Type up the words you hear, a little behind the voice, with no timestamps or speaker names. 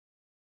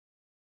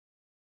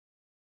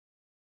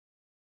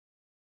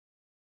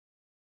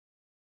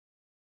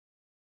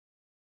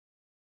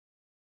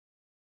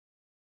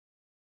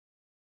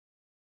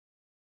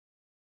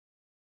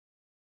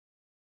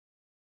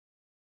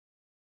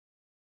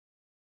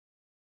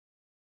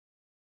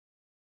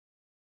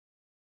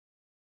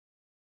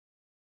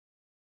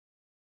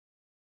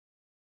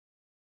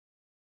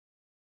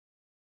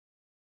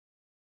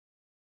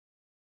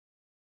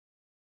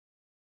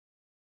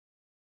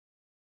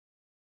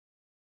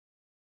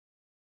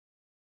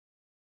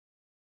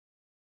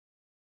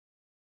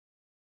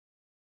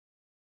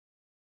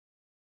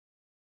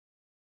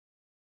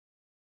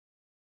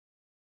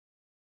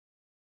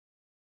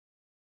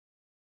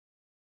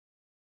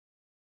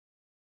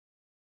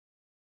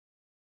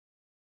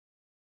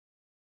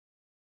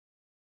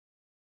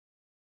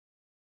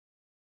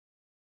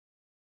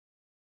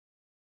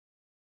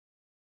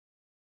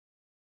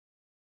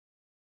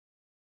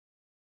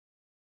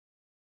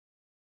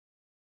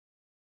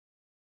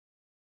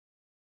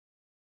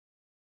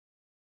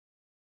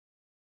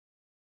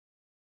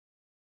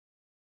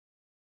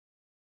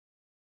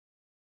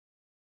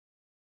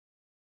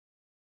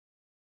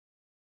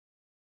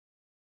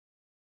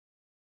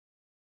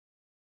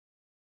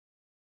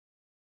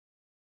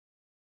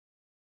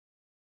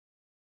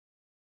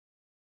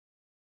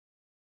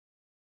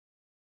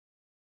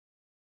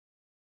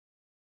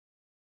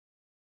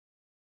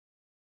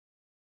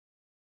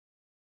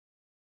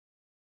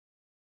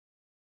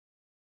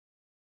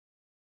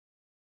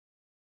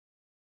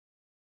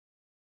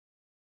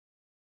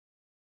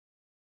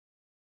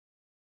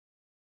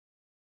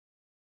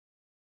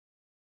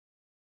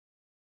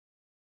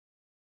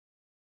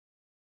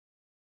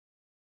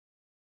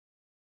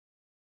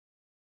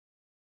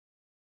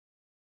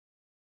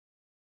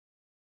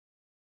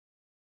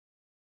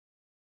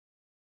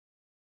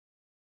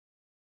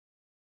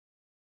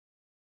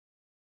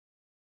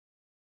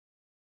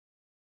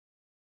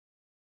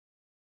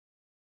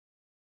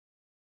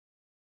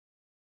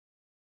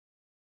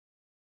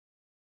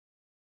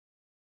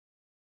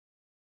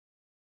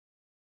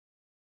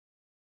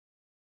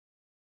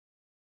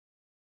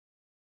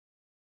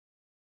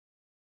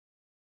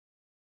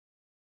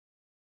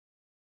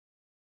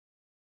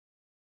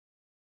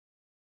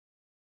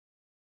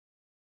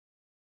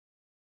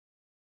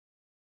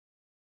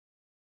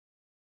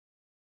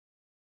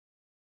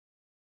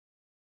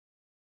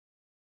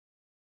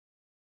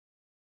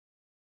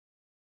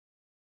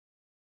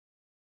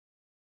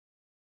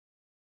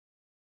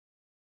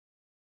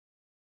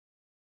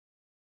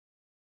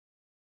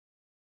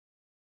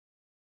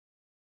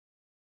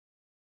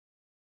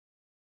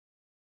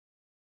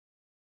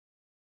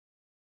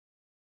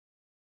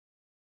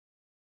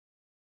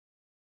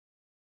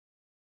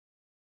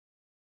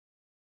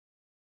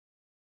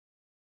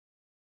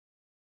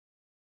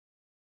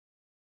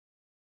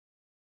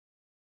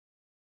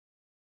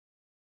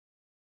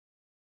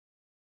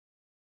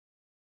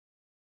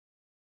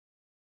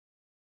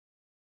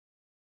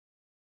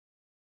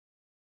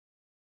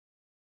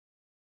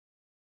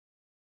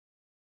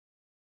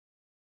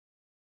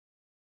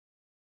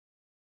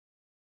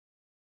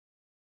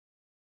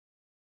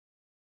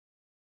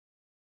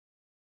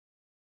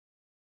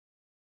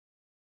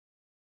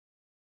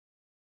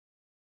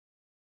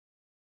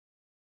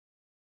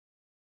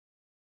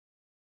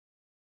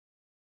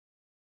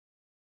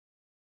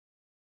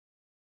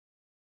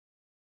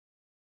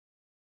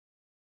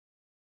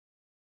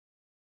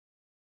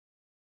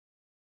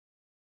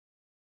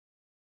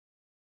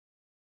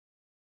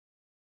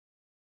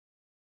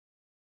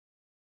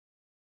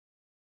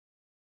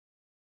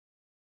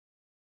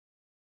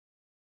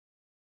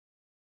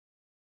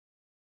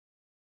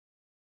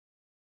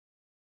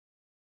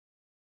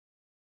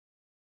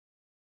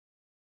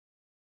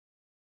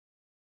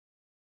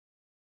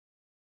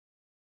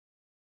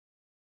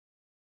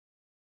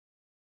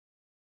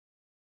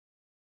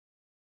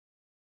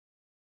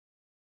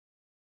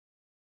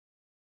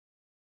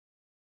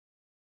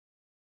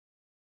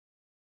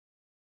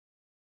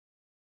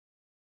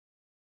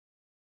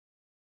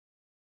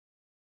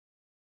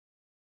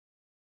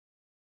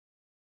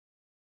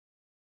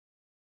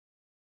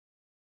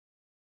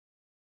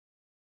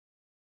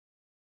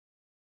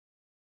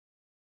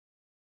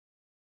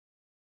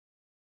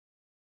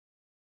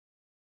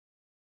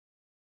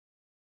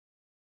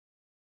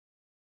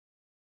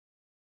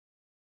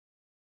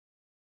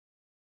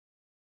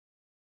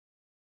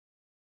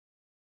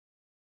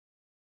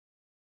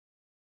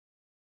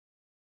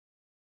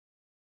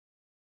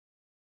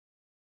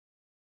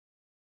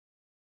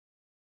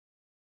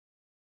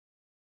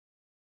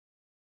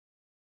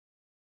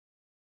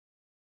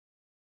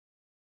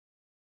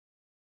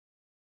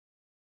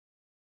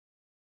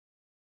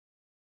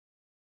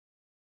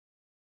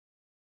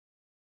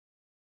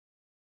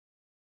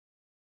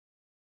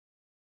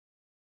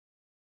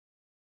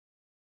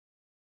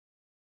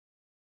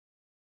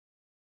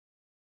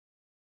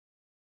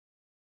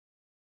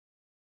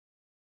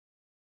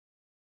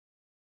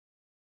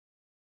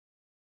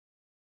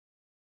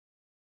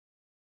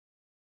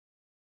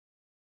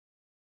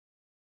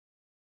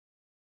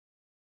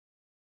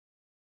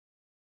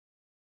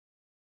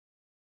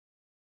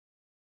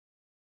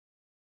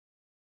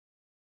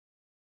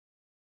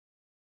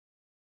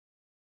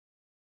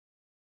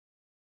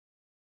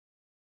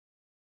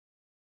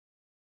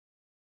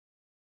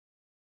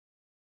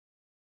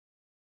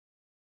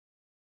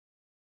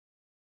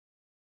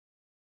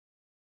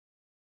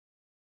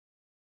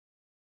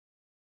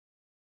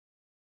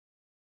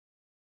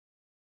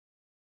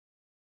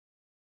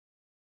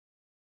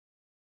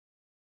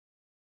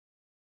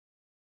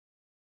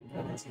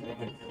All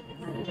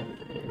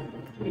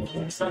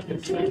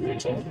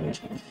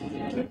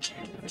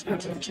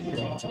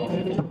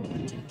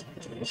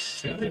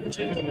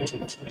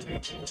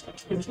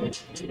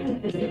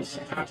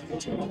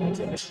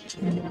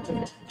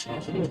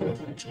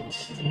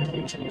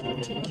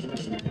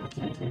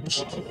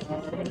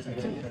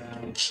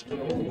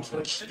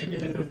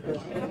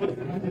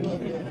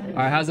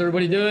right, how's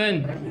everybody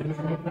doing?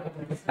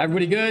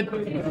 Everybody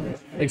good?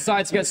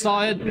 Excited to get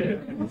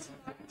started?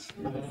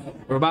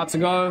 We're about to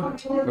go.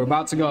 We're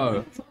about to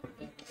go.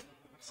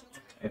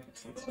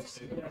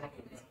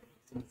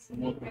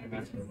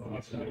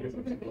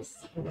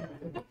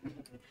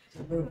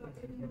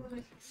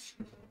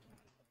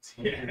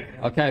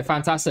 Okay,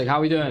 fantastic. How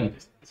are we doing?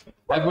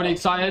 Everybody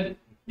excited?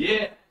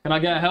 Yeah. Can I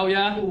get a hell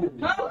yeah?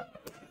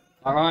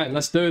 All right,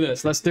 let's do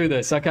this. Let's do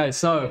this. Okay,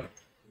 so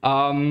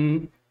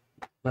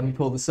let me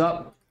pull this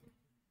up.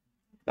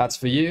 That's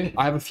for you.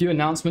 I have a few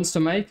announcements to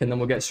make, and then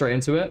we'll get straight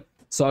into it.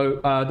 So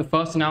the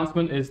first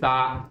announcement is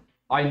that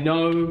I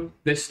know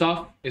this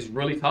stuff is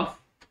really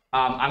tough,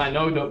 and I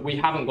know that we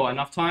haven't got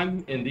enough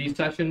time in these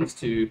sessions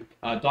to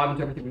dive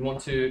into everything we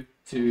want to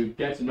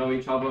get to know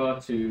each other,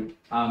 to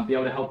be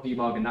able to help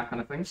debug and that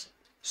kind of things.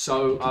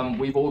 So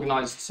we've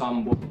organized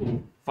some what we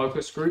call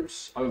focus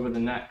groups over the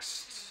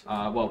next,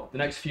 the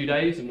next few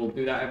days, and we'll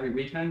do that every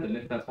weekend. And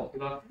if they're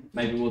popular,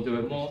 maybe we'll do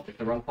it more. If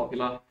they're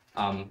unpopular,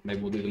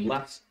 maybe we'll do them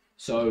less.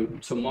 So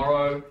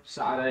tomorrow,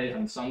 Saturday,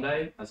 and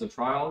Sunday, as a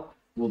trial,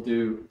 we'll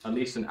do at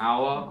least an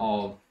hour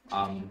of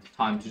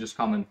time to just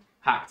come and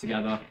hack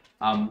together.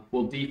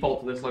 We'll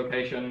default to this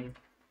location.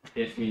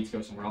 If we need to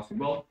go somewhere else, we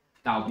will.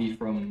 That'll be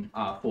from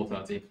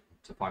 4:30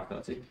 to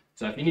 5:30.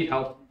 So if you need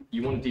help,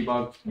 you want to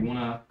debug, you want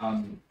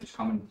to just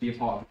come and be a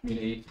part of the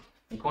community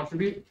and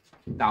contribute,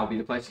 that'll be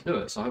the place to do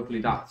it. So hopefully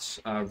that's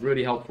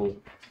really helpful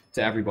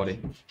to everybody.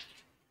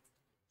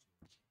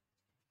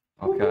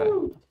 Okay.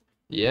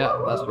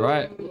 Yeah, that's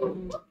right.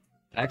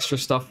 Extra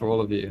stuff for all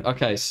of you.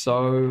 Okay,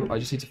 so I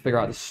just need to figure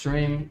out the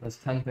stream. There's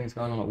 10 things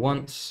going on at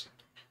once.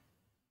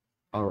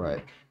 All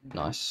right,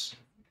 nice.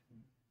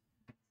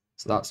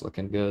 So that's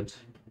looking good.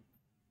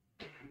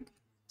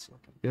 It's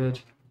looking good.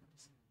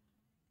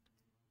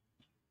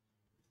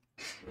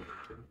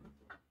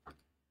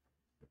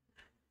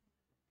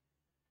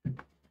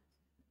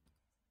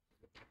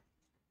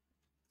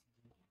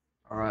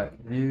 All right,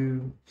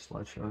 view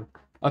slideshow.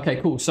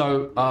 Okay, cool.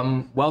 So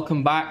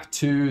welcome back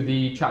to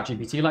the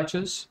ChatGPT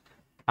lectures,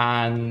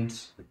 and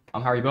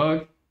I'm Harry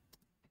Berg.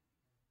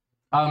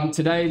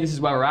 Today, this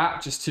is where we're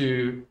at, just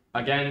to,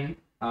 again,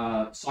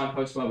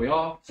 signpost where we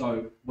are.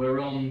 So we're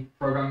on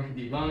Programming for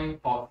Deep Learning,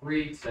 part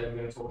 3. Today we're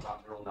going to talk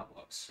about neural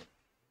networks.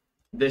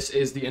 This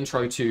is the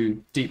intro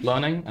to deep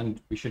learning,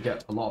 and we should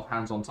get a lot of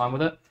hands-on time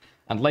with it.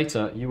 And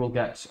later, you will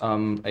get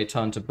a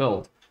turn to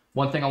build.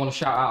 One thing I want to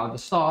shout out at the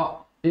start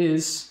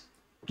is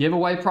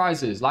giveaway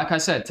prizes. Like I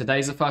said,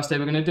 today's the first day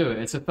we're going to do it.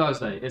 It's a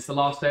Thursday. It's the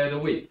last day of the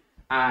week.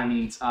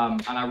 And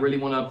I really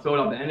want to build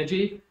up the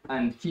energy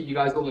and keep you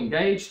guys all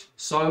engaged.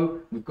 So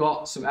we've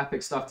got some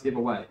epic stuff to give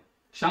away.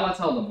 Shall I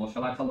tell them, or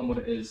shall I tell them what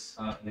it is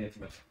in the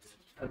intermission?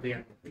 At the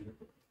end.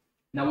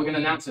 Now we're going to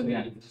announce it at the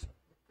end.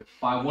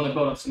 But I want to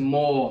build up some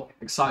more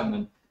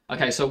excitement.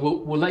 Okay, so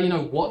we'll let you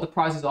know what the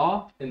prizes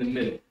are in the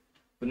middle.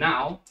 But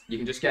now, you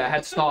can just get a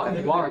head start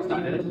if you are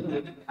excited.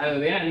 And at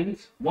the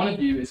end, one of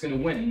you is going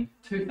to win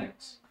two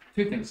things.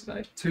 Two things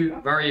today. Two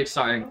very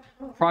exciting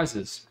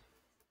prizes.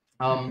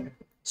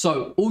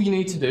 So all you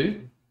need to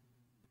do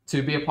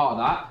to be a part of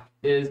that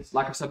is,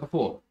 like I said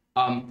before,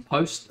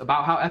 post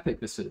about how epic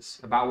this is,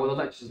 about what the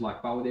lecture is like,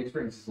 about what the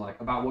experience is like,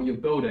 about what you're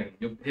building.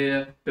 You're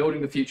here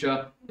building the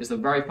future. It's the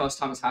very first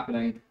time it's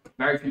happening.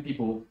 Very few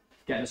people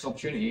get this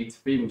opportunity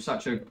to be with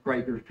such a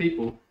great group of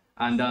people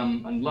and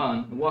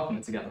learn and work on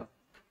it together.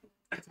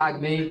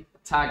 Tag me,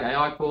 tag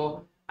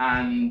AiCore,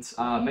 and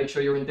make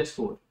sure you're in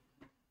Discord.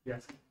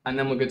 Yes. And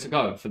then we're good to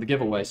go for the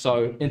giveaway.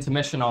 So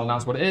intermission, I'll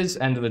announce what it is.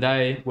 End of the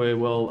day, we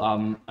will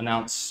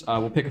announce,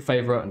 we'll pick a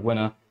favorite and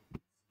winner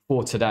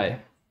for today.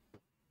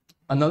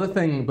 Another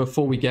thing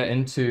before we get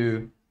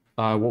into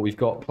what we've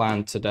got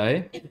planned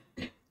today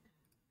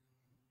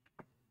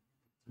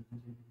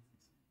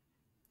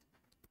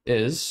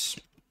is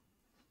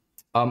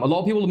a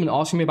lot of people have been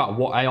asking me about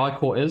what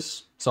AiCore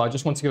is. So I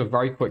just want to give a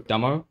very quick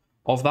demo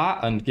of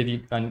that and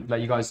let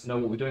you guys know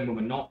what we're doing when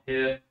we're not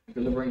here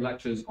delivering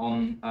lectures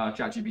on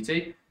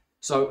ChatGPT.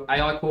 So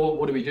AiCore,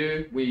 what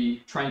do? We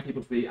train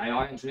people to be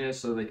AI engineers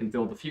so they can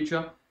build the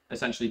future,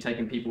 essentially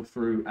taking people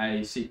through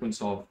a sequence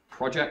of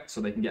projects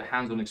so they can get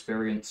hands-on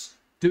experience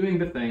doing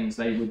the things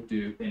they would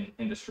do in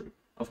industry.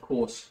 Of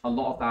course, a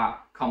lot of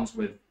that comes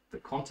with the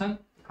content,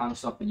 the kind of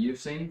stuff that you've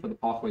seen for the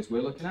pathways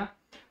we're looking at.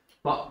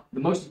 But the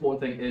most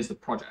important thing is the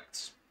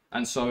projects.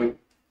 And so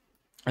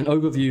an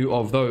overview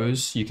of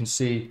those you can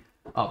see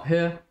up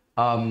here.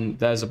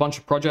 There's a bunch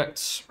of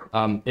projects.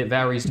 It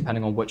varies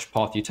depending on which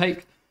path you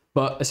take,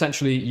 but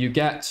essentially you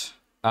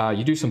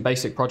do some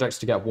basic projects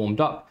to get warmed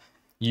up.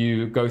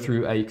 You go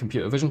through a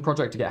computer vision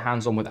project to get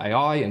hands-on with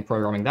AI and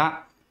programming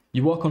that.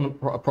 you work on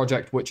a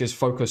project which is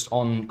focused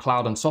on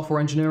cloud and software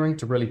engineering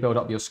to really build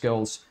up your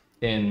skills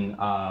in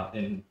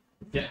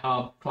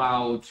GitHub,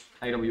 cloud,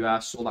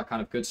 AWS, all that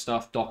kind of good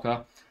stuff,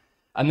 Docker.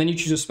 And then you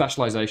choose a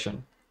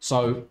specialization.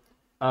 So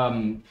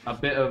a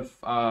bit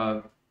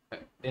of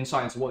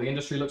insight into what the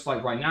industry looks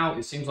like right now.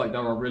 It seems like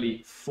there are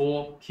really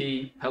 4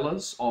 key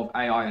pillars of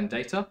AI and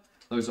data.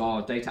 Those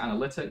are data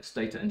analytics,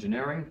 data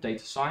engineering,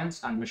 data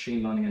science, and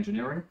machine learning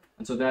engineering.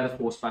 And so they're the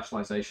 4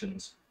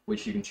 specializations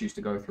which you can choose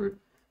to go through.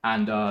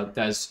 And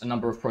there's a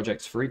number of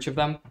projects for each of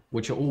them,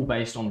 which are all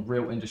based on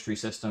real industry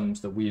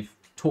systems that we've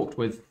talked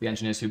with the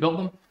engineers who built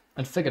them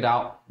and figured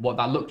out what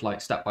that looked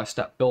like step by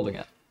step building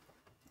it.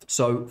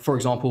 So for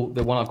example,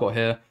 the one I've got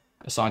here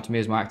assigned to me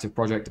as my active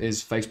project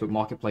is Facebook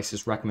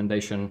Marketplace's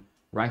recommendation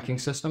ranking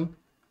system.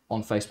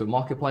 On Facebook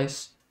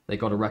Marketplace, they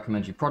got to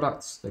recommend you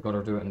products, they got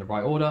to do it in the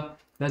right order.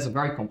 There's a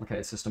very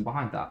complicated system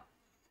behind that.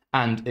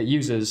 And it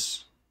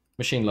uses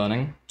machine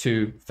learning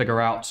to figure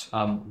out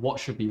what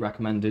should be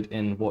recommended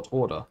in what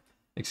order.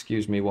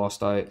 Excuse me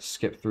whilst I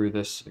skip through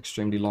this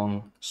extremely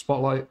long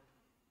spotlight.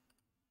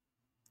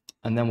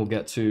 And then we'll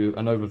get to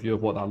an overview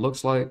of what that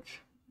looks like.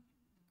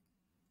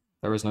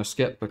 There is no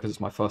skip because it's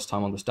my first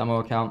time on this demo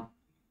account.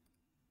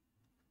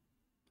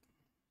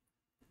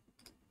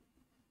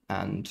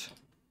 And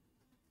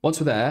once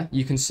we're there,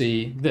 you can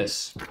see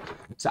this.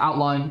 It's an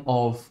outline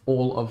of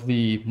all of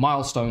the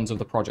milestones of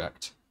the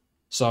project.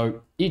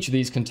 So each of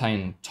these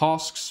contain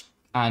tasks,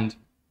 and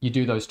you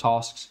do those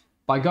tasks.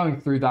 By going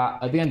through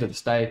that, at the end of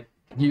this day,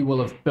 you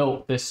will have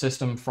built this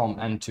system from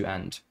end to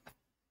end.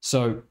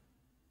 So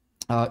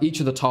each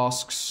of the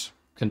tasks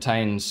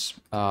contains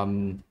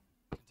different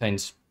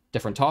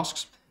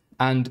tasks,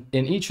 and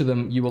in each of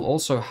them, you will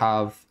also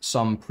have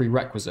some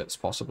prerequisites,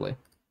 possibly.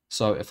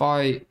 So if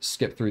I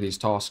skip through these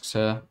tasks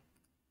here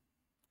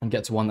and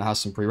get to one that has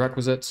some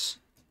prerequisites,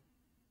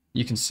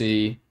 you can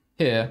see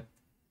here,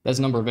 there's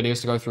a number of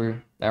videos to go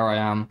through. There I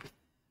am.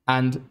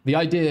 And the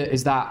idea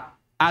is that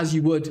as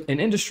you would in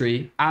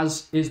industry,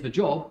 as is the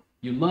job,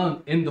 you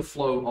learn in the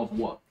flow of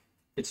work.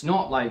 It's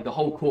not like the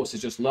whole course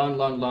is just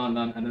learn, and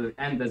at the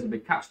end there's a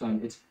big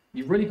capstone. It's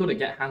you've really got to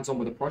get hands-on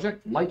with a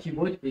project like you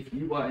would if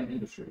you were in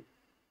industry.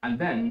 And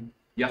then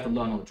you have to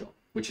learn on the job,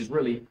 which is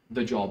really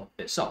the job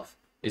itself,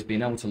 is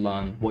being able to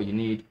learn what you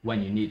need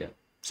when you need it.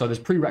 So there's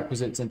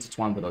prerequisites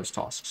intertwined with those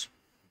tasks.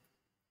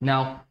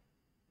 Now,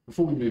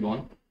 before we move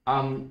on,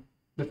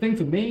 the thing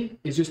for me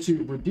is just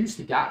to reduce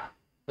the gap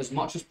as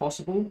much as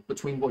possible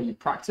between what you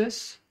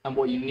practice and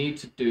what you need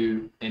to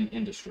do in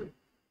industry.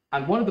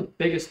 And one of the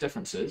biggest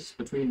differences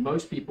between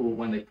most people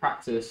when they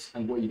practice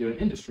and what you do in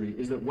industry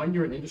is that when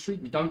you're in industry,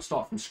 you don't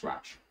start from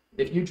scratch.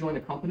 If you join a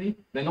company,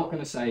 they're not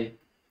going to say,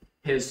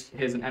 here's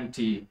an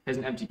empty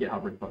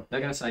GitHub repo. They're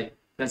going to say,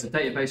 there's a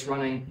database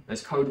running,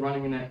 there's code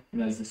running in it,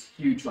 and there's this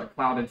huge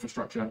cloud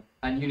infrastructure,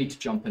 and you need to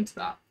jump into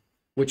that.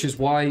 Which is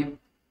why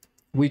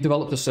we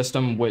developed a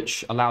system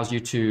which allows you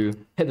to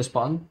hit this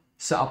button,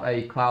 set up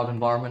a cloud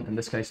environment, in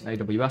this case an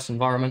AWS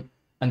environment,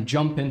 and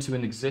jump into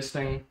an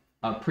existing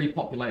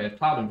pre-populated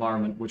cloud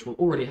environment, which will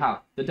already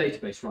have the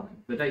database running,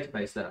 the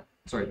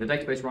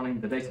database running,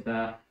 the data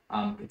there,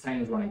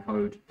 containers running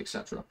code,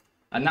 etc.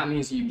 And that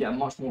means you get a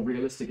much more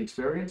realistic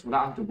experience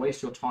without having to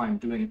waste your time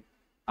doing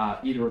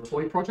either a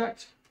toy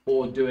project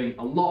or doing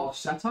a lot of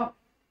setup,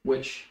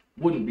 which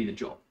wouldn't be the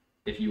job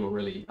if you were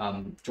really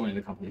joining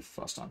the company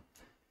for the first time.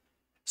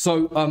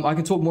 So I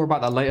can talk more about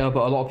that later,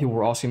 but a lot of people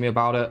were asking me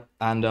about it.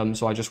 And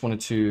so I just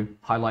wanted to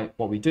highlight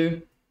what we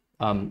do.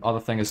 Other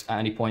thing is, at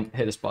any point,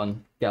 hit this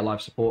button, get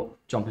live support,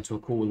 jump into a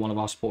call with one of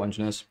our support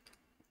engineers.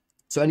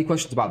 So any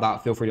questions about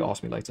that, feel free to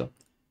ask me later.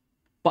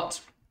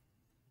 But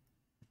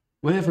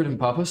we're here for a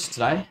different purpose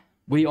today.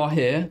 We are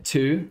here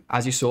to,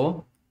 as you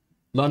saw,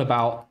 learn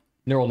about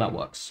neural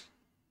networks.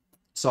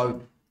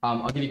 So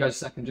I'll give you guys a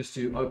second just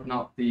to open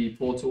up the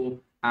portal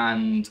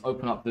and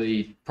open up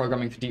the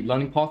Programming for Deep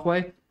Learning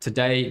pathway.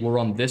 Today, we're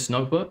on this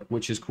notebook,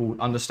 which is called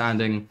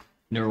Understanding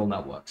Neural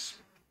Networks.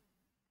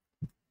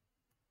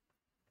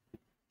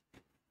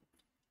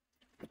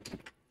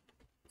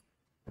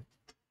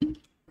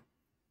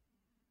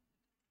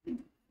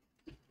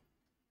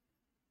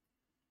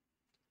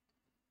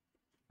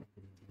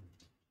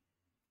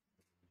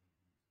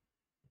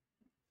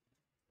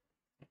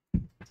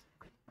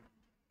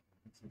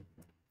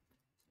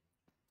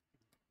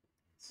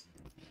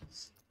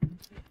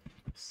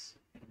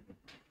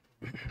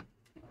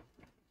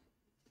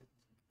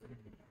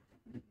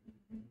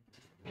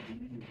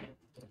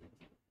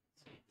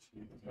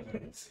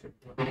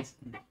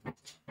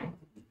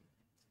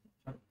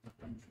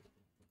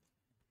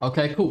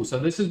 Okay, cool. So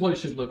this is what it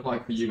should look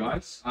like for you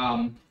guys.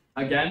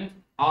 Again,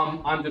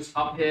 I'm just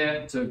up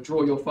here to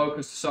draw your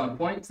focus to certain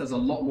points. There's a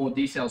lot more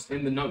details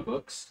in the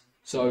notebooks.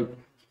 So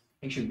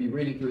you should be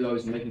reading through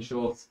those and making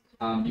sure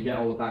you get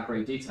all of that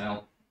great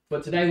detail.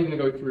 But today we're going to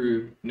go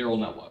through neural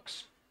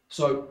networks.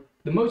 So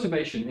the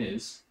motivation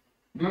is,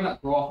 remember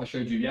that graph I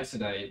showed you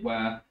yesterday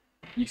where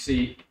you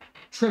see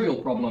trivial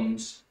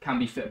problems can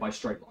be fit by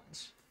straight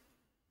lines.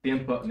 The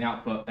input and the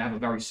output, they have a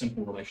very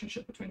simple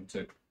relationship between the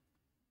two.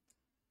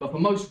 But for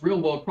most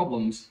real-world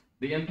problems,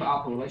 the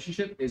input-output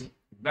relationship is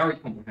very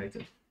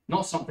complicated,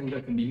 not something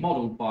that can be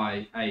modeled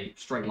by a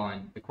straight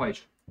line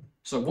equation.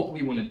 So what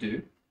we want to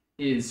do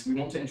is we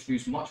want to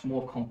introduce much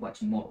more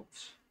complex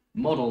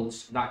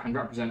models that can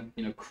represent,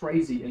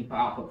 crazy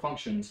input-output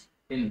functions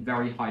in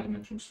very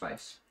high-dimensional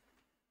space.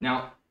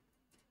 Now,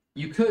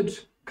 you could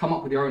come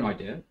up with your own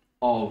idea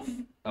of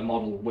a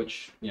model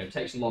which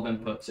takes a lot of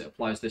inputs, it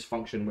applies this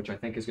function, which I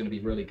think is going to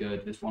be really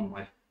good. This one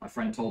my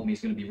friend told me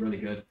is going to be really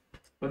good.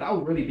 But that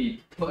will really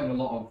be putting a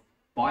lot of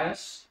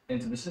bias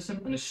into the system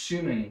and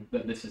assuming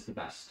that this is the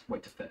best way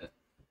to fit it.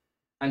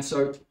 And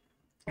so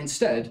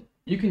instead,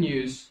 you can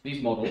use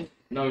these models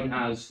known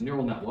as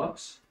neural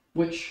networks,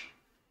 which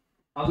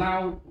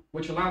allow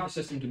the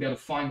system to be able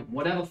to find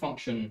whatever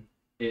function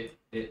it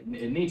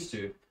needs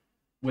to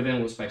within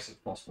all the space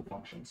of possible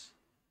functions.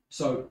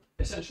 So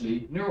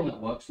essentially, neural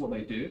networks, what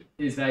they do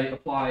is they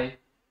apply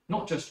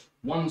not just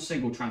one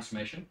single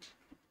transformation,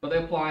 but they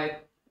apply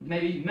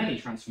maybe many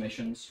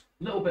transformations,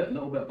 little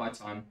bit by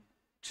time,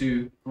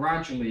 to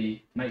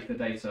gradually make the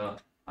data,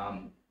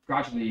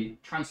 gradually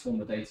transform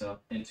the data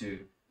into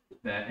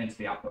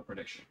the output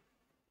prediction.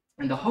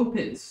 And the hope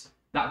is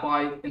that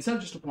instead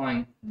of just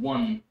applying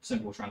one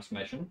simple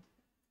transformation,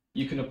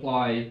 you can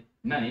apply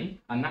many,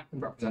 and that can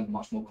represent a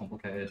much more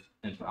complicated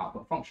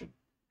input-output function.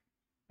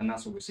 And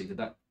that's what we see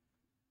today.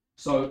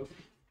 So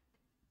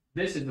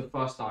this is the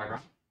first diagram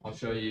I'll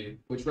show you,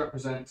 which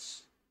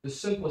represents the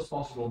simplest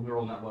possible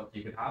neural network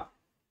you could have,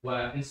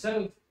 where instead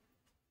of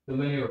the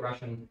linear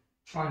regression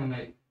trying to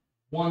make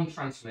one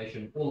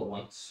transformation all at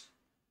once,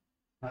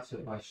 that's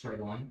fit by a straight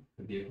line,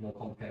 could be a more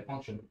complicated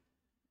function.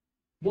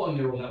 What a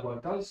neural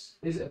network does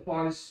is it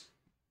applies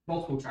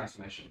multiple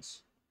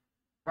transformations,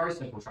 very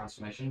simple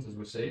transformations, as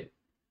we'll see,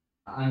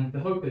 and the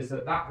hope is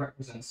that that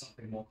represents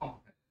something more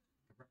complicated,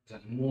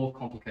 represent more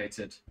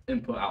complicated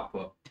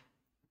input-output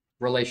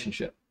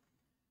relationship.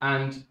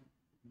 And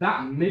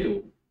that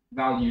middle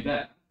value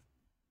there,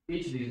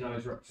 each of these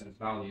nodes represents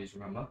values,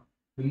 remember.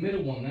 The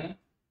middle one there,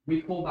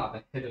 we call that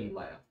the hidden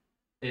layer.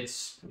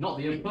 It's not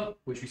the input,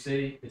 which we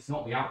see, it's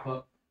not the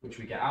output, which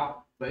we get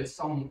out, but it's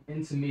some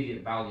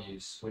intermediate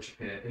values which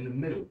appear in the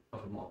middle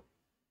of the model.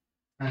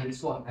 And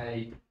it's got an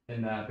A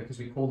in there because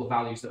we call the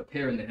values that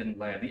appear in the hidden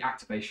layer the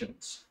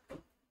activations.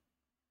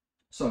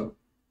 So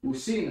we'll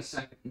see in a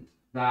second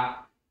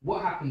that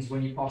what happens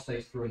when you pass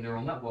data through a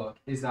neural network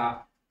is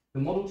that the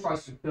model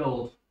tries to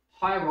build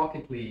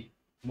hierarchically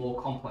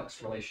more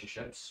complex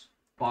relationships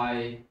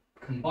by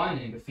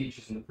combining the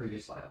features in the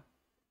previous layer.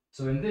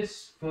 So in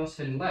this first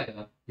hidden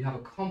layer, you have a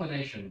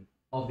combination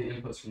of the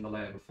inputs from the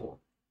layer before.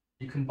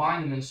 You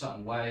combine them in a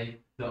certain way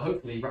that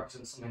hopefully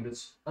represents something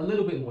that's a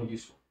little bit more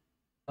useful,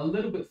 a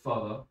little bit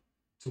further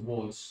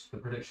towards the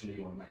prediction that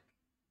you want to make.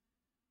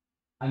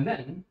 And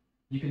then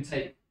you can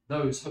take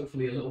those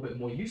hopefully a little bit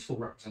more useful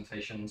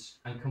representations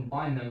and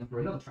combine them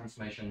through another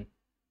transformation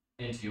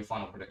into your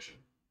final prediction.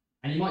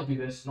 And you might do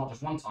this not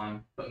just one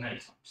time, but many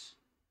times.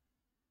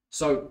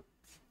 So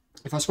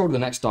if I scroll to the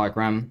next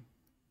diagram,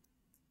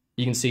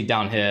 you can see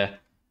down here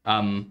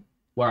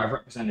where I've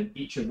represented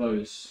each of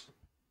those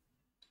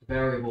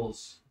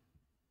variables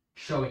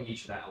showing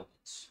each of their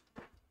elements.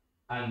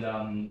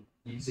 And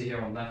you can see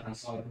here on the left-hand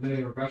side, the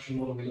linear regression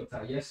model we looked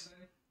at yesterday,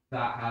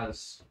 that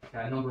has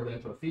a number of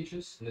input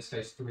features, in this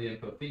case 3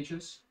 input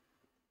features,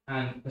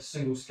 and a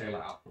single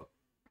scalar output.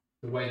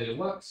 The way that it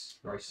works,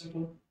 very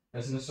simple.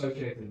 There's an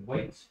associated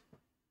weight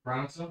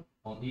parameter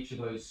on each of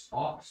those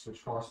arcs,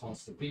 which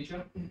corresponds to the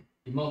feature.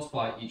 You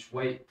multiply each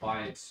weight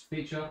by its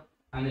feature,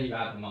 and then you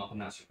add them up,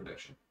 and that's your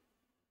prediction.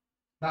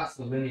 That's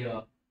the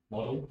linear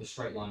model, the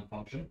straight line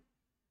function.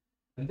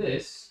 And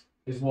this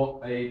is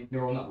what a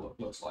neural network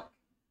looks like.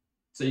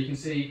 So you can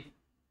see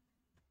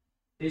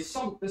there's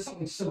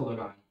something similar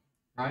going on,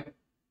 right?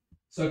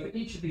 So for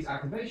each of these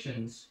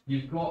activations,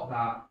 you've got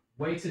that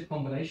weighted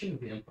combination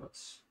of the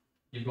inputs.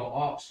 You've got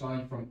arcs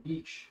going from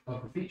each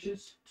of the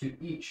features to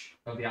each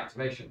of the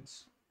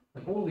activations.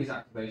 And all these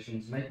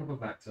activations make up a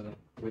vector,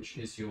 which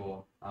is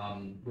your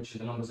which is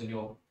the numbers in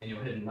your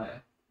hidden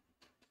layer.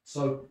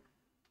 So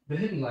the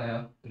hidden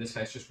layer, in this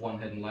case, just one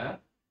hidden layer,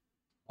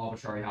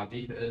 arbitrary how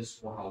deep it is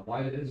or how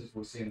wide it is, as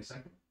we'll see in a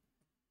second.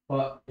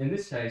 But in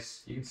this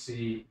case, you can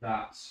see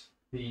that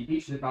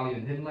each of the values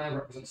in the hidden layer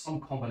represents some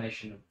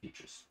combination of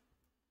features.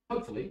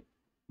 Hopefully,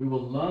 we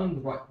will learn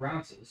the right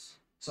parameters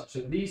such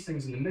that these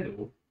things in the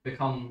middle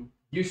become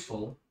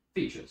useful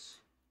features.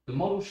 The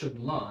model should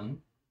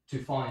learn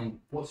to find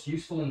what's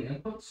useful in the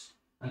inputs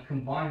and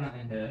combine that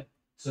in here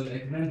so that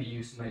it can then be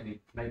used to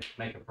maybe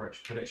make a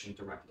prediction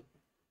directly.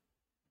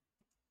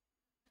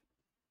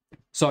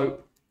 So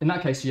in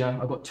that case, yeah,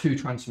 I've got 2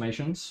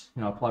 transformations.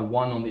 Apply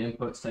one on the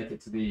inputs, take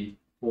it to the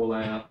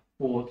 4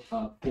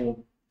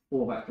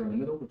 vector in the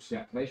middle, which is the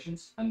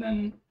activations, and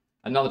then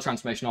another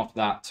transformation after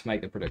that to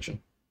make the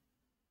prediction.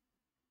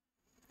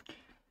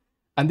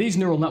 And these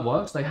neural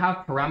networks, they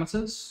have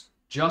parameters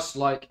just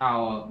like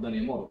our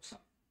linear models have.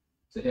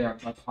 So here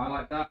I've tried to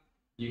highlight that.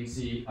 You can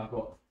see I've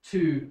got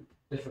 2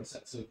 different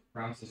sets of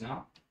parameters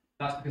now.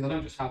 That's because I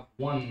don't just have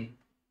one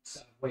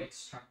set of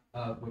weights,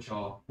 which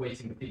are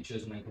weighting the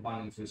features and then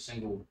combining them to a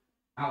single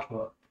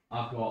output,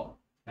 I've got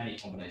many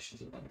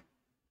combinations of them.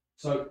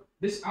 So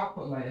this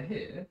output layer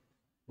here,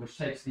 which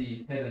takes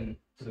the hidden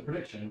to the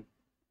prediction,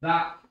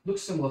 that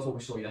looks similar to what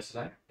we saw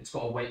yesterday. It's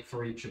got a weight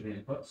for each of the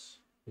inputs.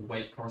 The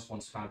weight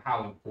corresponds to kind of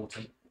how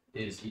important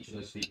is each of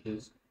those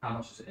features, how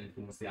much does it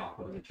influence the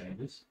output as it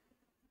changes.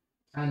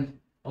 And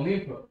on the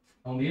input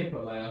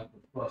layer,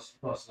 the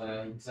first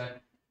layer, you can say,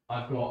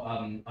 I've got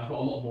a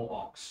lot more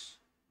ops.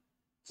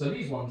 So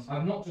these ones,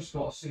 I've not just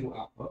got a single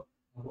output,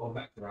 I've got a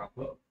vector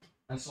output,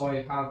 and so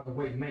I have a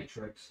weight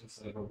matrix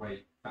instead of a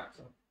weight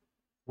vector,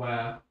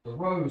 where the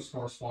rows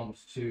correspond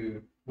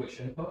to which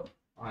input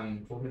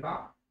I'm talking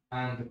about,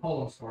 and the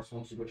columns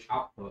correspond to which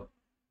output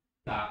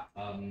that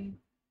I'm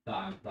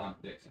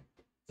predicting.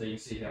 So you can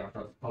see here I've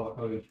tried to color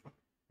code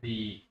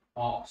the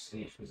arcs in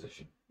each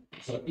position.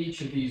 So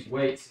each of these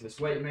weights in this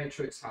weight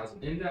matrix has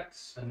an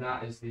index, and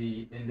that is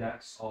the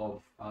index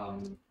of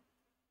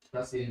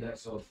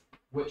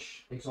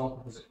which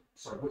example does it,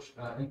 which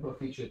input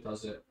feature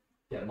does it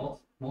get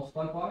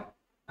multiplied by,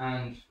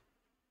 and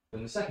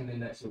then the second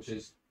index, which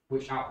is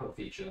which output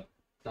feature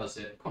does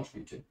it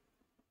contribute to.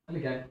 And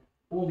again,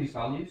 all these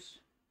values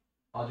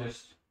are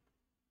just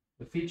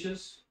the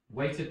features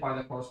weighted by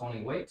their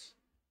corresponding weight,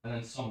 and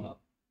then summed up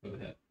over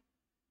here,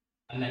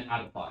 and then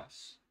add a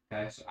bias.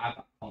 Okay, so add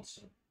that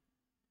constant.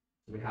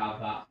 So we have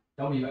that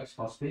Wx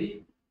plus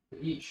b for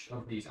each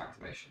of these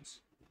activations.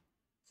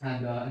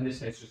 And in this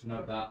case, just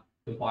note that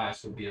the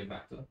bias will be a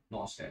vector,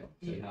 not a scalar.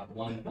 So you have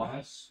one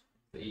bias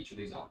for each of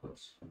these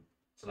outputs.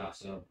 So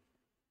that's a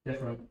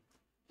different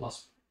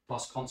plus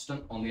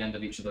constant on the end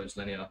of each of those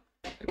linear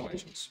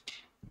equations.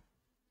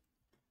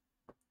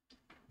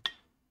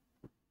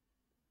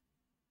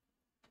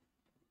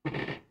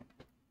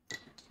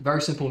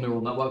 Very simple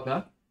neural network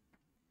there.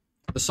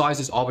 The size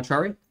is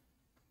arbitrary.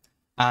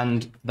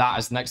 And that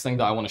is the next thing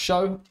that I want to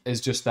show,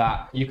 is just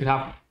that you could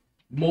have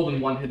more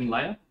than one hidden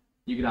layer.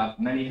 You could have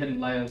many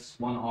hidden layers,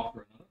 one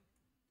after another,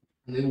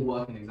 and they all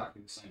work in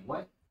exactly the same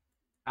way.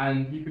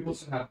 And you could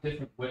also have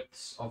different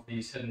widths of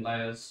these hidden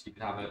layers. You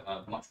could have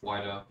a much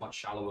wider, much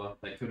shallower.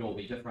 They could all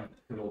be different.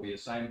 They could all be the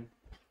same.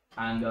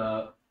 And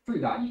through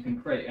that, you can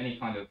create any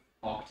kind of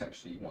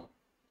architecture that you want.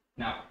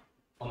 Now,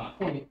 on that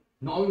point,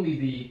 not only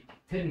the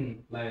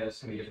hidden layers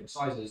can be different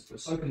sizes, but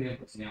so can the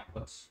inputs and the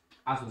outputs,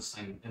 as with the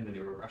same in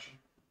linear regression.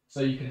 So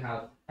you can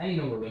have any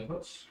number of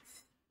inputs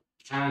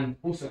and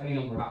also any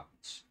number of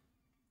outputs.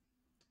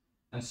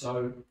 And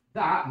so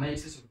that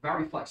makes this a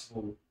very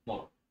flexible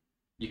model.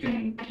 You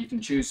can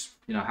choose,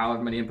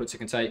 however many inputs it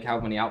can take,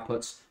 however many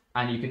outputs,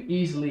 and you can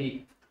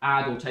easily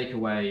add or take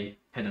away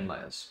hidden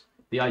layers.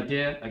 The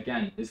idea,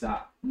 again, is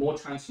that more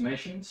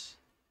transformations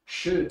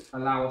should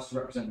allow us to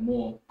represent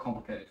more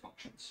complicated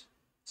functions.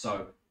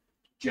 So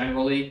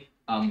generally,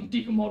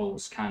 deeper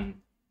models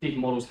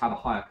have a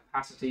higher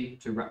capacity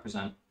to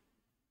represent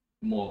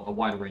a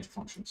wider range of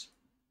functions.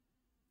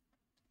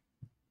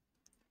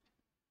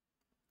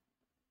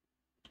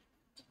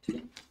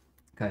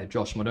 Okay,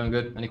 Josh, am I doing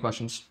good? Any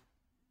questions?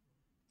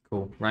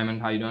 Cool.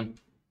 Raymond, how you doing?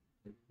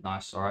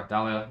 Nice. All right,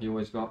 Dahlia, you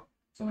always got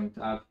something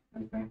to add?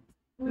 Anything?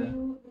 Yeah.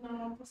 No,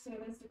 I'm posting on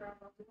Instagram.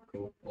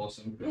 Cool.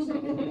 Awesome. Good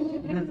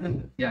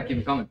stuff. Yeah, keep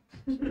it coming.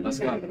 Let's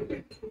go.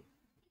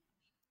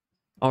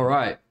 All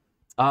right.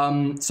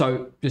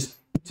 So just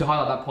to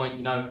highlight that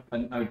point,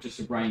 just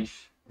a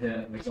range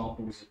here of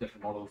examples of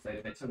different models.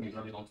 They took me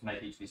really long to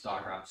make each of these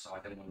diagrams, so I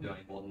didn't want to do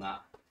any more than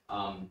that.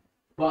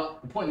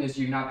 But the point is,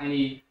 you can have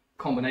any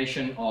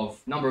combination of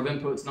number of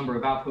inputs, number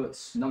of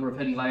outputs, number of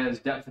hidden layers,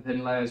 depth of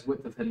hidden layers,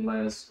 width of hidden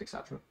layers,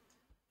 etc.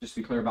 Just to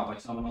be clear about my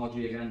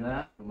terminology again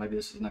there, or maybe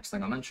this is the next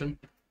thing I mention.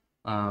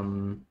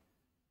 No,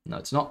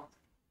 it's not.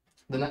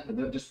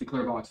 Just to be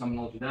clear about my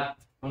terminology there.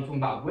 When I'm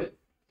talking about width,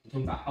 I'm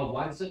talking about how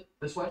wide is it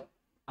this way.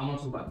 And when I'm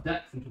talking about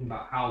depth, I'm talking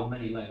about how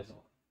many layers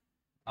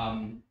are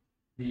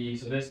there.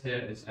 So this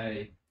here is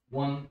a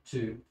 1,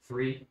 2,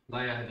 3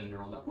 layer hidden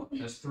neural network.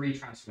 There's 3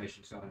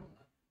 transformations going on there.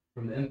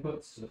 From the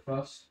inputs to the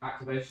first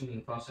activation in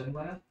the first hidden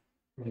layer,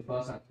 from the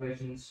first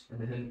activations in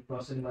the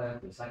first hidden layer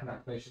to the second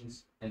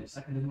activations in the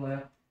second hidden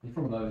layer, and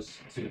from those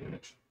to the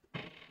prediction.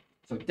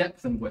 So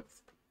depth and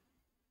width.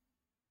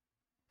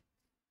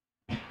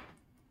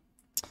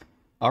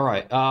 All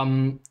right.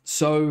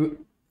 So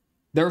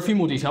there are a few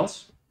more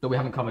details that we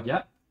haven't covered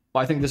yet, but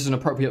I think this is an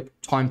appropriate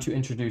time to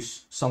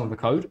introduce some of the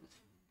code.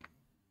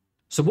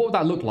 So what would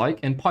that look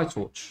like in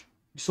PyTorch?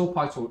 We saw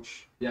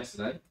PyTorch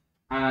yesterday,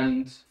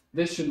 and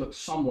this should look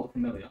somewhat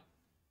familiar.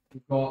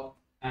 We've got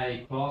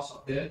a class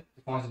up here,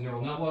 defines a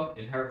neural network,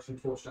 inherits from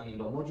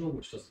torch.module,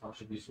 which does a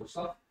bunch of useful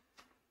stuff.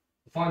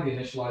 Define the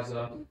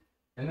initializer,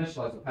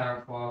 initialize the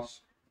parent class,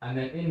 and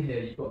then in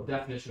here you've got a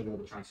definition of all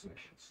the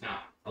transformations.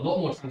 Now, a lot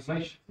more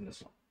transformations in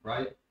this one,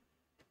 right?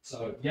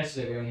 So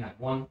yesterday we only had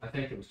one. I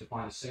think it was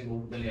defined a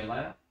single linear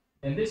layer.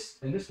 In this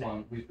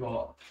one, we've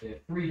got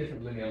 3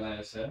 different linear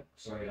layers here.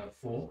 Sorry,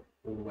 4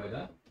 all the way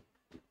there.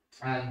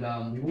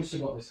 And we've also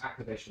got this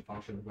activation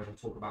function, which we'll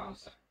talk about in a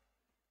second.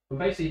 But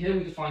basically here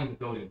we define the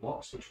building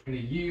blocks, which we're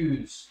going to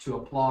use to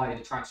apply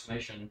the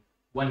transformation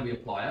when we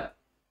apply it.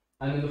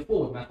 And then the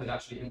forward method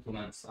actually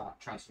implements that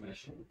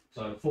transformation.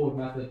 So the forward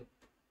method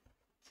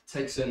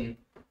takes in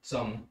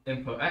some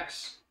input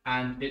X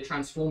and it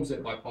transforms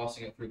it by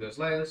passing it through those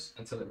layers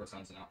until it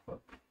returns an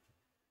output.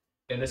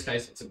 In this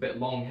case, it's a bit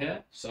long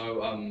here.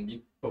 So,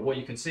 but what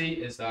you can see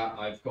is that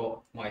I've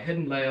got my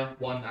hidden layer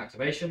 1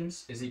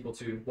 activations is equal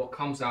to what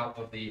comes out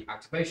of the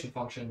activation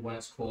function when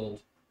it's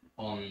called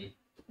on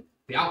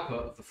the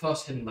output of the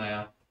first hidden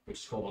layer, which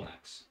is called on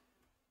X.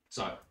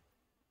 So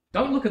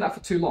don't look at that for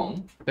too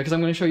long because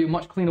I'm going to show you a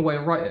much cleaner way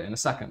to write it in a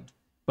second.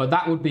 But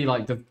that would be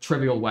like the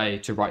trivial way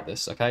to write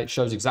this, okay? It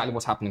shows exactly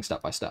what's happening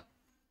step by step.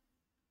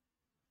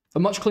 A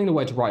much cleaner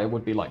way to write it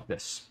would be like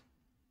this.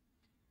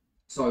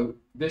 So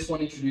this one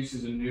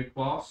introduces a new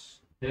class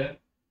here,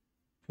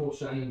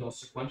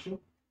 torch.nn.sequential.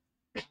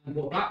 And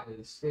what that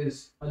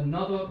is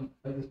another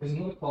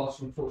class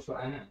from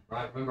torch.nn,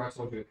 right? Remember I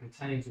told you it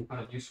contains all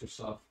kind of useful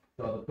stuff,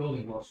 the other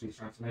building blocks for these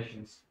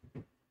transformations.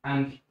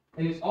 And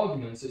in its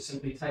arguments, it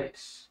simply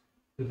takes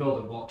the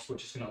building blocks,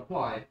 which it's going to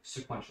apply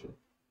sequentially.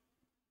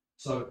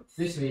 So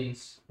this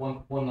means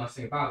one nice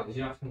thing about it is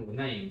you don't have to come up with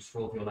names for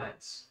all of your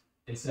layers.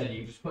 Instead,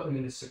 you just put them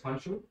in this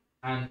sequential,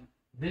 and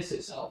this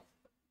itself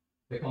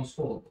becomes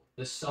callable.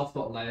 This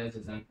self.layers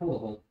is then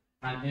callable,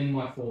 and in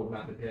my forward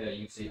method here,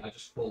 you can see I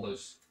just call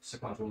those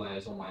sequential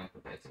layers on my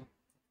input data.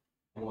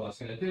 And what that's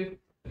going to do,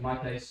 in my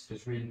case,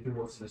 just reading through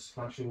what's in the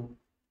sequential,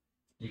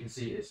 you can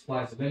see it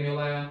applies a linear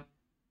layer,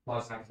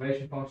 applies an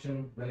activation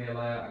function, linear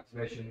layer,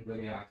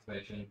 linear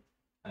activation,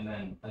 and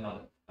then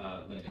another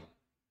linear layer.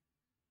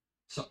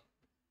 So,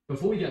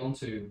 before we get on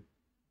to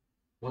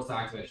what's the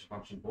activation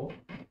function for,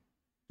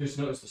 just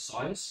notice the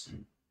size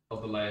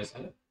of the layers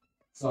in it.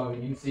 So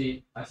you can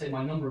see I take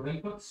my number of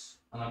inputs,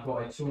 and I've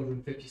got a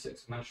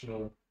 256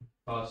 dimensional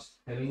first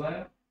hidden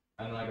layer,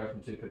 and then I go from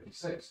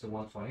 256 to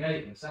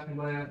 128 in the second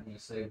layer, and I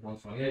save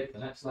 128 for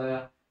the next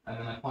layer, and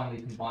then I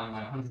finally combine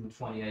my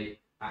 128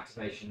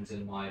 activations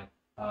in my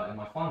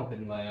final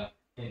hidden layer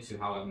into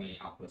however many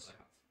outputs I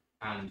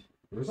have. And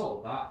the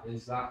result of that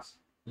is that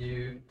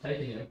you take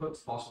in your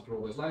inputs, pass them through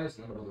all those layers,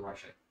 and then they're the right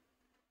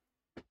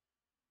shape.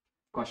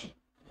 Question?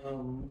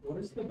 What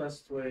is the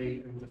best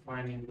way in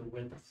defining the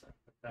width and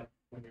the depth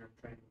when you're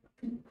training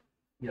them?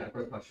 Yeah,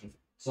 great question.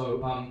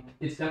 So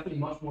it's definitely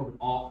much more of an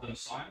art than a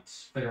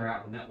science, figuring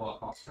out the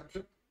network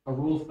architecture. A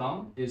rule of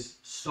thumb is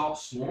start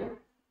small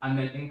and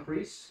then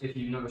increase if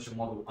you notice your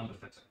model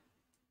underfitting.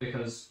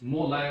 Because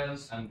more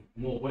layers and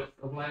more width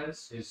of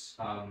layers is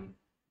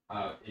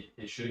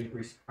it should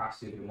increase the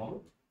capacity of your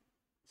model.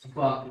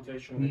 But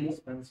computationally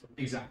expensive.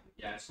 Exactly,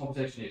 yeah, it's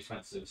computationally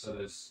expensive, so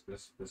there's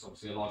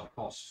obviously a larger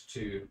cost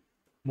to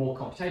more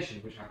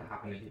computation, which have to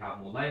happen if you have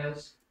more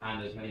layers,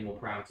 and there's many more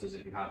parameters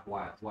if you have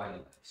wider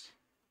layers.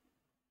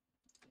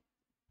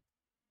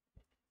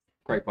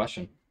 Great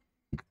question.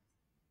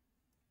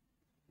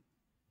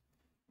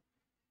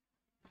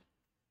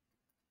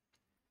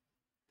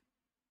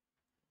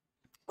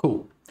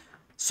 Cool.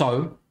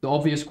 So the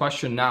obvious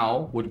question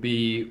now would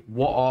be,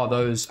 what are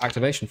those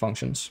activation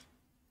functions?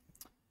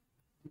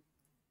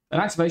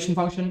 An activation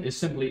function is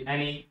simply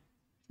any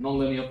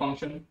nonlinear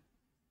function.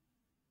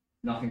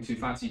 Nothing too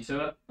fancy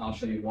to it. I'll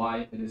show you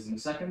why it is in a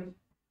second.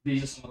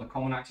 These are some of the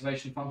common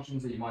activation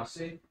functions that you might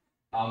see.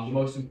 The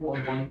most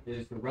important one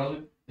is the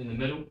ReLU in the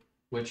middle,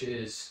 which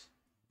is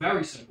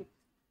very simple.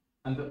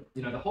 And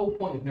the whole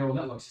point of neural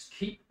networks is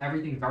keep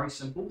everything very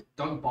simple.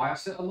 Don't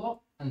bias it a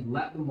lot, and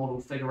let the model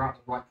figure out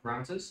the right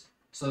parameters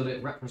so that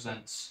it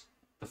represents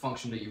the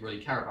function that you really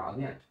care about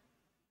in the end.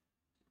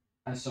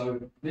 And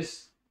so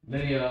this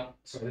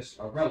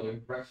ReLU,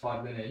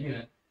 rectified linear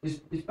unit, is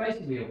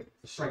basically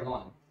a straight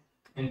line.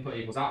 Input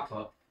equals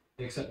output,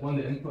 except when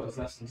the input is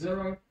less than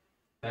 0,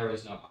 there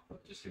is no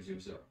output. It just gives you a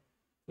 0.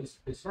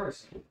 It's very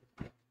simple.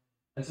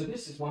 And so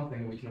this is one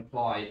thing that we can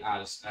apply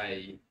as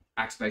a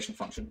activation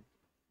function.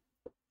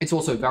 It's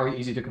also very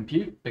easy to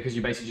compute because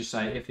you basically just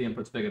say, if the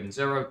input's bigger than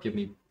 0, give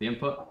me the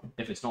input.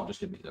 If it's not, just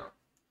give me 0.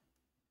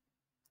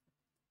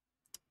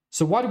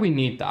 So why do we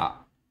need that?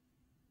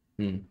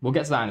 We'll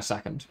get to that in a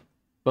second.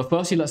 But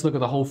firstly, let's look at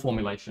the whole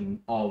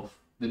formulation of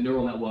the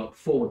neural network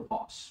forward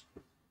pass.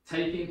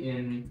 Taking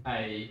in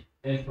a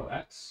input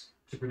X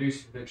to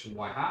produce a prediction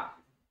Y hat,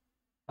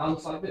 that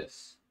looks like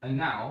this. And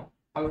now,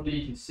 hopefully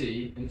you can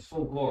see in its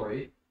full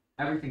glory,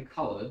 everything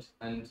colored,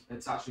 and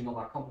it's actually not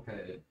that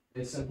complicated.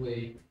 It's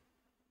simply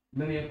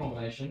linear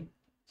combination.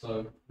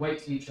 So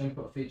weight each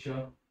input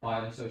feature by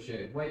an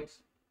associated weight.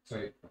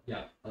 Sorry,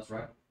 yeah, that's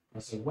right.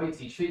 So weight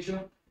each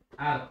feature,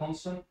 add a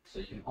constant, so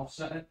you can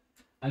offset it,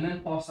 and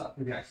then pass that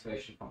through the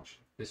activation function,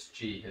 this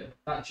G here.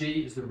 That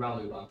G is the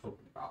ReLU that I'm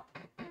talking about.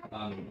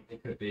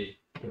 It could be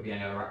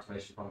any other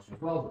activation function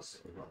as well, but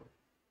still ReLU.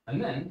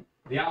 And then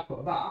the output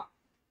of that,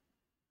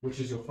 which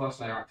is your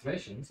first layer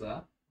activations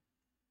there,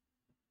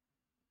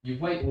 you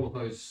weight all of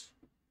those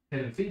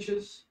hidden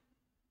features,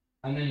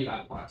 and then you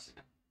add bias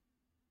again.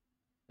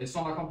 It's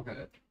not that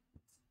complicated.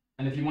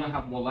 And if you want to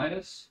have more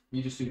layers,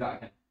 you just do that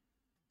again.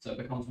 So it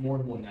becomes more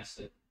and more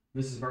nested.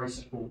 This is a very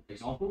simple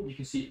example. You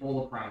can see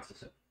all the parameters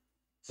here.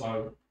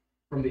 So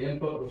from the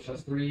input, which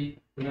has 3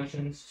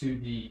 dimensions, to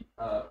the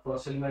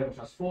first hidden layer, which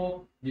has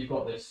 4, you've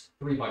got this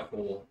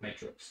 3x4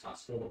 matrix.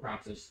 That's all the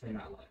parameters in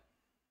that layer,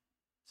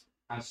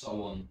 and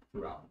so on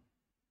throughout.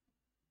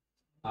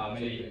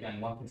 Maybe again,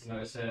 one thing to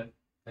notice here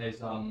is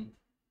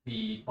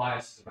the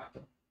bias is a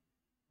vector.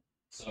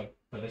 So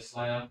for this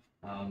layer,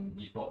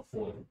 you've got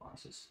 4 different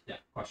biases. Yeah,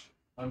 question.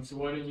 So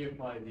why don't you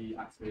apply the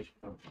activation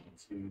function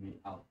to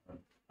the output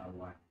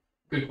y?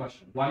 Good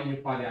question. Why don't you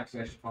apply the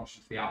activation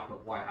function to the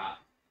output y hat?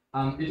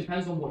 It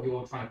depends on what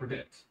you're trying to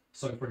predict.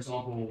 So for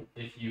example,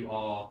 if you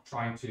are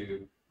trying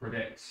to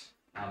predict,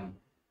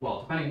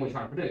 well, depending on what you're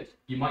trying to predict,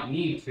 you might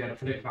need to be able to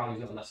predict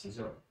values that are less than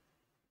 0,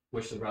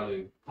 which the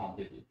ReLU can't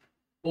give you.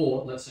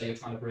 Or let's say you're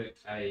trying to predict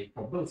a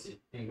probability,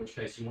 in which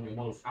case you want your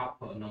model to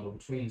output a number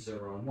between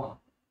 0 and 1.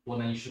 Well,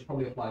 then you should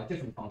probably apply a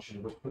different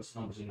function which puts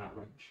numbers in that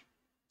range.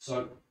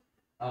 So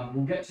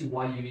we'll get to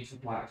why you need to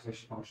apply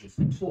activation functions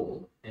at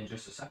all in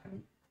just a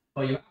second.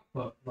 But your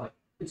output, like,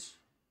 it's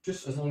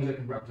just as long as it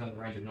can represent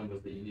the range of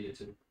numbers that you need it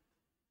to.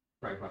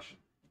 Great question.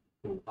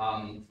 Cool.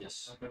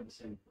 Yes. I've got the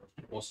same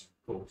question. Awesome.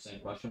 Cool. Same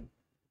question.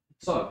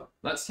 So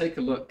let's take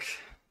a look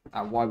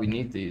at why we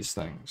need these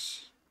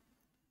things.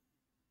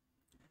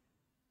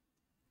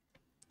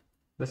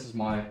 This is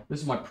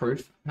my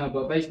proof.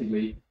 But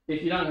basically,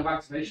 if you don't have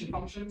activation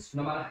functions,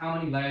 no matter how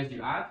many layers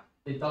you add,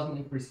 it doesn't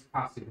increase the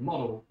capacity of the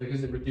model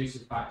because it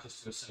reduces back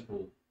just to a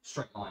simple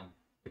straight line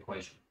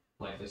equation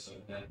like this over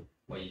here,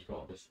 where you've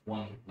got just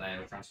one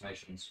layer of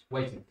transformations,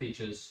 weighting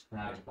features, and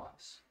adding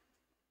bias.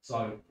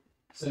 So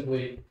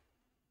simply,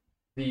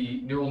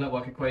 the neural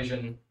network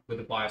equation with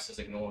the bias is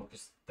ignored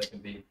because they can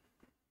be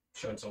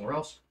shown somewhere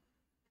else.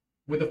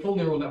 With the full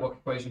neural network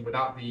equation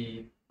without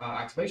the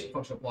activation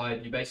function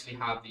applied, you basically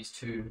have these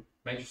 2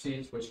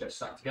 matrices which get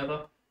stacked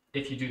together.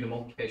 If you do the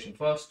multiplication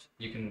first,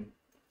 you can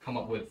come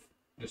up with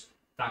just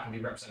that can be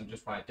represented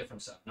just by a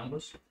different set of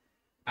numbers,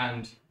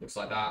 and looks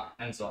like that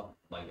ends up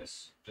like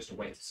this, just a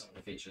weight to some of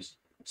the features.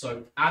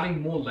 So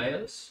adding more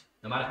layers,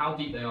 no matter how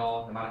deep they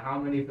are, no matter how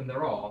many of them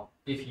there are,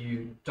 if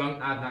you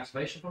don't add an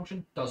activation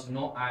function, does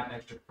not add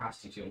extra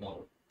capacity to your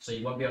model. So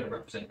you won't be able to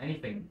represent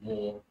anything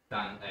more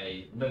than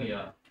a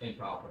linear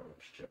input-output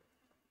relationship.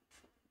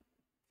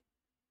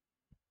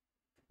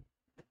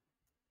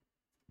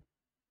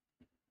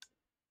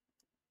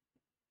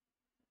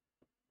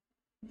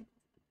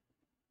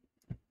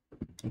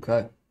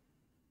 Okay.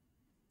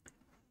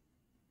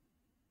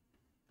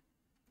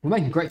 We're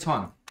making great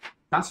time.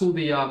 That's all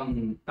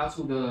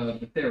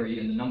the theory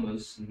and the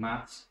numbers and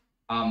maths.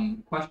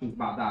 Questions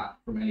about that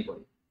from anybody?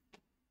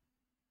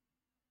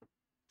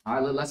 All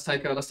right, let's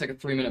take a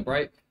 3-minute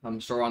break.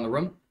 Just around the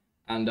room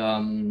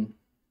and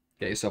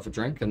get yourself a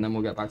drink, and then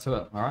we'll get back to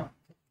it. All right.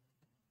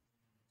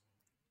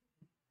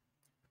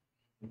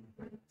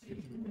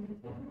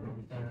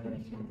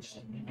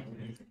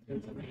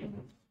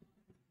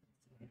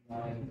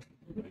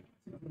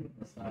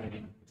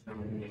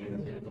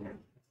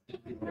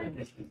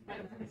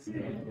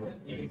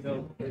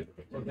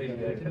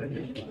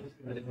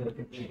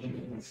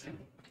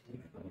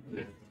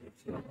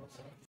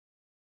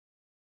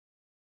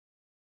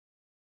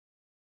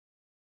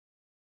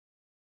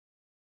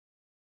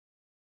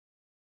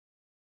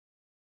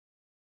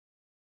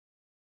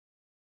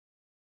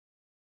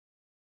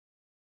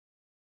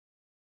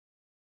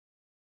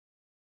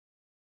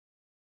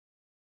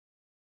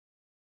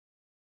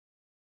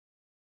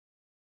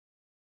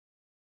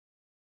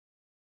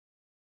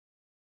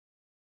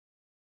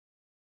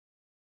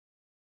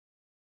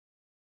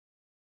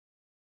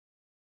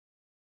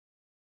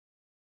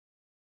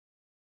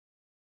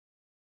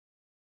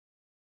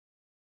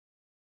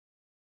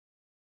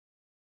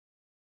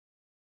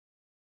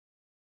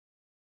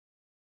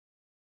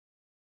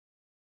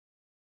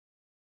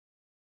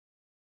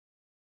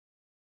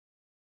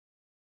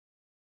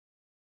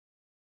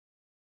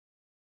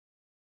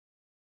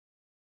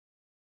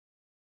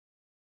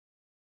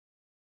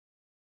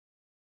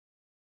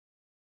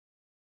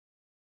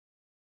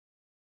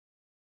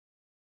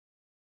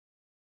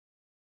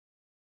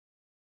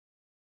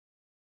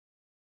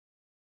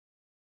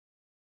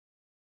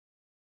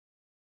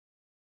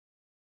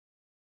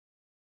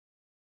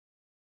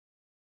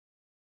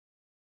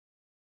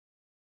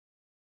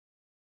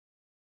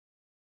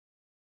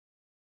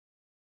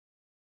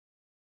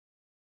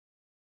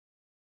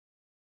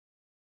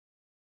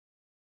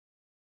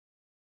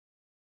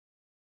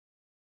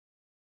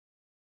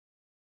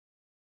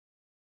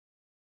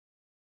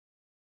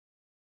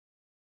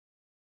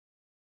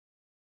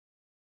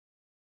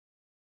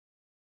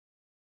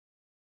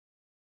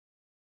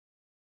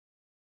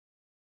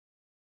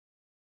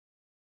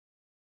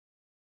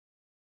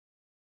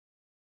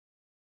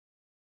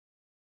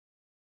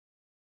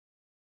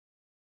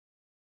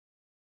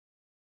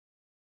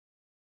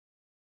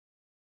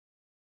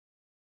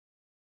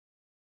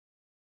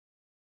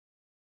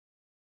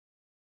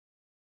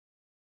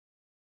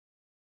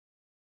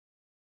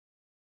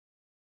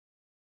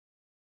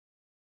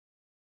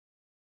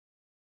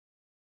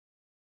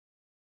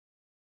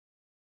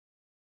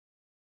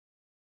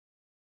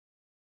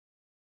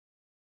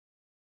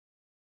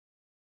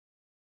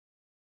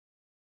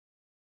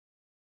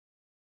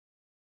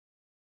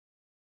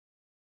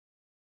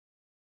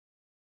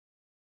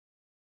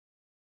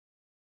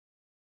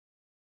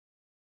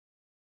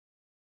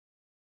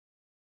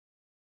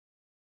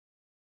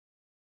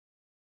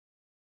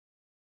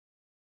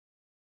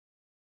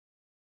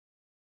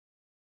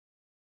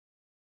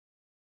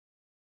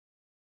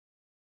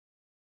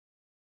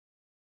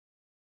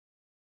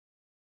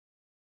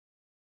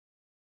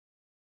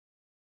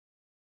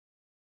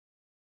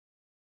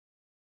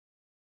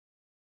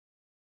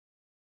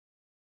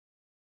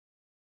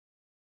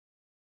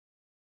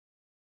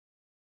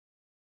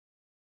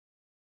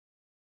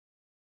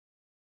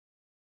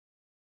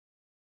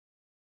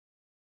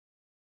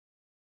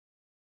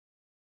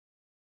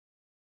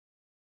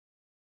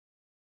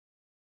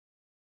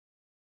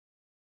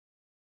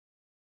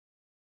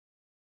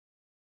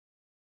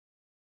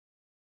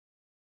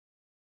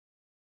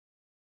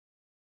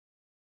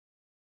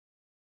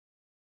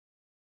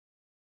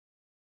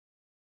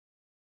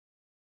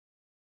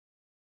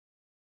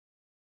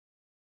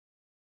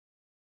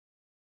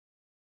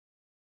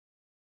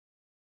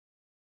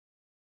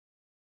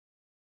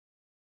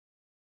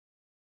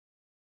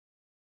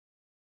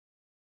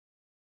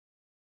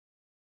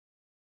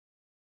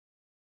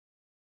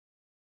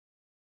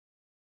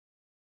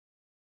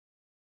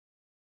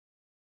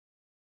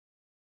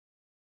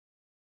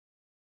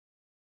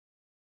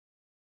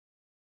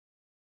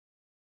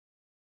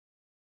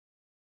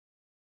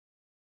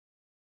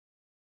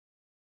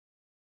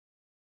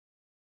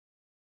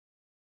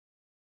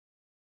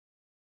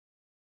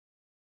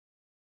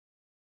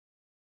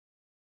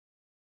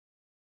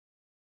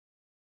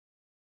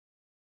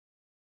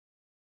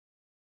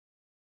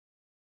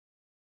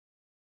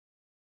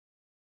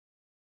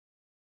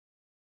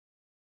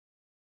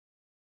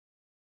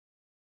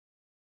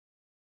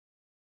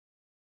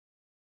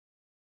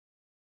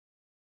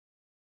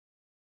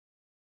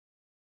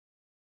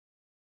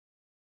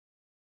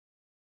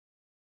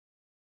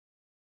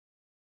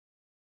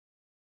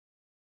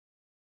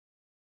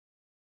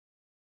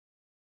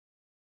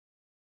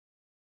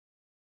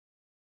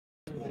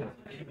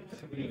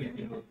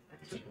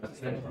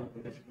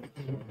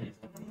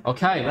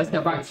 Okay, let's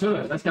get back to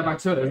it. Let's get back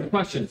to it. Any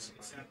questions?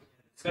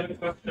 Got a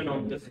question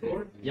on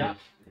Discord. Yeah.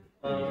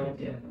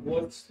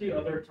 What's the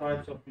other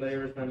types of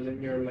layers than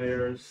linear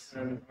layers,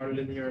 and are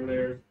linear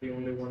layers the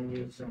only one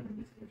used?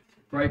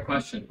 Great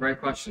question. Great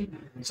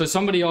question. So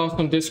somebody asked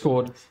on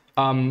Discord,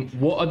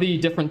 what are the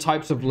different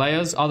types of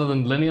layers other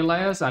than linear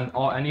layers, and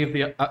are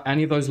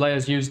any of those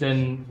layers used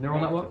in neural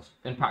networks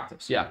in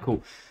practice? Yeah,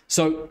 cool.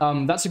 So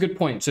that's a good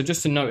point. So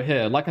just to note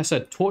here, like I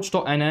said,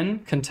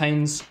 torch.nn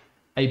contains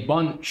a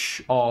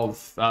bunch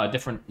of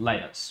different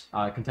layers.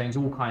 It contains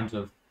all kinds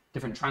of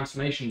different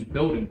transformations,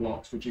 building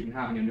blocks, which you can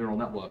have in your neural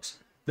networks.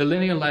 The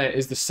linear layer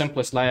is the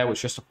simplest layer,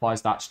 which just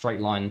applies that straight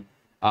line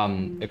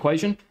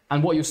equation.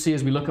 And what you'll see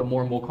as we look at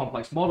more and more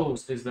complex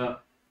models is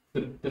that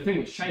the thing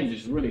which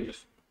changes is really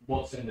just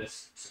what's in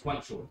this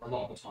sequential a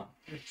lot of the time.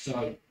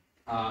 So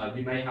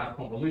you may have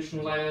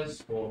convolutional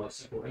layers for like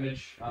simple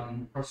image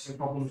processing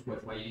problems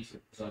where you need to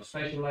preserve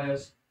spatial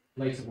layers.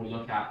 Later we'll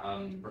look at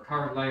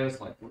recurrent layers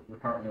like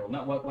recurrent neural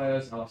network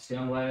layers,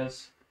 LSTM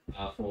layers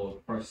for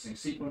processing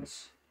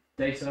sequence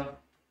data.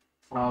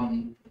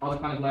 Other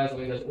kind of layers, I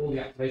mean, there's all the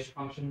activation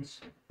functions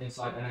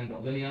inside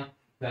nn.linear.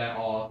 There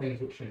are things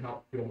which can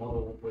help your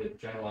model with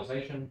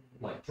generalization,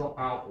 like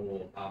dropout,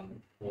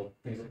 or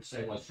things like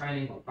stabilized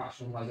training, like batch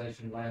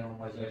normalization, layer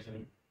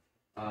normalization.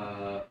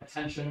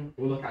 Attention,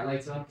 we'll look at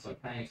later, so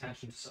paying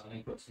attention to certain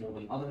inputs more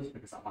than others,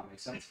 because that might make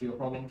sense for your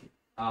problem.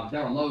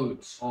 There are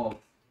loads of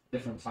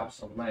different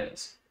types of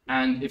layers.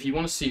 And if you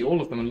want to see all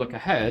of them and look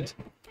ahead,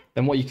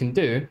 then what you can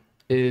do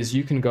is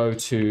you can go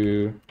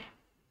to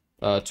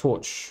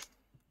torch.nn,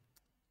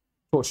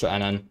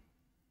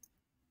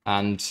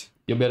 and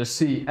you'll be able to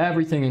see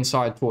everything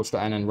inside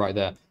torch.nn right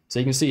there. So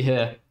you can see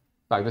here,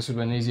 like this would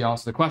be an easy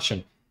answer to the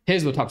question.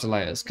 Here's the types of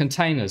layers: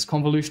 containers,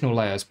 convolutional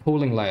layers,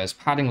 pooling layers,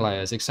 padding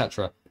layers,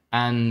 etc.,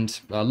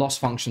 and loss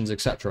functions,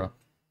 etc.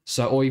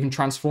 So, or even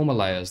transformer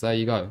layers. There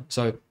you go.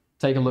 So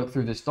take a look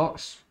through this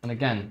docs, and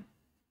again,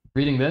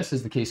 reading this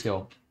is the key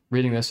skill.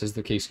 Reading this is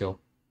the key skill.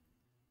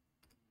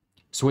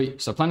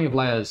 Sweet. So plenty of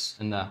layers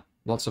in there.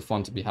 Lots of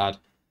fun to be had.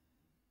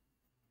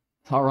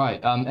 All right.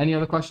 Any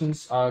other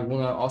questions I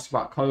want to ask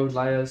about code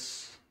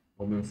layers?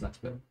 We'll move to the next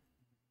bit.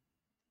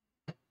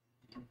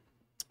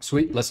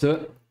 Sweet. Let's do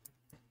it.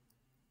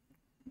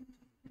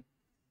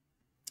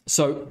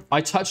 So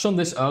I touched on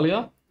this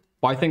earlier,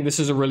 but I think this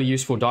is a really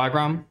useful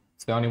diagram.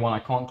 It's the only one I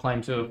can't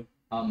claim to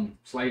have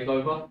slaved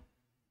over.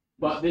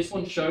 But this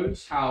one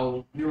shows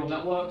how neural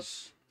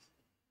networks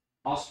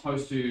are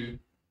supposed to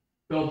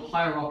build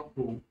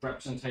hierarchical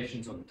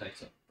representations of the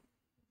data.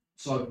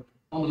 So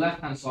on the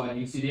left-hand side,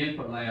 you see the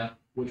input layer,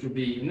 which would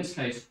be, in this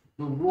case,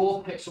 the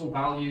raw pixel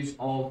values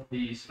of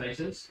these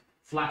spaces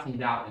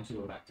flattened out into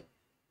a vector.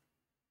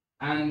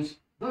 And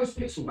those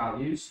pixel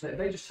values,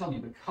 they just tell you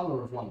the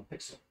color of one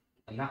pixel,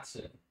 and that's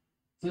it.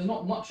 So there's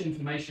not much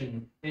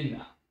information in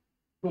that.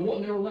 But what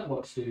neural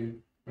networks do,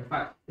 in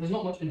fact, there's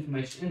not much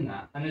information in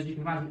that, and as you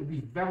can imagine, it would be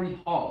very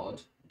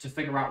hard to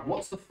figure out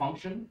what's the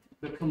function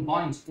that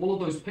combines all of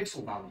those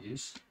pixel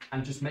values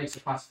and just makes a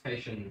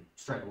classification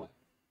straight away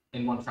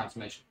in one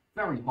transformation.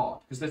 Very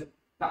hard, because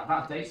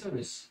that data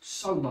is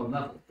so low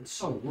level, it's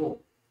so raw.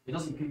 It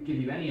doesn't give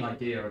you any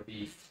idea of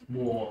the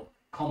more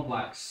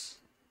complex,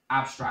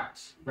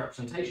 abstract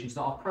representations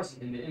that are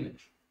present in the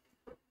image.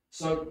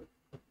 So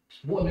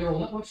what neural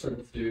networks are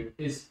able to do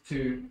is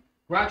to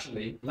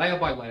gradually, layer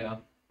by layer,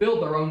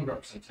 build their own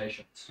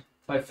representations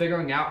by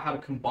figuring out how to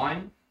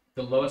combine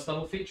the lowest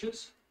level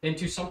features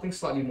into something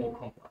slightly more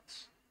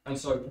complex. And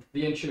so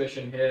the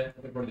intuition here,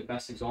 I think probably the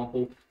best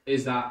example,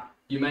 is that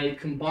you may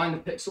combine the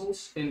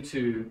pixels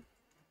into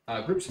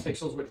groups of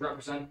pixels which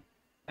represent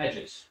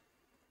edges.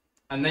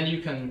 And then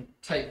you can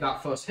take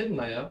that first hidden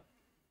layer,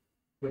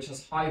 which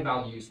has high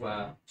values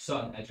where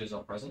certain edges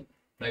are present.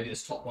 Maybe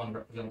this top one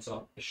represents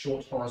a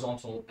short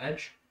horizontal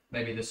edge.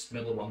 Maybe this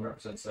middle one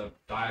represents a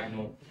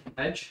diagonal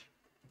edge.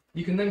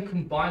 You can then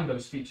combine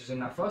those features in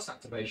that first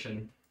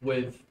activation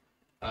with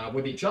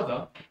each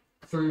other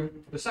through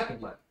the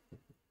second layer.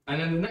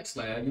 And in the next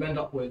layer, you end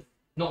up with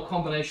not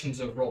combinations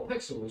of raw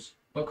pixels,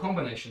 but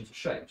combinations of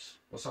shapes,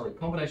 or sorry,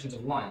 combinations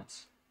of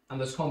lines. And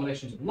those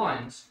combinations of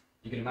lines,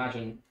 you can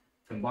imagine,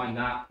 combine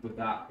that with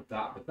that, with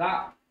that, with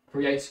that,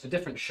 creates a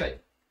different shape.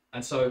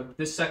 And so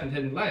this second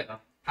hidden layer,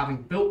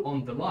 having built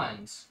on the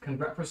lines, can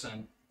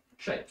represent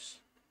shapes.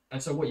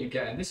 And so what you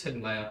get in this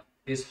hidden layer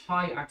is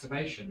high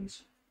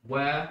activations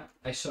where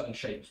a certain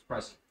shape is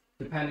present,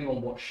 depending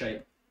on what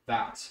shape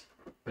that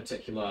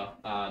particular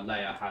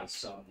layer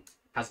has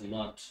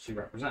learnt to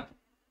represent.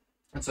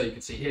 And so you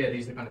can see here,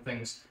 these are the kind of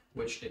things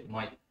which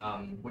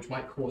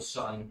might cause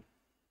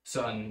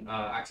certain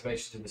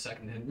activations in the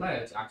second hidden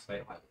layer to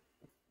activate highly.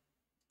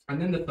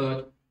 And then the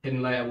third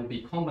hidden layer will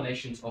be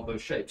combinations of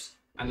those shapes.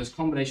 And those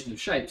combinations of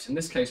shapes, in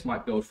this case,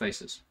 might build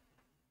faces.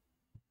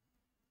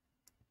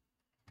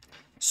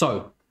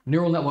 So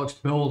neural networks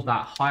build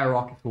that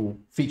hierarchical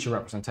feature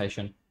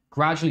representation,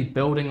 gradually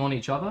building on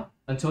each other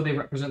until they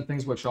represent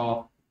things which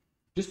are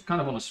just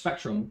kind of on a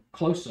spectrum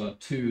closer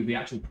to the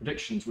actual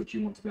predictions which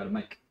you want to be able to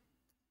make.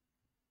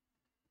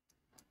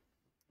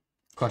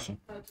 Question.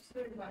 Just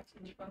going back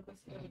to the focus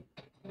of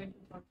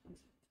linking functions.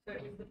 So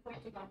is the point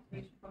of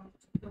activation function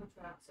to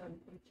filter out certain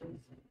features,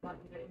 like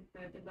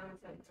if the lower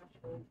certain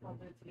threshold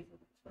probabilities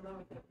below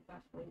a certain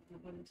threshold, you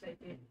wouldn't take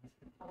it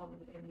on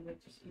in the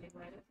preceding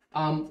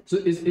layers? So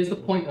is the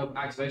point of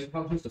activation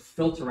functions to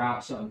filter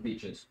out certain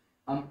features?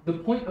 The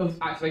point of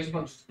activation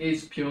functions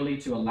is purely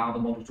to allow the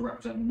model to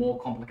represent more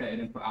complicated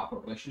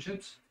input-output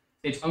relationships.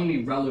 It's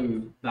only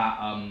ReLU that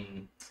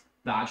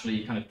that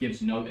actually kind of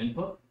gives no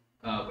input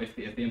if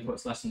the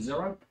input's less than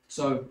 0.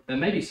 So there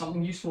may be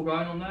something useful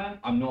going on there.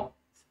 I'm not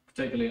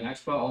particularly an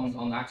expert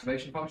on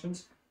activation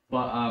functions,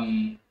 but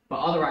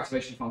other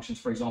activation functions,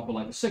 for example,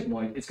 like the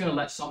sigmoid, it's going to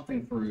let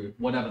something through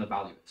whatever the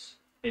value is.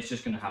 It's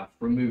just going to have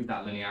removed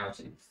that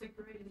linearity.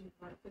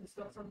 It's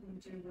got something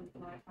to do with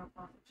like how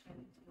fast it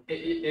changes.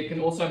 It can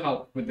also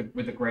help with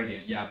the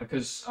gradient, yeah,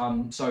 because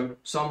so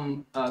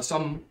some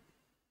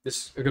this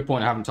is a good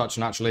point I haven't touched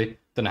on actually.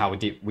 Don't know how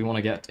deep we want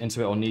to get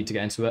into it or need to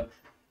get into it,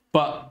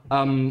 but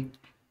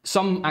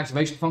some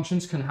activation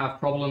functions can have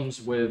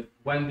problems with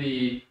when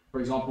for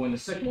example, in the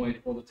sigmoid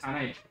or the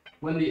tan H,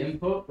 when the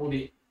input or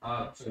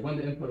when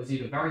the input is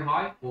either very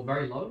high or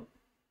very low,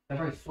 they're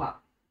very flat,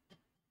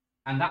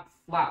 and that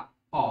flat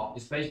part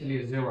is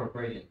basically a 0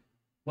 gradient.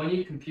 When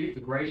you compute the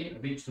gradient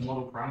of each of the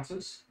model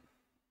parameters,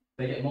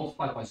 they get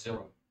multiplied by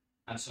 0,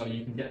 and so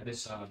you can get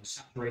this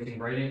saturating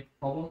gradient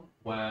problem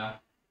where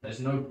there's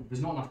not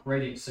enough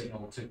gradient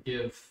signal to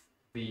give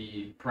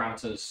the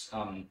parameters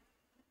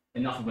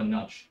enough of a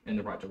nudge in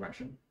the right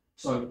direction.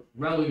 So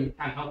ReLU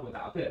can help with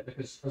that a bit,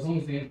 because as long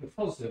as the input's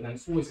positive, then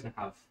it's always going to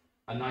have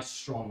a nice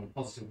strong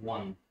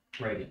 +1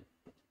 gradient.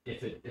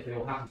 If it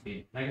all happens to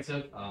be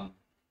negative,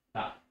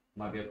 that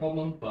might be a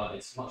problem, but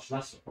it's much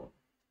less of a problem.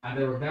 And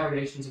there are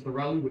variations of the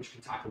ReLU which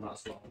can tackle that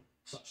as well,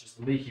 such as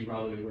the leaky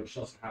ReLU, which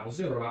doesn't have a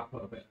 0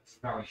 output of it. It's a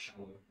very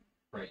shallow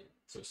gradient,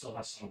 so it still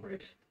has some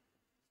gradient.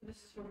 This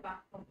is for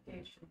back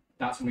propagation.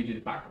 That's when we do the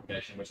back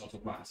propagation, which I'll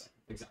talk about in a second.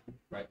 Exactly.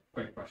 Right.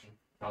 Great question.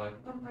 Hello.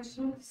 I just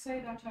wanted to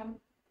say that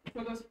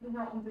for those who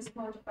were on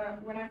Discord,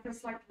 when I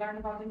first learned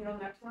about the neural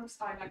networks,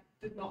 I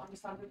did not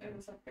understand it. It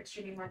was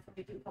extremely hard for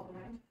me to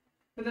comprehend.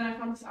 But then I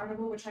found this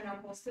article which I now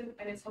posted,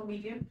 and it's on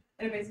Medium,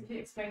 and it basically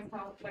explains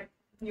how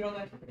neural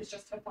network is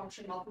just a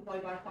function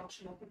multiplied by a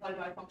function multiplied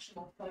by a function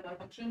multiplied by a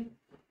function.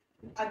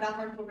 And that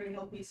article really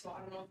helped me, so I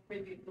don't know if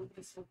maybe it would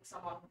be useful for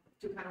someone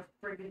to kind of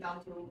bring it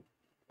down to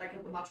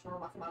a much more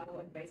mathematical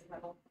and basic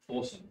level.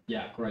 Awesome.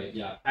 Yeah, great.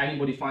 Yeah.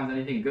 Anybody finds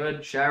anything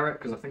good, share it,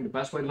 because I think the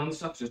best way to learn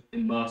stuff is just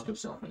immerse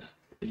yourself in it.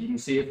 If you can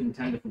see it from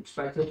 10 different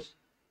perspectives,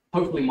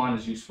 hopefully mine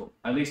is useful.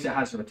 At least it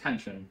has your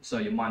attention, so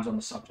your mind's on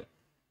the subject.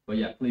 But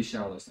yeah, please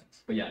share all those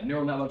things. But yeah,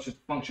 neural networks is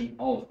just a function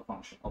of a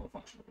function of a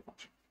function of a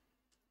function.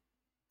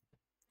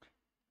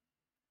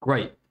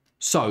 Great.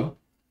 So,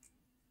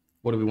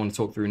 what do we want to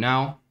talk through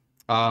now?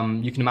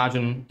 You can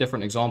imagine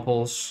different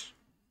examples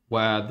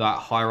where that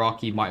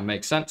hierarchy might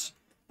make sense.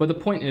 But the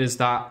point is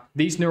that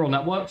these neural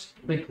networks,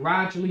 they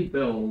gradually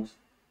build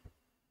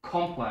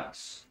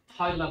complex,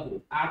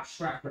 high-level,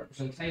 abstract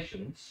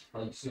representations,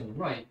 like you see on the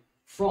right,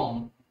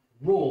 from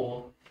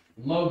raw,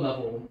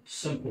 low-level,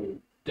 simple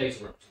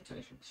data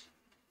representations.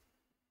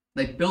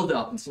 They build it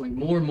up into something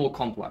more and more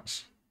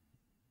complex.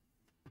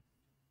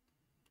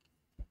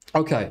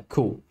 Okay,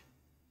 cool.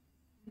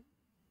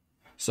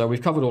 So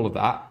we've covered all of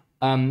that.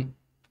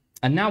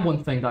 And now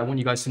one thing that I want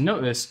you guys to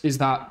notice is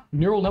that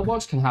neural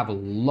networks can have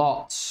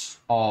lots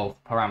of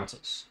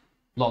parameters,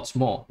 lots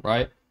more,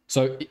 right?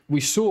 So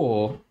we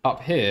saw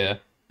up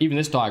here, even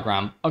this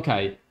diagram,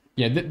 okay,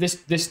 you know,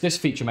 this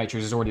feature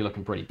matrix is already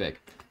looking pretty big.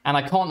 And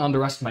I can't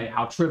underestimate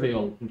how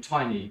trivial and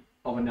tiny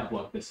of a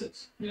network this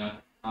is, you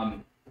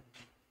know?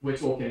 We're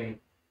talking,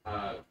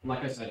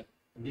 like I said,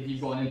 if you've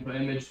got an input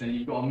image, then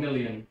you've got 1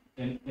 million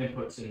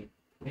inputs in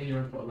your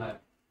input layer.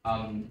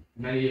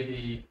 Many of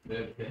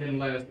the hidden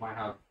layers might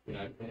have, you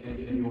know,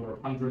 in the order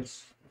of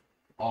hundreds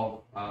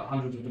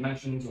of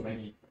dimensions, or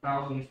maybe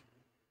 1,000,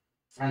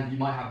 and you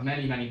might have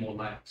many, many more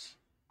layers.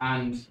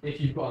 And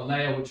if you've got a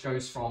layer which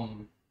goes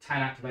from 10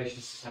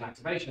 activations to 10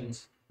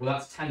 activations, well,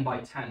 that's 10 by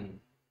 10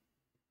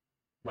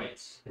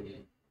 weights.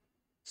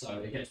 So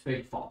it gets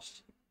big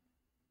fast.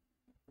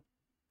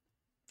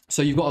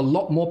 So you've got a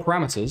lot more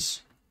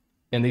parameters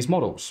in these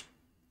models.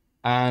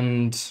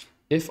 And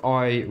if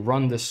I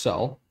run this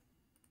cell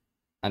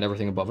and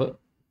everything above it,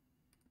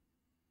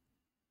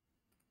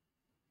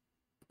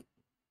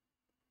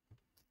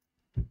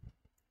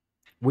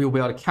 we will be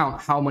able to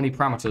count how many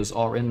parameters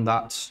are in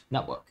that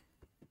network.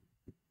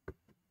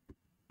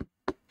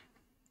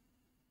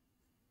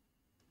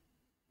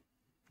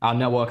 Our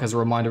network, as a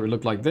reminder, it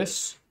looked like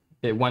this.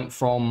 It went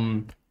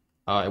from,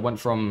 well,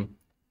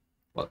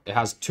 it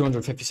has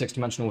 256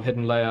 dimensional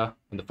hidden layer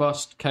in the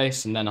first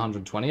case, and then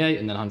 128,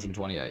 and then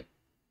 128.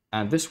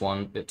 And this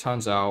one, it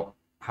turns out,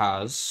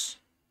 has,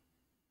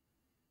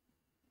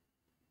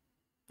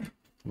 let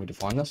me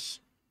define this.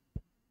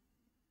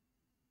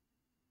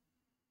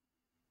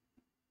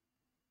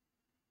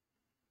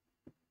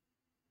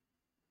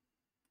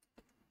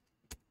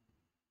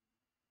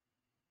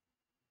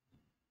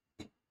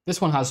 This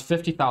one has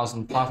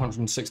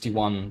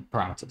 50,561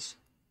 parameters.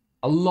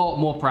 A lot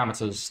more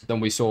parameters than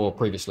we saw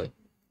previously.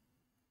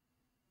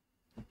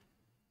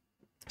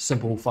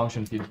 Simple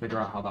function for you to figure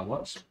out how that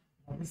works.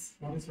 What is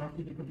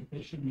roughly the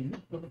computation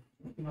limit of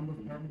the number of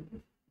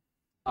parameters?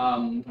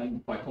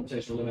 And by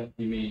computational limit,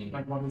 you mean?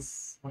 Like what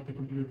the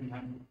computer can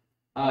handle?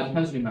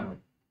 Depends on your memory.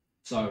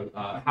 So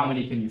how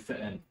many can you fit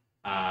in?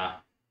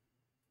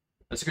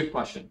 That's a good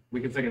question.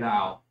 We can figure that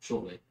out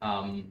shortly.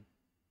 I'm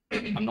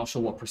not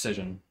sure what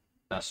precision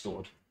they're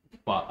stored,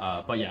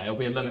 but yeah, it'll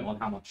be a limit on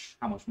how much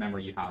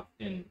memory you have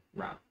in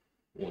RAM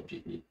or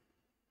GPU.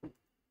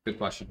 Good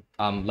question.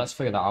 Let's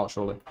figure that out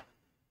shortly.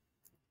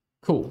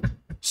 Cool.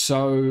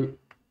 So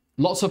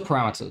lots of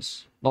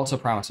parameters.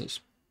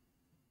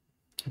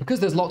 Because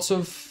there's lots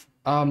of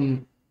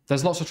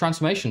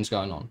transformations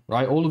going on,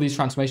 right? All of these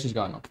transformations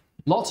going on.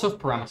 Lots of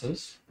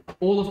parameters.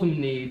 All of them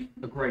need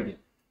a gradient.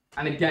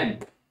 And again,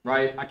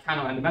 right? I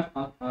cannot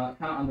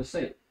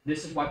understate.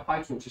 This is why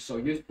PyTorch is so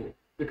useful.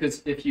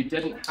 Because if you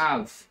didn't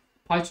have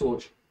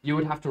PyTorch, you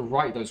would have to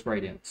write those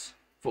gradients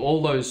for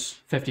all those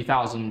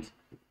 50,000,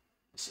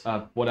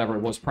 whatever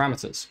it was,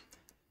 parameters.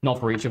 Not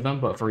for each of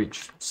them, but for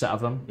each set of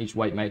them, each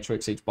weight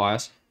matrix, each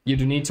bias. You'd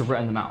need to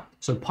written them out.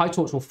 So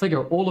PyTorch will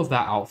figure all of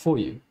that out for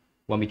you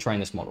when we train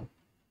this model.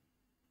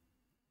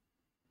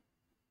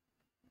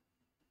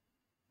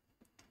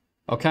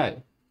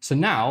 Okay, so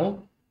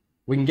now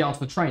we can get onto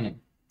the training.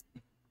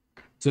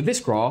 So this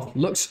graph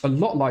looks a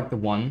lot like the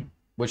one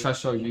which I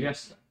showed you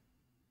yesterday,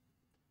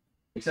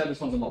 except this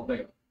one's a lot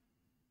bigger.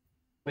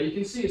 But you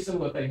can see a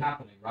similar thing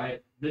happening,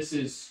 right? This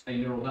is a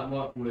neural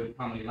network with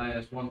how many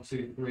layers? 1,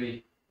 2,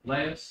 3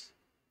 layers.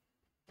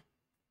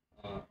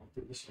 I'll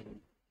put this on the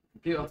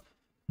computer.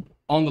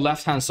 On the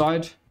left-hand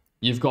side,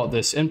 you've got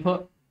this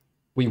input.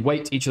 We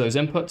weight each of those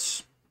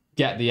inputs,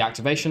 get the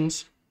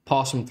activations,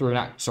 pass them through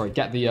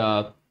get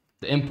the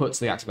inputs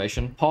to the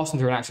activation, pass them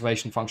through an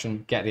activation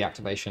function, get the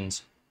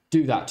activations,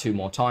 do that 2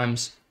 more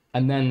times,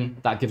 and then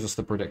that gives us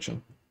the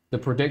prediction. The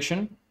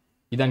prediction,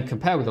 you then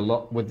compare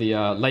with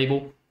the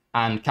label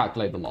and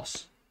calculate the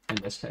loss in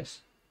this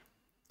case.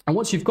 And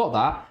once you've got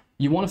that,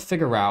 you want to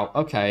figure out,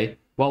 okay,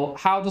 well,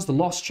 how does the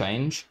loss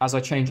change as I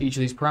change each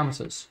of these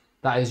parameters?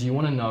 That is, you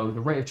want to know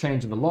the rate of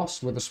change of the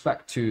loss with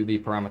respect to the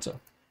parameter.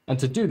 And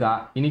to do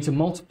that, you need to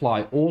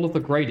multiply all of the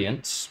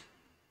gradients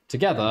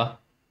together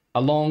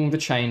along the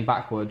chain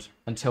backward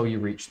until you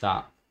reach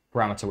that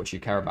parameter which you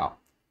care about.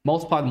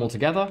 Multiply them all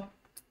together,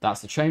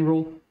 that's the chain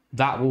rule.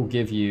 That will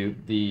give you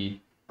the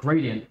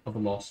gradient of the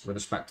loss with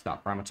respect to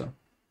that parameter.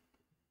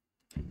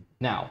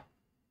 Now,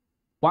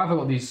 why have I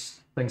got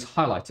these things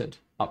highlighted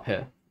up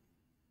here?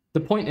 The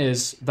point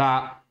is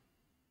that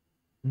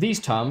these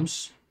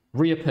terms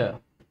reappear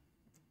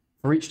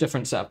for each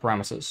different set of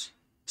parameters.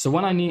 So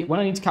when I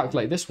need to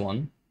calculate this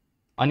one,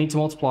 I need to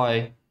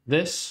multiply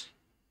this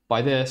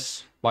by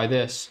this, by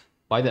this,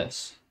 by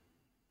this.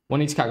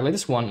 When I need to calculate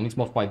this one, I need to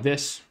multiply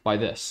this by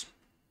this.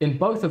 In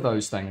both of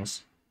those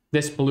things,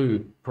 this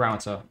blue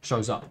parameter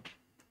shows up.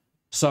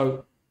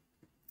 So,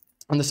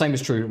 and the same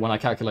is true when I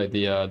calculate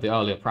the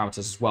earlier parameters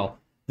as well.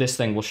 This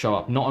thing will show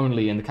up not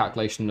only in the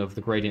calculation of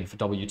the gradient for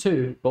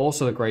W2, but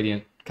also the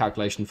gradient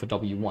calculation for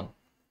W1.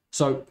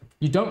 So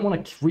you don't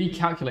want to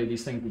recalculate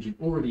these things which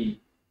you've already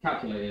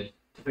calculated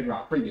to figure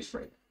out previous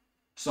gradient.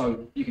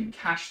 So you can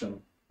cache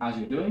them as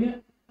you're doing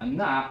it, and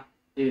that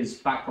is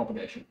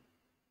backpropagation.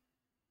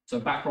 So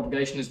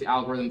backpropagation is the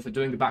algorithm for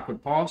doing the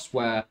backward pass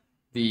where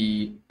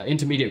the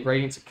intermediate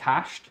gradients are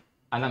cached,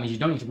 and that means you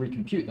don't need to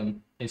recompute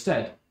them.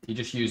 Instead, you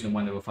just use them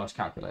when they were first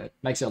calculated.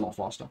 Makes it a lot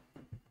faster.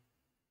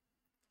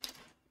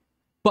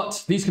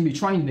 But these can be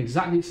trained in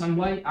exactly the same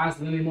way as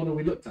the linear model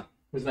we looked at,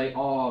 because they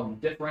are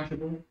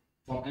differentiable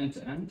from end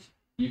to end.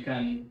 You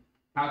can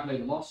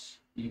calculate the loss,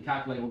 you can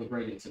calculate all the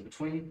gradients in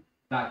between.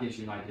 That gives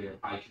you an idea of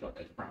how you should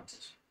update the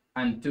parameters.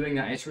 And doing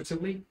that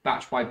iteratively,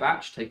 batch by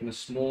batch, taking a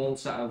small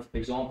set of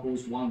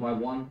examples one by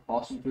one,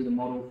 pass them through the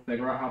model,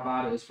 figure out how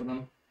bad it is for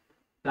them.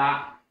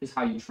 That is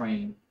how you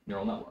train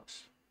neural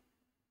networks.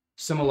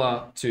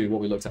 Similar to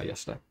what we looked at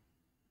yesterday.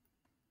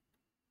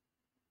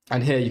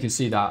 And here you can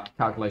see that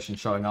calculation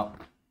showing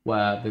up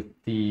where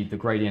the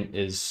gradient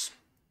is,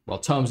 well,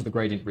 terms of the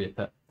gradient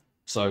reappear.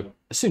 So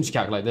as soon as you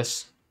calculate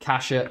this,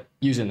 cache it,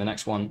 use it in the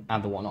next one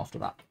and the one after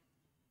that.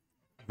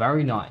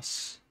 Very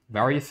nice,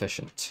 very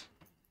efficient.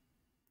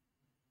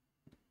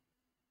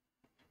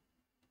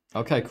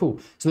 Okay, cool.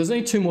 So there's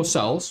only 2 more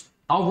cells.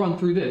 I'll run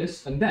through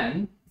this and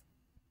then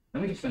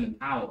we can spend an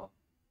hour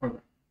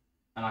programming.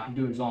 And I can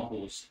do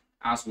examples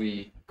as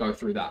we go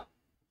through that.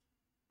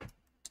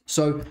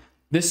 So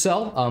this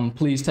cell,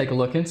 please take a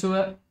look into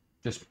it,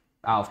 just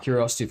out of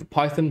curiosity for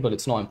Python, but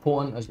it's not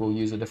important as we'll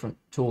use a different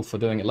tool for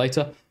doing it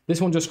later. This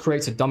one just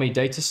creates a dummy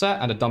data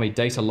set and a dummy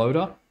data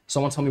loader.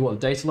 Someone tell me what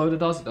the data loader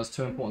does. It does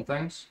 2 important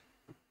things.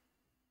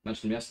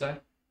 Mentioned them yesterday.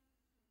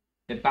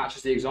 It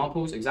batches the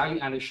examples,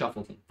 exactly, and it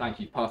shuffles them. Thank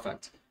you,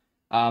 perfect.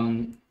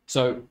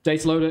 So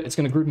data loader, it's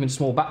going to group them into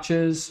small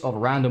batches of a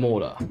random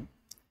order.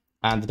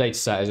 And the data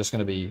set is just going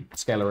to be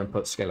scalar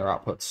inputs, scalar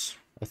outputs,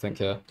 I think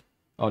here.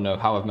 Oh no,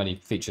 however many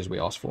features we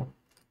asked for.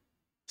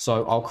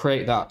 So I'll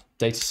create that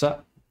data set.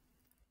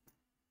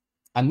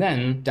 And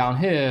then down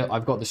here,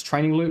 I've got this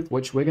training loop,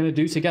 which we're going to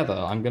do together.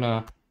 I'm going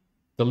to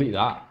delete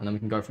that, and then we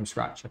can go from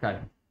scratch. Okay.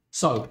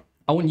 So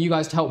I want you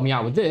guys to help me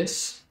out with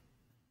this.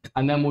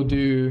 And then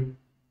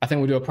I think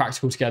we'll do a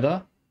practical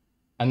together.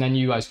 And then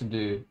you guys can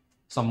do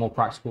some more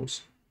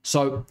practicals.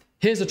 So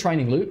here's a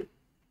training loop.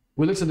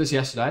 We looked at this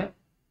yesterday.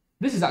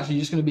 This is actually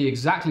just going to be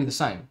exactly the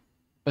same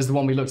as the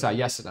one we looked at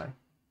yesterday.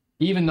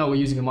 Even though we're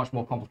using a much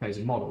more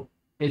complicated model,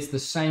 it's the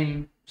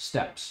same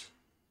steps.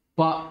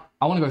 But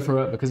I want to go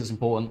through it because it's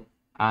important,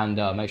 and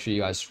make sure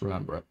you guys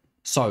remember it.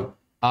 So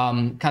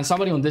can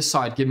somebody on this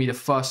side give me the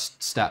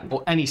first step,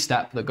 or any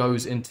step that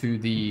goes into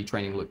the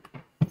training loop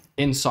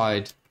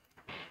inside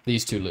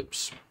these two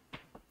loops?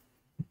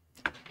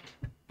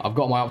 I've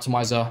got my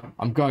optimizer.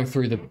 I'm going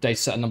through the data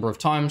set a number of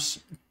times,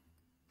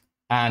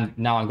 and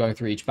now I'm going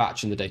through each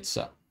batch in the data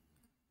set.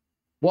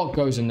 What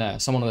goes in there?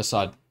 Someone on this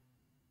side.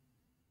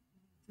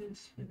 You need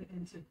to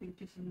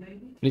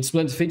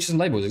split into features and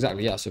labels,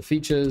 exactly, yeah. So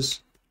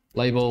features,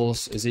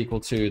 labels is equal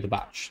to the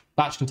batch.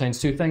 Batch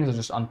contains two things, I'll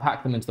just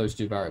unpack them into those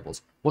two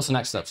variables. What's the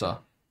next step, sir?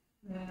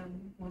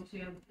 Once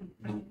you have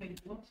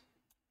calculated loss,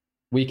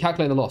 We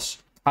calculate the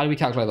loss. How do we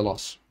calculate the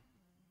loss?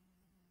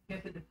 I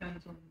guess it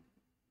depends on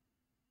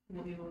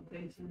what your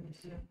data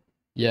is.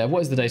 Yeah,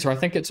 what is the data? I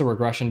think it's a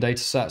regression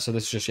data set, so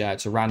this is just, yeah,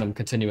 it's a random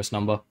continuous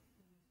number.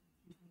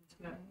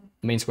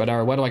 Mean squared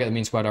error. Where do I get the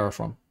mean squared error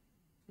from?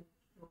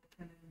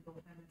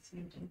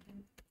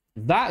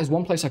 That is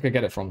one place I could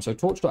get it from. So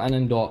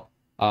torch.nn.mse.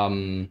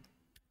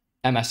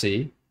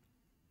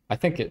 I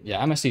think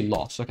MSE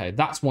loss. Okay,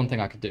 that's one thing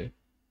I could do.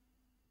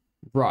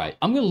 Right,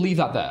 I'm gonna leave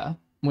that there.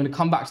 I'm gonna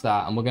come back to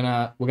that, and we're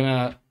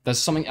gonna. There's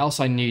something else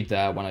I need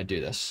there when I do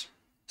this.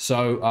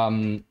 So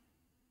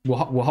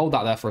we'll hold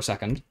that there for a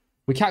second.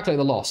 We calculate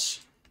the loss.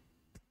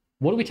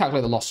 What do we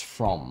calculate the loss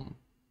from?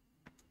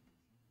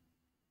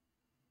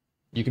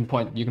 You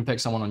can pick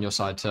someone on your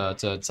side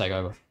to take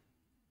over.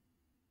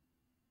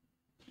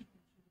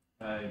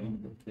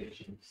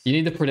 You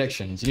need the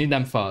predictions. You need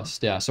them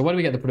first. Yeah. So where do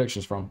we get the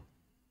predictions from?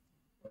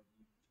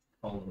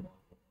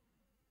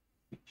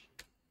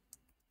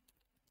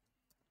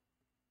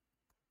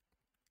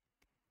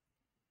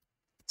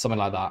 Something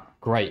like that.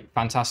 Great.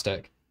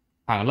 Fantastic.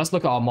 Hang on. Let's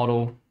look at our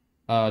model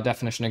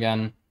definition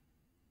again.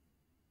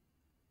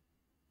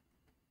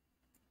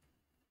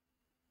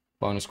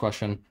 Bonus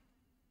question.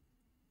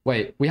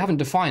 Wait, we haven't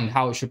defined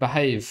how it should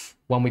behave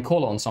when we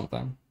call it on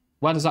something.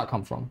 Where does that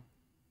come from?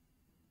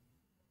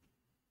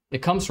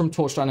 It comes from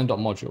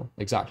torch.nn.module,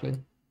 exactly.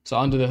 So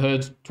under the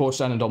hood,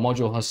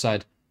 torch.nn.module has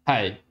said,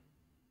 hey,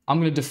 I'm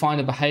going to define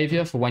a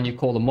behavior for when you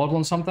call the model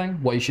on something.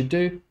 What you should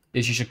do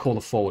is you should call the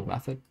forward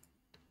method.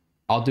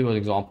 I'll do an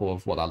example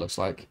of what that looks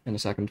like in a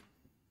second.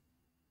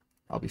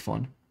 That'll be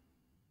fun.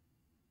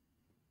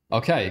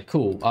 Okay,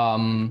 cool.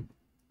 And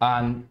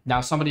now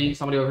somebody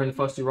over in the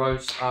first two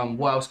rows,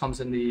 what else comes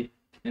in the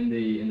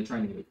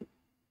training loop?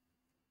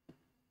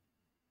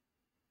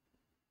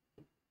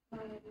 Now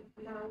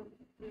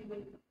we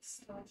will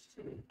start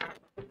to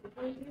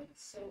behavior,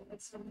 so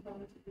at some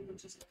point we will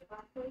just go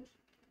backward.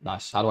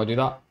 Nice. How do I do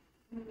that?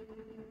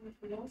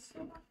 Loss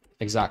or backward?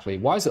 Exactly.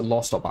 Why is it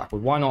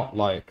loss.backward? Why not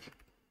like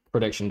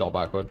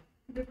prediction.backward?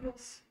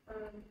 Because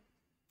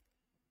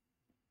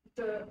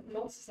the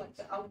loss is like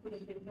the output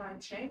of the entire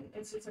chain,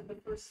 and so it's like the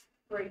first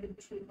gradient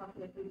which we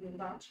calculate with the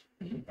batch,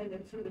 and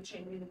then through the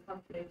chain we will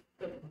calculate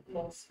the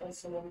loss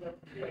also on the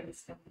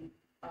grades that we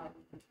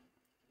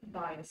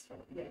bias for.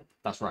 Yeah.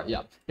 That's right,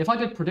 yeah. If I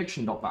did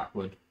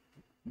prediction.backward,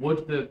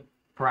 would the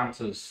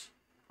parameters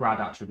grad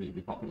attribute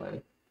be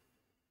populated?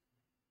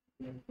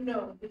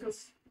 No,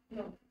 because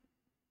no.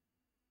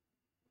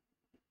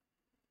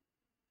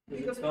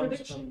 Because it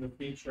comes from the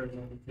features,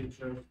 and the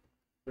features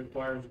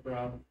requires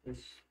graph is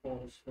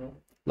false. No?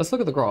 Let's look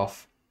at the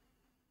graph.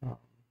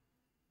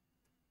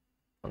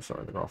 Oh,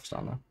 sorry, the graph's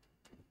down there.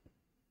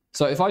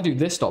 So if I do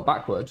this dot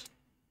backward,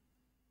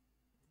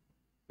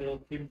 It'll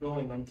keep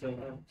going until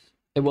X.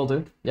 it will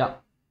do, yeah.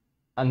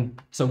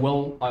 And so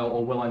will I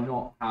or will I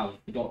not have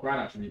the dot grad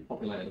attribute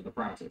populated with the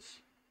parameters?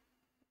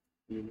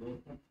 You will.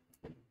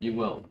 You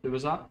will. Who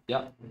was that?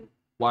 Yeah.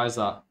 Why is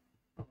that?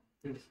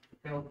 Just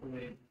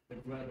calculate the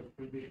grad of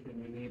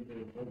prediction. You need the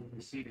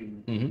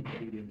preceding Mhm.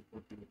 gradient.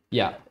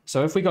 Yeah.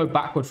 So if we go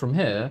backward from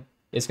here,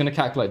 it's going to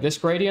calculate this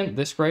gradient,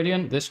 this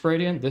gradient, this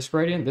gradient, this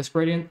gradient, this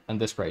gradient, and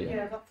this gradient.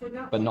 Yeah, but for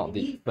that But one, not we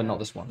the need but that. not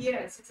this one.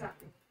 Yes,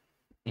 exactly.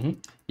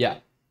 Yeah.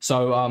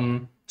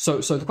 So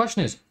so the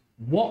question is,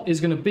 what is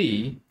going to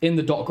be in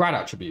the dot grad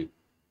attribute?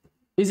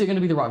 Is it going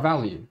to be the right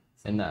value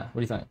in there?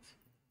 What do you think?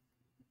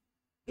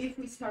 If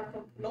we start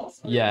from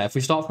loss. or Yeah. If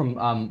we start from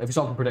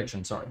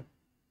prediction, sorry,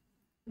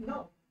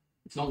 No.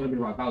 it's not going to be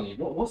the right value.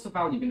 What's the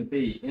value going to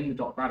be in the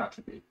dot grad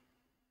attribute?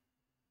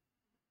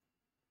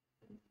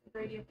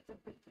 Gradient of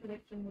the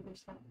prediction with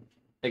respect.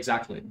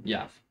 Exactly.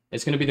 Yeah.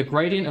 It's going to be the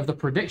gradient of the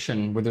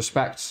prediction with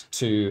respect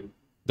to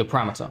the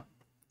parameter.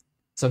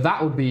 So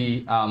that would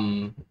be a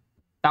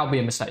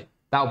mistake.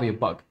 That would be a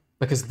bug,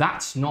 because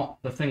that's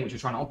not the thing which you're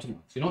trying to optimize.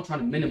 You're not trying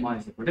to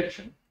minimize the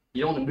prediction.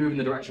 You don't want to move in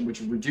the direction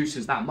which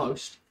reduces that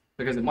most,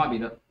 because it might be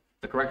that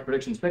the correct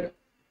prediction is bigger.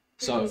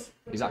 So, Because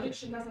the exactly.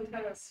 prediction doesn't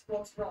tell us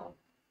what's wrong.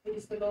 It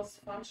is the loss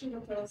function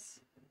that tells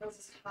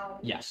us how.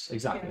 Yes,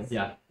 exactly. Yes.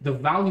 Yeah. The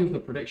value of the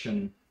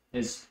prediction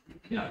is,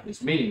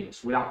 is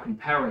meaningless without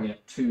comparing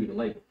it to the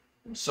label.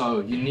 So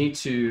you need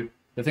to,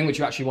 the thing which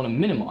you actually want to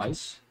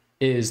minimize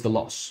is the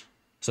loss.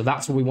 So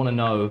that's what we want to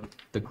know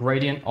the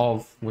gradient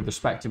of with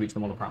respect to each of the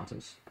model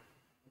parameters.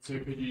 So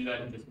could you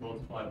then just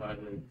multiply by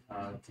the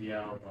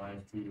DL by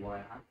dy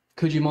hat?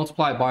 Could you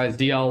multiply it by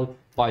DL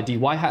by dy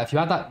hat? If you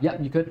had that,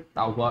 yeah, you could.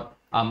 That would work.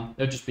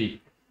 It'd just be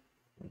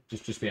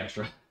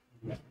extra.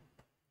 Yeah.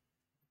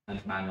 And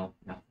it's manual.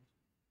 Yeah.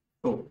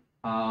 Cool.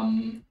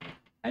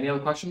 Any other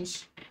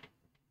questions?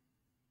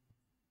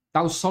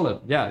 That was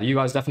solid. Yeah, you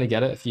guys definitely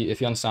get it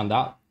if you understand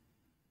that.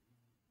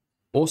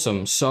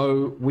 Awesome.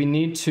 So we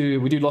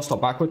do lost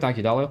dot backward. Thank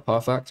you, Dalia.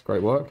 Perfect.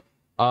 Great work.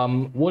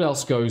 What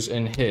else goes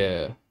in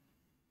here?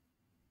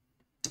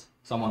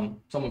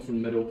 Someone from the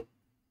middle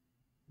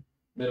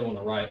on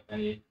the right.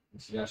 Any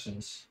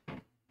suggestions?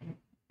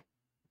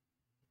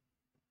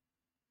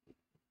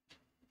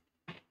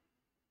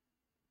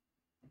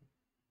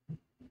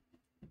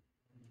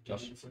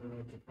 Josh.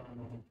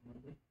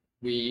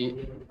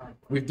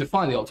 We've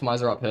defined the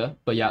optimizer up here,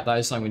 but yeah, that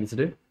is something we need to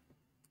do.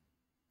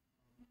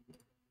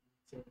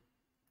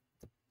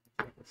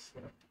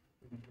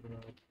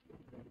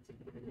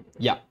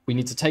 Yeah, we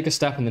need to take a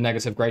step in the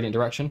negative gradient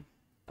direction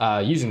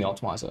using the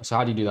optimizer. So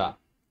how do you do that?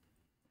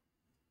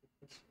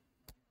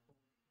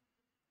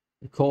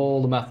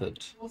 Call the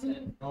method. Wasn't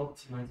it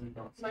Optimizer.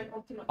 like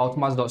optimize?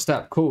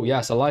 Optimizer.step. Cool.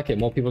 Yes, I like it.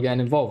 More people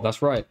getting involved.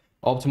 That's right.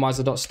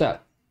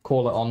 Optimizer.step.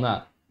 Call it on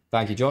that.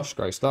 Thank you, Josh.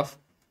 Great stuff.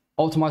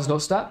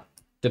 Optimizer.step.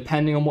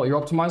 Depending on what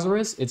your optimizer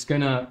is, it's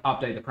going to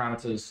update the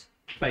parameters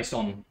based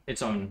on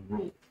its own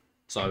rule.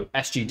 So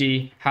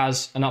SGD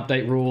has an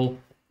update rule.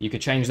 You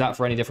could change that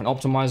for any different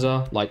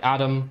optimizer, like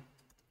Adam.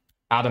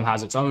 Adam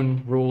has its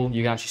own rule.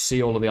 You can actually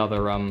see all of the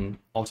other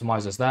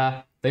optimizers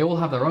there. They all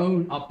have their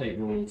own update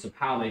rules of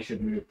how they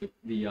should move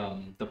the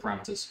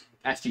parameters.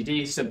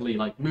 SGD simply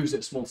like moves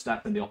it a small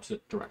step in the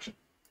opposite direction.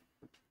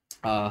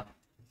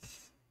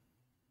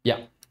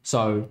 Yeah,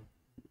 so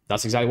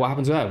that's exactly what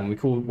happens there when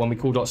we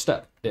call dot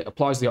step. It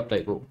applies the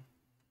update rule.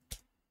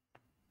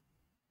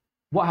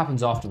 What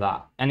happens after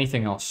that?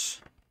 Anything else?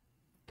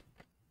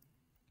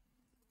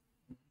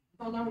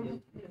 Oh, no,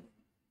 yeah.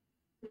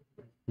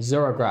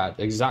 Zero grad,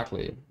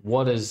 exactly.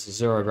 What is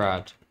zero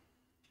grad?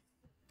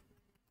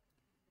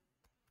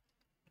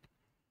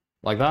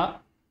 Like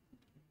that?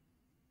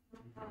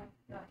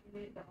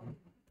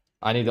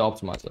 I need the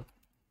optimizer.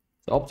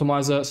 The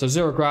optimizer, so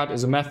zero grad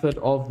is a method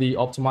of the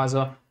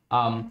optimizer.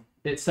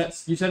 You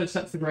said it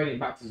sets the gradient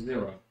back to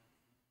 0.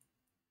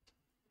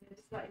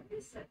 It's like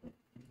reset.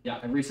 Yeah,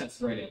 it resets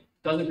the gradient.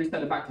 Does it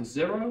reset it back to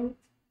 0?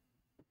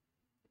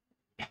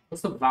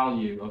 What's the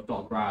value of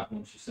dot grad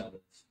once you set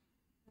this?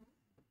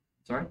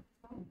 Sorry?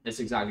 It's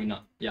exactly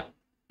none. Yeah,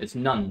 it's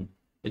none.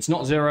 It's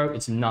not 0,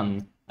 it's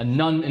none. And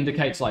none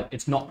indicates like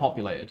it's not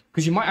populated.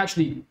 Because you might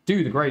actually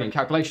do the gradient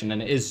calculation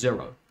and it is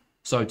 0.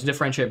 So to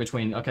differentiate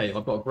between, okay, if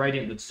I've got a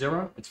gradient that's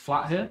 0, it's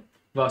flat here,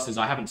 versus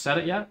I haven't set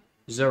it yet,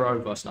 0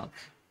 versus none.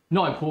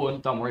 Not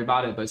important, don't worry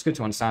about it, but it's good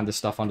to understand this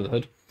stuff under the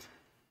hood.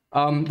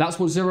 That's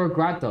what zero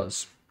grad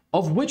does.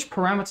 Of which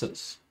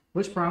parameters?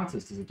 Which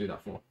parameters does it do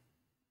that for?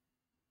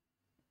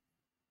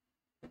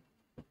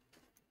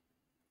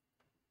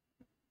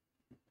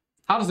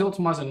 How does the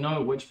optimizer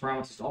know which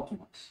parameters to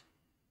optimize?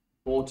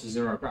 Or to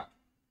zero grad?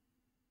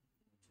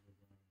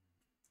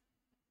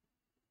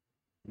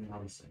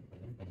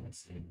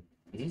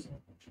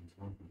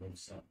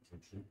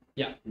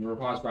 Yeah, it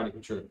requires grad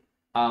equal true.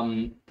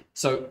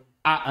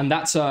 And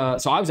that's so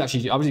I was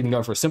even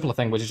going for a simpler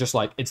thing, which is just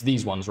like it's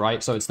these ones,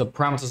 right? So it's the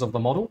parameters of the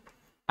model,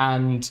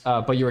 and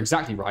but you're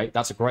exactly right.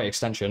 That's a great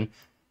extension.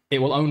 It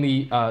will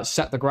only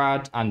set the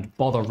grad and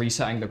bother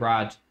resetting the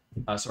grad.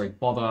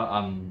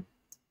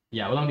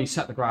 Yeah, we'll only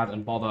set the grad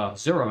and bother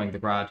zeroing the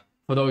grad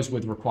for those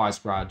with requires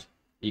grad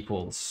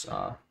equals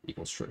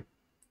true.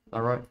 Is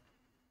that right?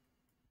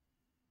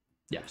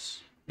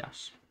 Yes.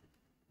 Yes.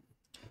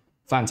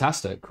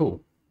 Fantastic. Cool.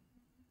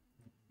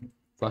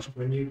 Question?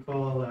 When you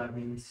call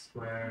mean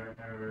square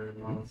error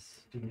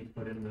loss, do you need to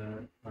put in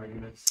the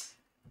arguments?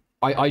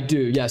 I do,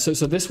 yeah. So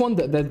this one,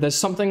 there's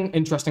something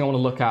interesting I want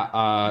to look at.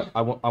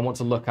 I want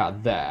to look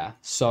at there.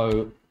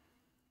 So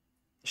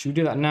should we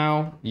do that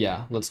now?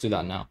 Yeah, let's do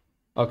that now.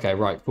 Okay,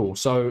 right, cool.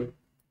 So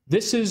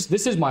this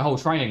is my whole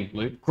training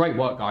loop. Great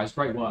work, guys.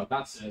 Great work.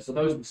 That's it. So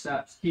those are the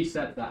steps, key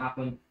steps that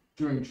happen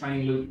during the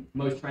training loop.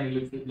 Most training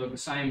loops look the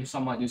same.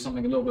 Some might do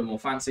something a little bit more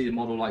fancy. The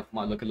model life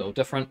might look a little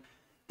different.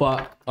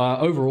 But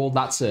overall,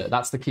 that's it.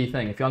 That's the key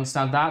thing. If you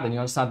understand that, then you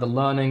understand the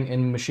learning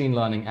in machine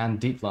learning and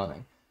deep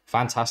learning.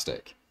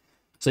 Fantastic.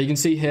 So you can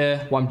see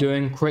here what I'm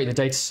doing: create the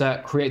data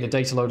set, create the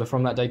data loader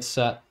from that data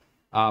set,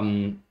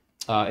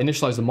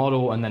 initialize the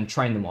model, and then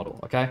train the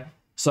model. Okay.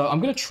 So I'm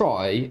going to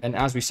try, and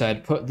as we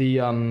said, put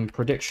the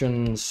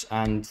predictions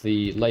and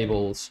the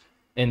labels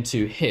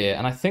into here.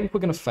 And I think we're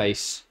going to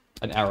face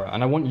an error,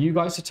 and I want you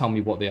guys to tell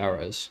me what the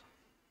error is.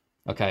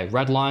 Okay,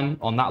 red line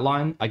on that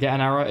line, I get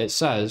an error. It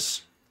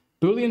says,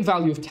 Boolean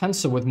value of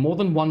tensor with more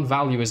than one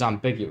value is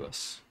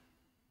ambiguous.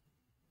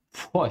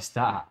 What is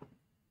that?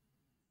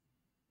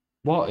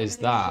 What is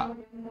that?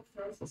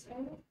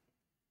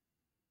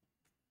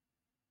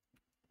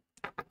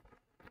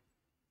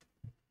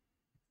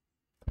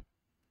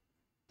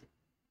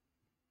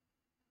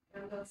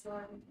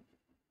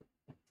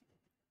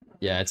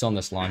 Yeah, it's on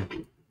this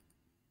line.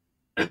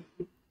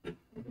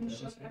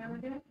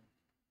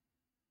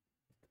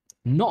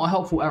 Not a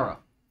helpful error.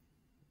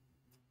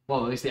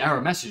 Well, at least the error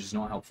message is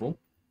not helpful.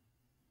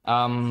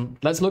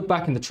 Let's look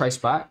back in the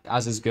traceback,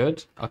 as is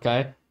good.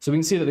 Okay, so we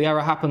can see that the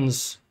error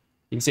happens.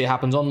 You can see it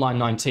happens on line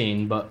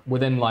 19, but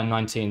within line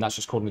 19, that's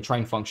just called the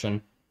train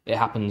function. It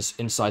happens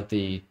inside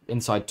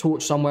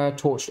torch somewhere,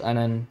 torch and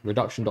then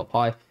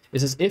reduction.py. It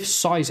says if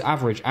size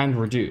average and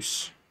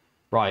reduce.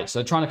 Right, so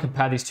they're trying to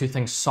compare these two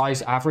things,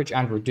 size average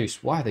and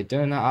reduce. Why are they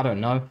doing that? I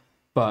don't know.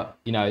 But,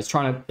 you know, it's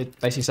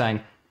basically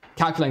saying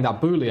calculating that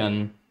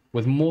Boolean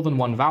with more than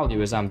one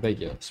value is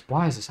ambiguous.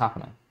 Why is this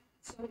happening?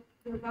 So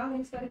the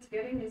values that it's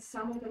getting is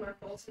some of them are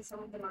false and some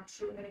of them are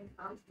true, and it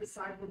can't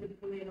decide what the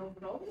Boolean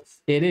overall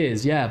is. It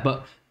is, yeah,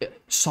 but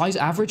size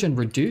average and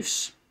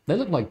reduce, they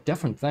look like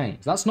different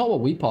things. That's not what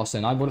we pass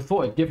in. I would have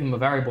thought it'd give them a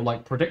variable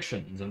like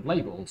predictions and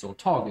labels or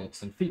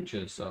targets and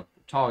features, or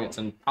targets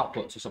and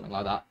outputs or something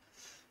like that.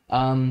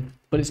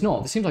 But it's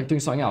not. It seems like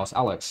doing something else.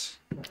 Alex.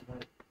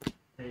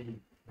 It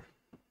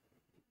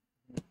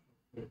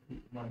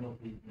might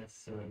not be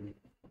necessarily.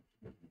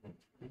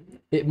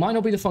 It might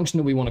not be the function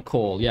that we want to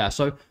call. Yeah.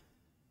 So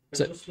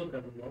Just look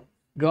at the log.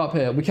 go up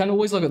here. We can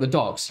always look at the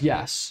docs.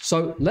 Yes.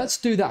 So let's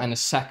do that in a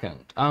second.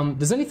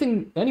 Does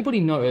anybody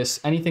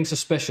notice anything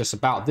suspicious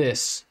about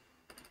this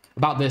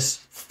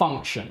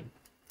function?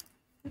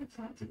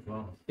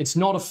 It's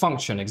not a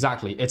function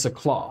exactly. It's a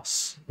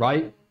class,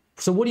 right?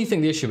 So what do you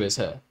think the issue is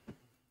here?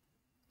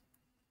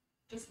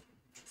 Just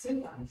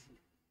syntax.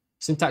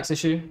 Syntax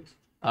issue?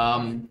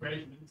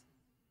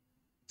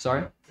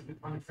 Sorry?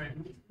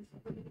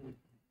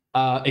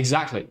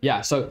 Exactly.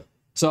 Yeah. So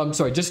I'm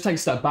sorry, just take a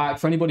step back.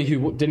 For anybody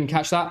who didn't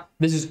catch that,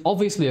 this is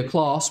obviously a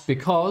class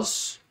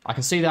because I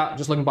can see that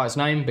just looking by its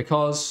name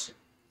because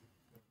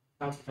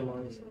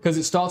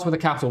it starts with a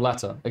capital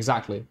letter.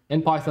 Exactly.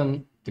 In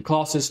Python, the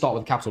classes start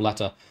with a capital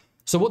letter.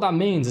 So what that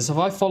means is if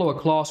I follow a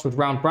class with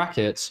round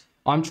brackets,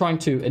 I'm trying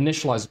to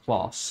initialize a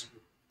class.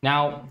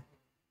 Now,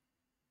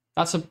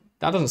 that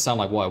doesn't sound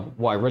like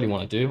what I really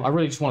want to do. I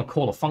really just want to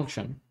call a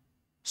function.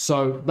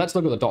 So let's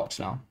look at the docs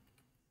now.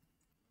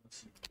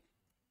 Let's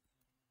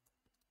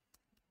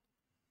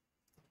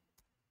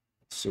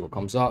see what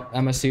comes up.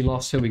 MSC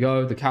loss, here we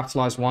go, the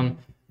capitalized one.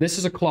 This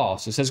is a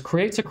class. It says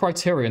create a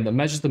criterion that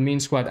measures the mean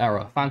squared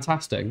error.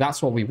 Fantastic,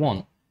 that's what we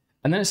want.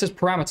 And then it says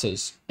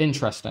parameters.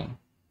 Interesting.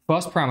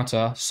 First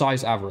parameter,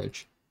 size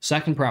average.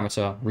 Second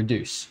parameter,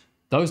 reduce.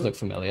 Those look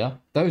familiar.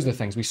 Those are the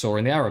things we saw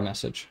in the error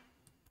message.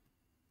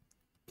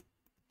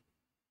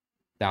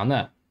 Down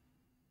there.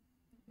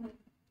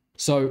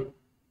 So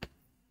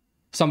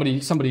somebody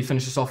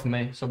finish this off for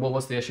me. So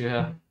what's the issue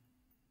here?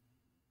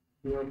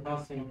 You are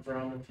passing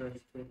parameters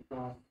to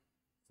class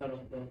set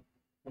of the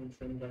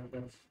function that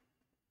gets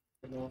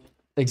the loss.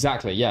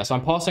 Exactly. Yeah. So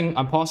I'm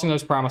passing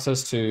those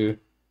parameters to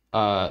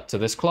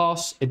this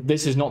class.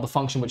 This is not the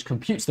function which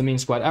computes the mean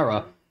squared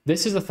error.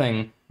 This is the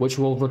thing which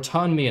will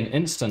return me an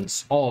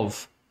instance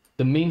of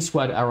the mean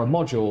squared error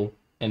module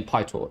in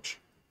PyTorch.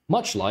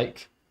 Much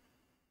like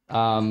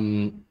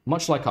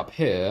up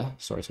here,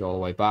 sorry to go all the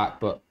way back,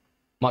 but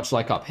much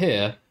like up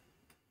here,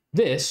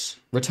 this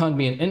returned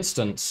me an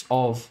instance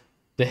of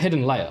the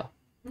hidden layer,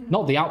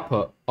 not the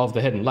output of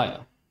the hidden layer.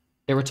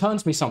 It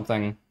returns me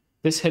something,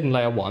 this hidden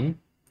layer 1,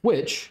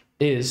 which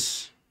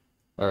is,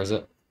 where is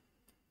it?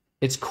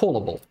 It's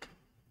callable.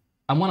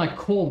 And when I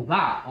call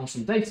that on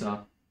some data,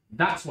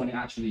 that's when it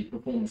actually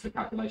performs the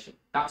calculation.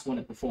 That's when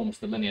it performs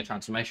the linear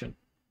transformation.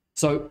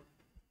 So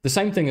the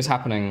same thing is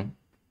happening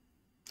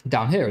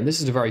down here. And this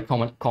is a very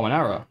common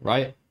error,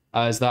 right?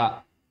 Is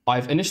that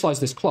I've initialized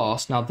this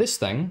class. Now this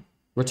thing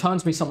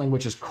returns me something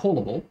which is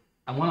callable.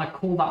 And when I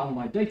call that on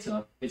my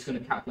data, it's going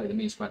to calculate the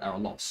mean squared error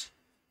loss.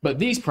 But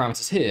these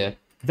parameters here,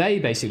 they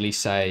basically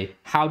say,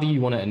 how do you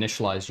want to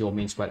initialize your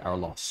mean squared error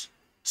loss?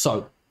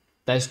 So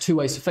there's two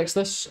ways to fix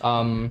this.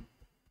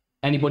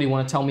 Anybody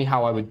want to tell me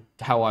how I would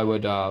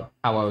go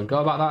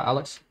about that,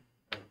 Alex?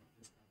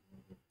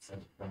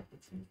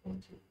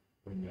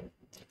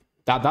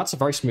 That's a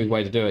very smooth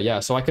way to do it.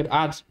 Yeah. So I could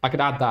add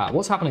that.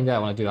 What's happening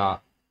there when I do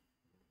that?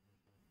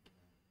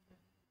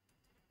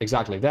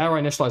 Exactly. There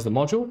I initialize the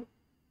module,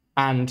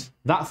 and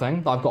that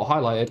thing that I've got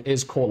highlighted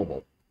is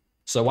callable.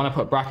 So when I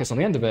put brackets on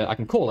the end of it, I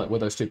can call it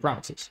with those two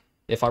parameters.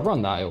 If I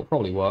run that, it will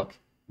probably work.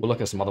 We'll look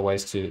at some other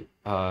ways to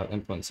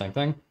implement the same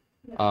thing.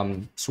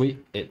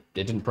 Sweet. It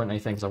didn't print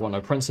anything because I've got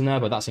no prints in there,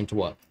 but that seemed to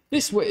work.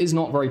 This is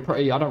not very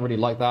pretty. I don't really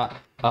like that.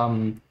 How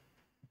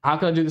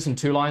can I do this in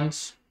 2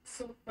 lines?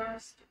 So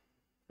first,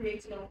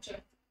 create an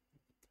object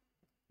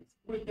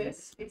with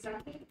this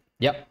exactly.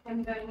 Yep.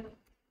 And then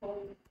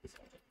call this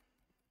object.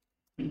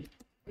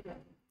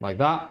 like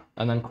that,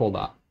 and then call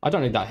that. I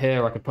don't need that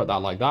here. I could put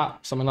that like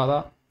that, something like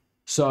that.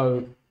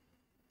 So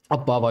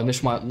above, I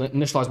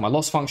initialize my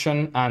loss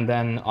function, and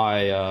then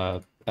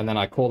I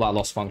call that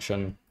loss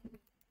function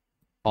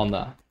on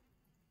there.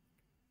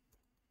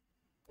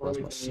 Or we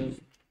can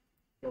use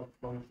dot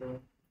function.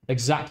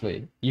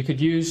 Exactly. You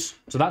could use,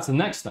 so that's the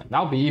next thing.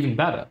 That would be even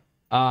better.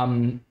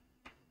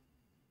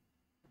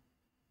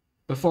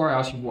 Before I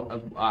ask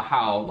you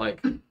how,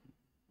 like,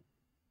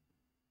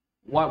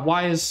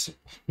 why is,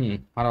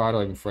 how do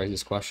I even phrase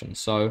this question?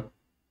 So,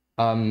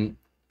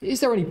 is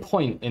there any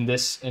point in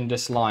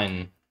this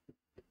line,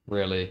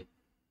 really?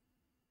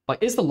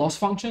 Like, is the loss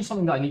function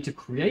something that I need to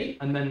create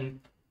and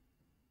then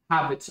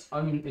have its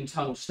own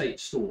internal state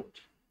stored?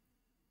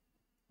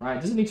 Right?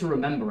 It doesn't need to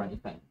remember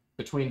anything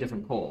between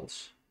different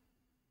calls.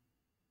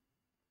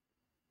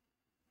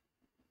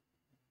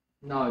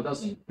 No, it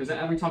doesn't, because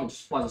every time it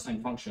just applies the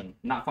same function,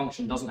 and that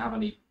function doesn't have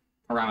any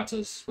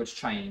parameters which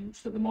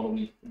change that the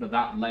model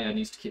that layer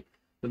needs to keep,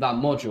 that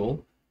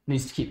module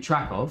needs to keep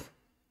track of.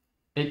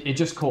 It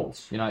just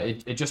calls, you know,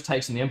 it just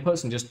takes in the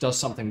inputs and just does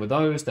something with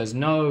those. There's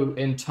no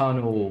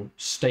internal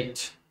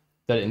state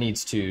that it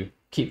needs to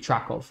keep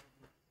track of.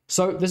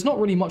 So there's not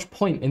really much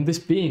point in this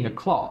being a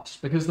class,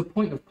 because the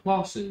point of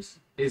classes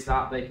is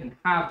that they can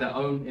have their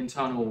own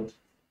internal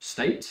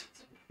state,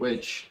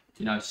 which,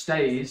 you know,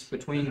 stays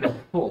between the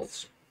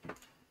calls.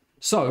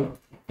 So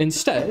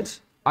instead,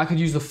 I could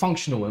use the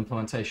functional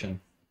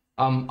implementation.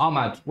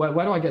 Ahmad, where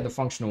do I get the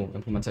functional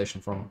implementation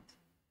from?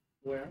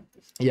 Where?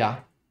 Yeah.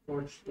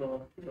 Torch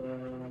dot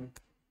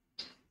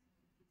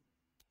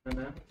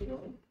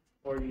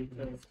or you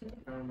just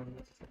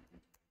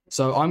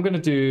So I'm going to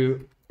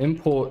do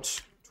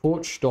import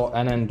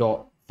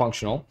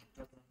torch.nn.functional.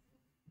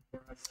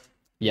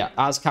 Yeah,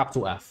 as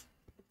capital F.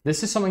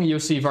 This is something you'll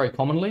see very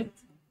commonly.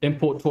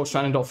 Import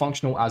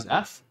torch.nn.functional as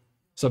F.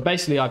 So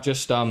basically, I've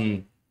just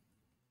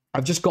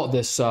got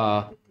this.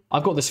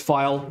 I've got this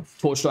file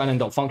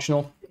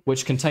torch.nn.functional,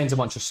 which contains a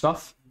bunch of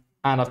stuff,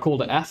 and I've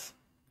called it F.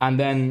 And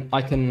then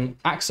I can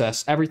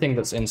access everything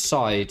that's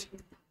inside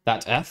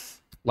that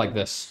F like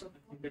this.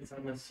 it's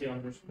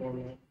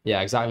MSC_1.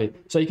 Yeah, exactly.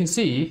 So you can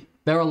see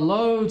there are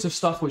loads of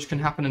stuff which can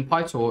happen in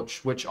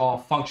PyTorch which are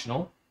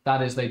functional.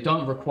 That is, they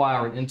don't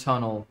require an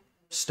internal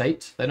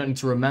state. They don't need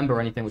to remember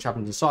anything which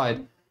happens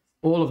inside.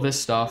 All of this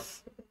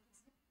stuff,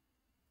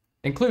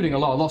 including a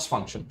lot of loss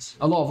functions.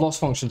 A lot of loss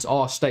functions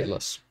are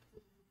stateless.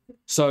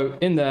 So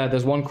in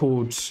there's one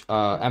called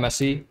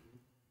MSE_loss,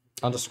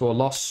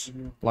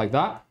 like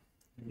that.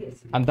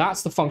 And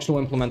that's the functional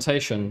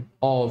implementation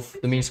of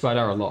the mean squared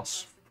error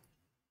loss.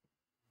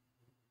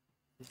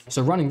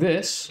 So running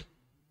this,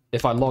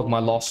 if I log my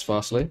loss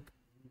firstly,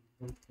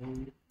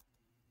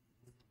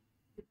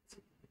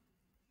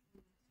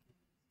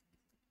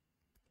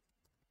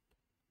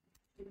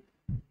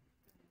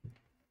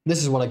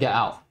 this is what I get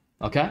out,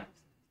 okay?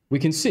 We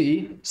can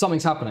see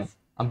something's happening.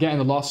 I'm getting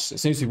the loss, it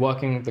seems to be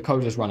working, the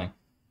code is running.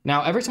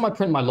 Now, every time I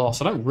print my loss,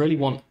 I don't really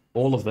want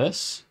all of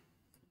this.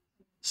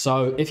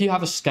 So if you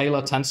have a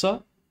scalar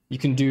tensor, you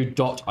can do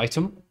dot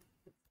item,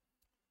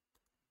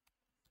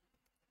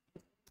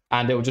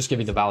 and it will just give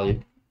you the value.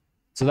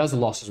 So there's the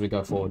loss as we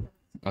go forward,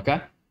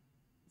 okay?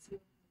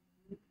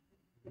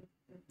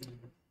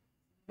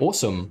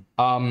 Awesome.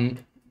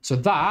 So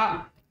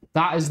that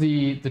is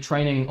the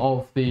training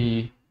of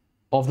the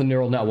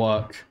neural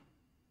network,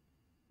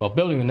 well,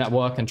 building the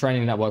network and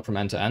training the network from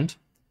end to end.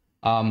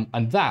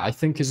 And that, I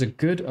think, is a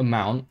good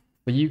amount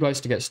for you guys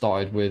to get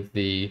started with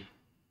the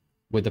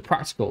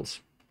practicals.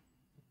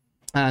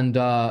 And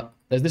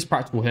there's this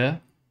practical here,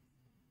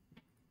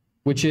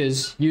 which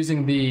is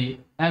using the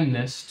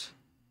MNIST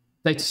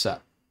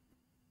dataset.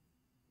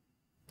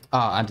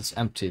 And it's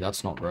empty.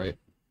 That's not great.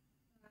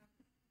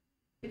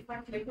 If I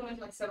click on it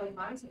like 7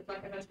 times, it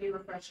like eventually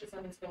refreshes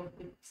and it's going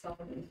to stuff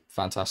on it.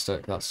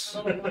 Fantastic. That's,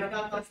 I don't know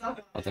why that's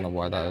up. I don't know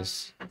why that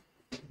is.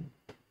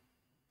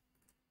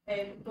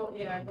 But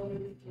yeah, go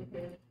with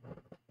it.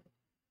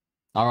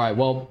 All right.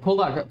 Well, pull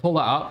that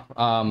up.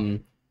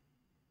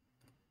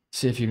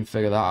 See if you can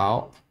figure that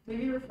out.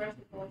 Maybe refresh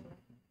the folder.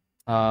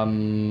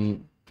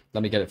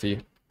 Let me get it for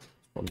you.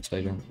 Problem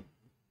staging.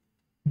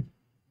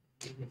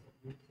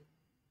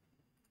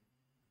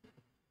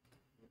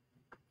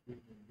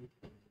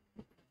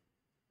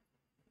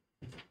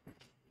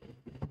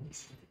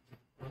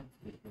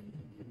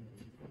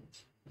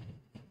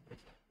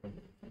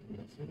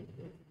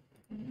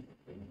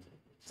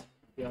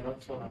 Yeah,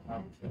 that's what I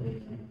have.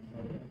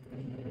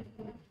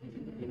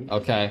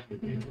 Okay.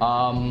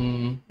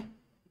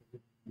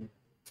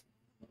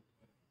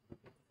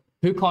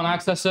 Who can't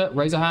access it?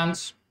 Raise your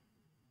hands.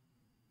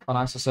 Can't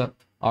access it.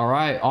 All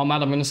right. Oh,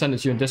 man, I'm going to send it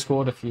to you in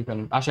Discord if you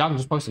can. Actually, I can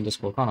just post in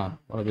Discord, can't I?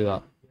 Want to do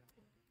that?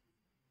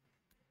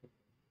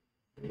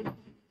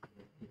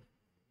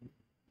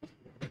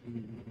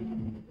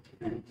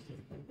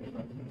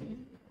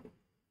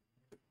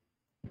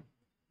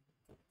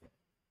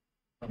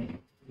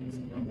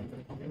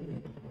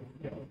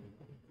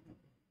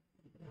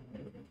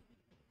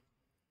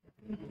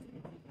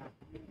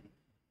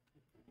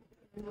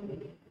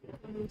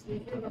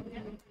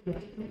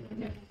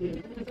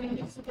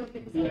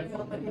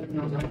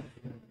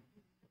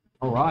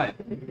 All right.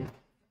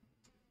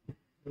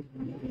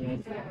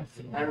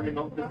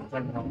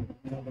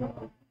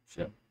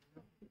 Shit.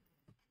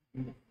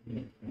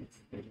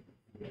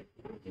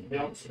 The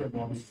Oxford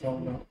one's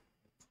sold out.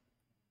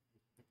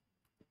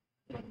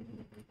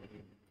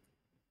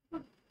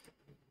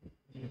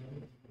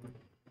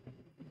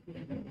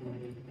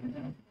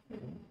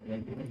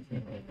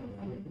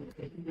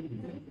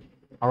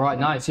 All right,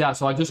 nice. Yeah,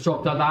 so I just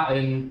dropped that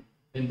in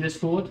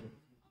Discord,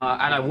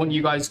 and I want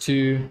you guys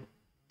to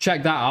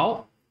check that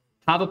out.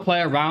 Have a play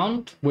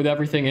around with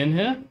everything in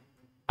here,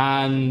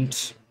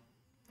 and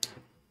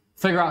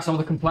figure out some of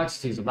the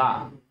complexities of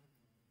that.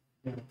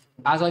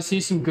 As I see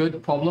some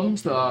good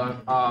problems that are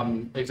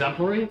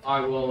exemplary,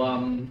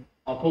 I'll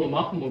pull them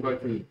up and we'll go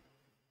through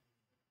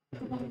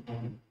them.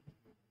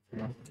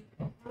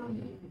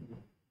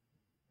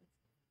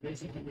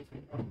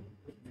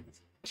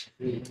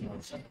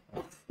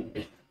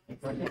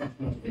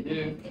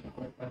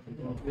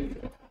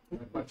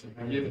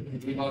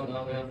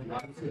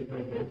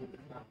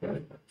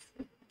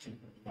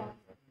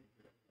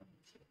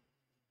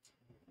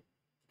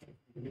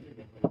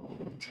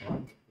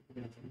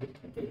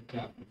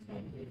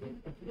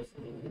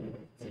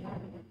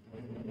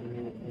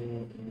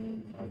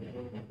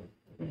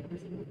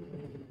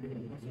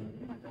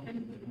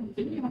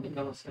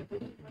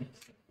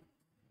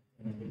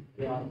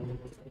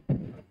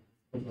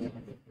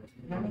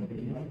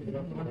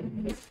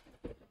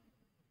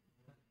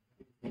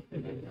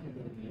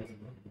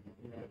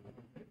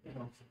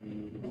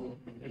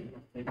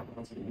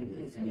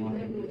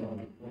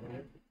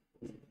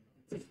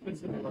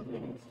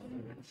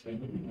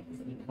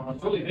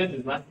 Surely this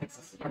is less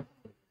necessary.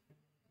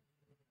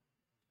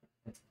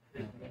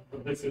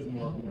 This is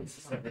more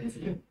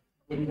necessary.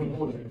 What do you want to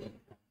order?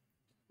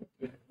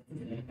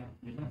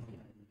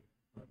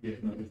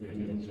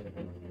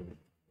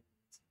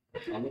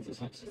 I love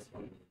this next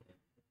one.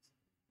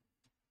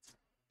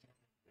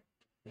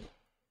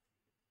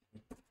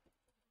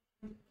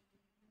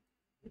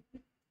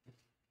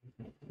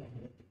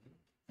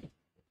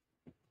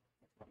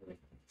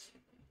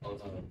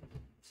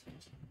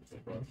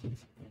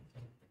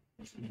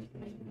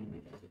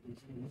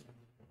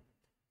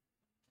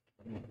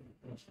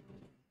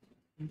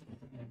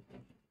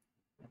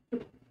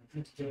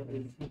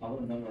 I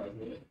want to memorize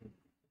it.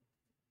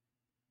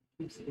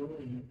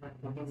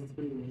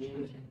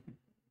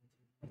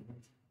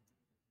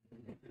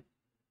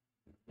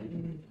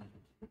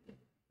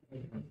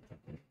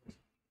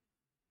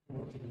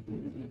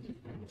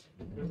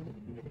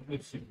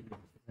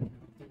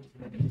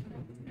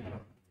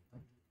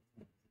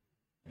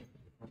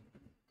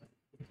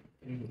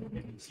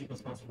 C++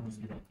 wants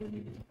to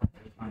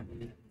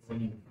when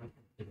you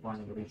define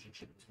a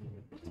relationship between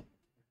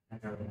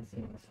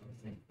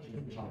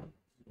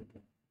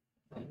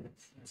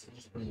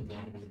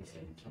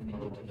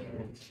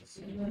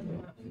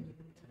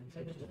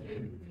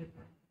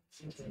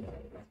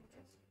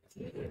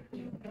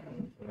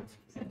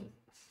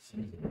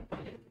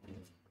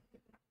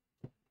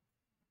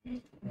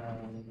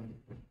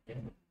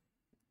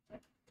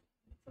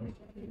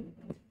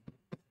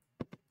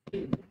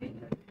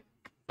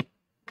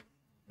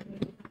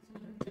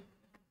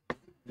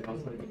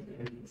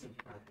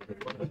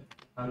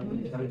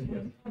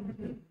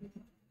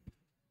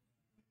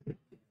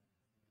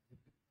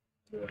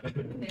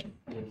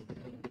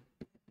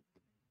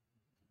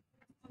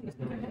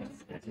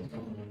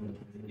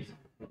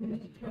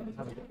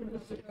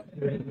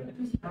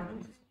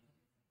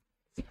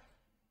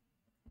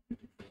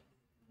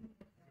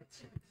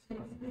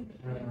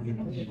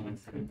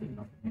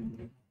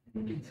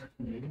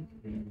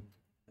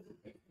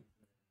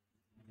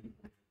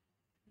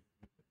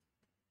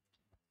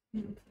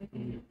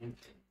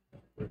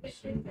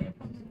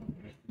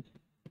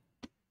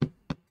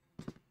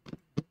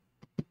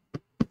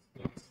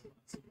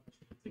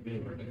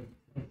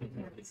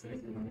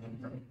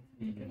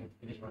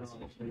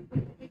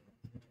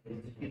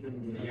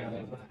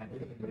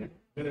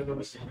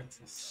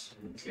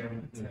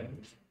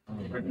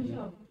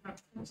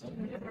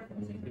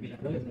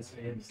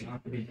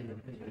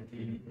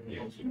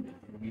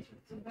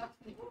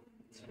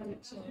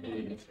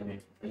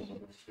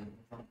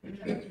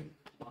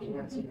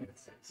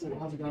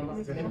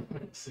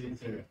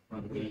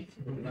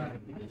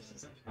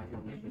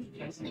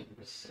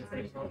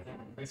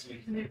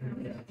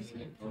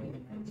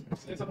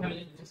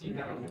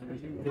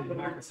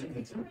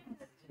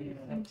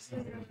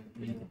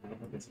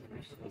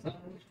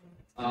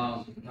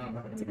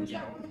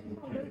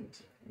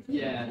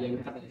Yeah, we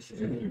have an issue.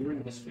 We're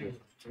in history.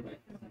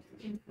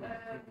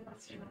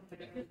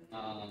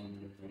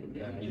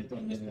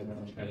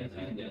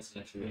 Yes,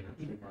 actually.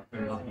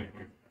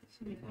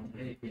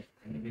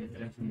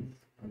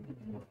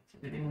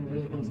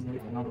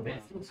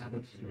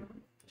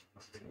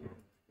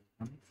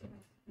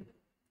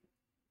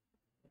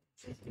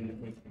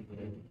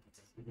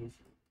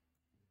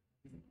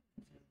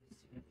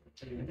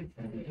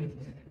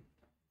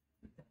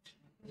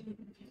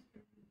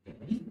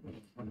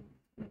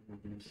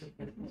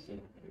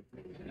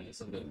 It's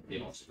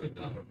the Oxford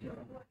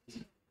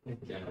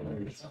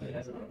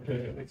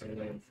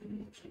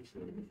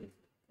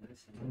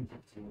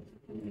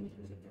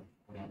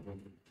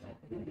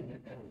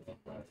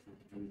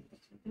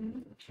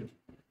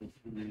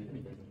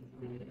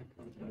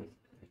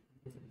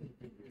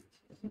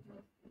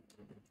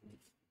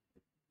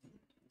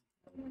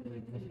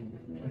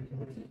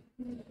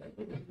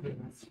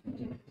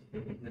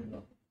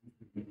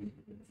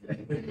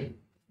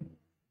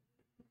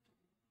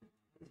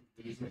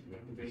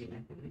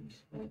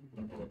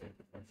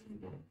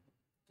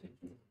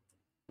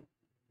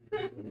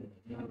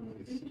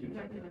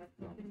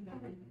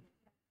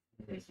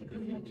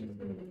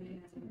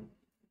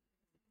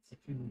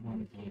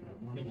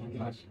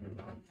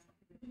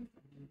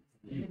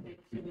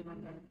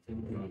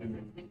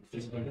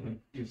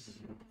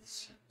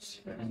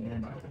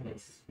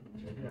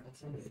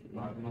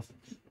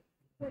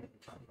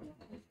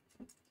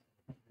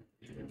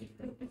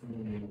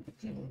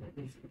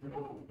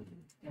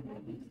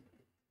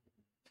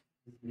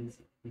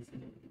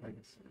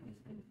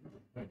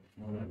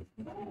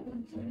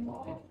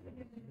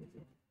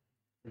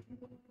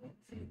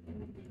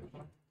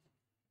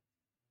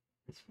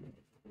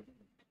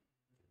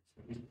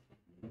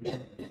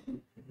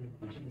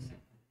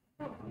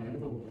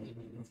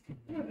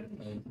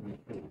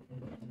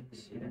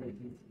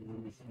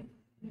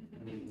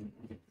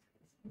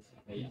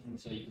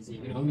So you can see,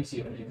 you can only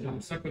see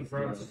it. Second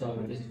verse.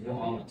 So this is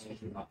what I'm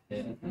talking about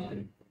here.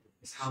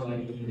 It's how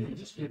they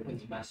just give it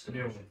the best to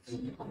deal with.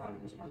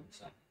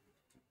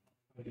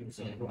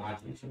 So we'll add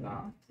to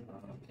that.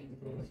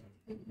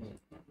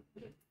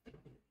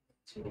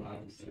 So we'll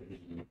add to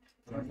the.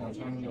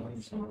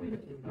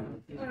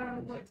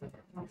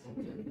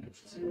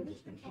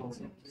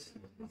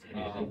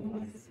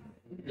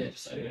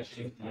 Yes, so You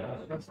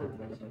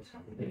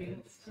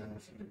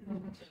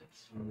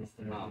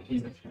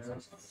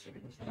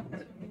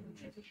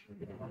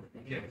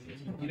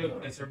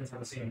don't necessarily have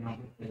the same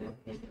number.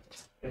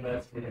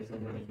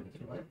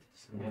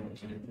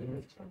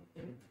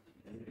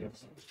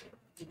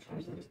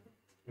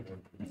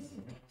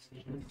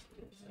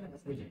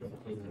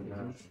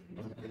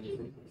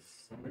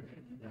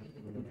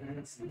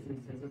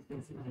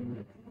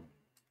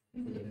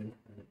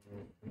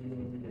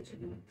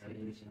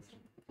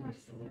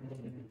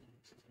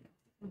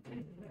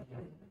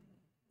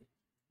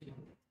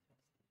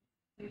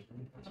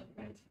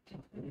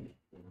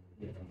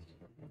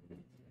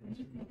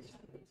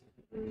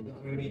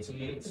 We need to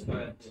leave,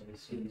 but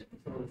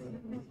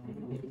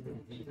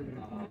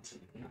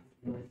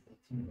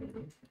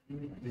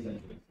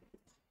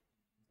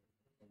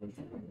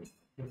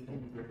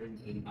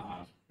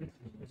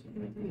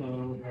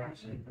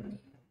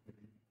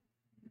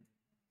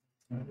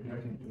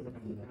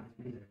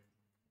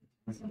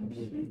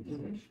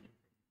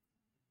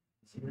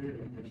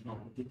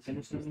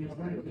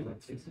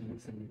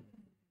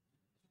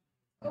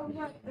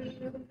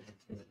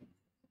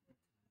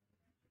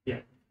yeah.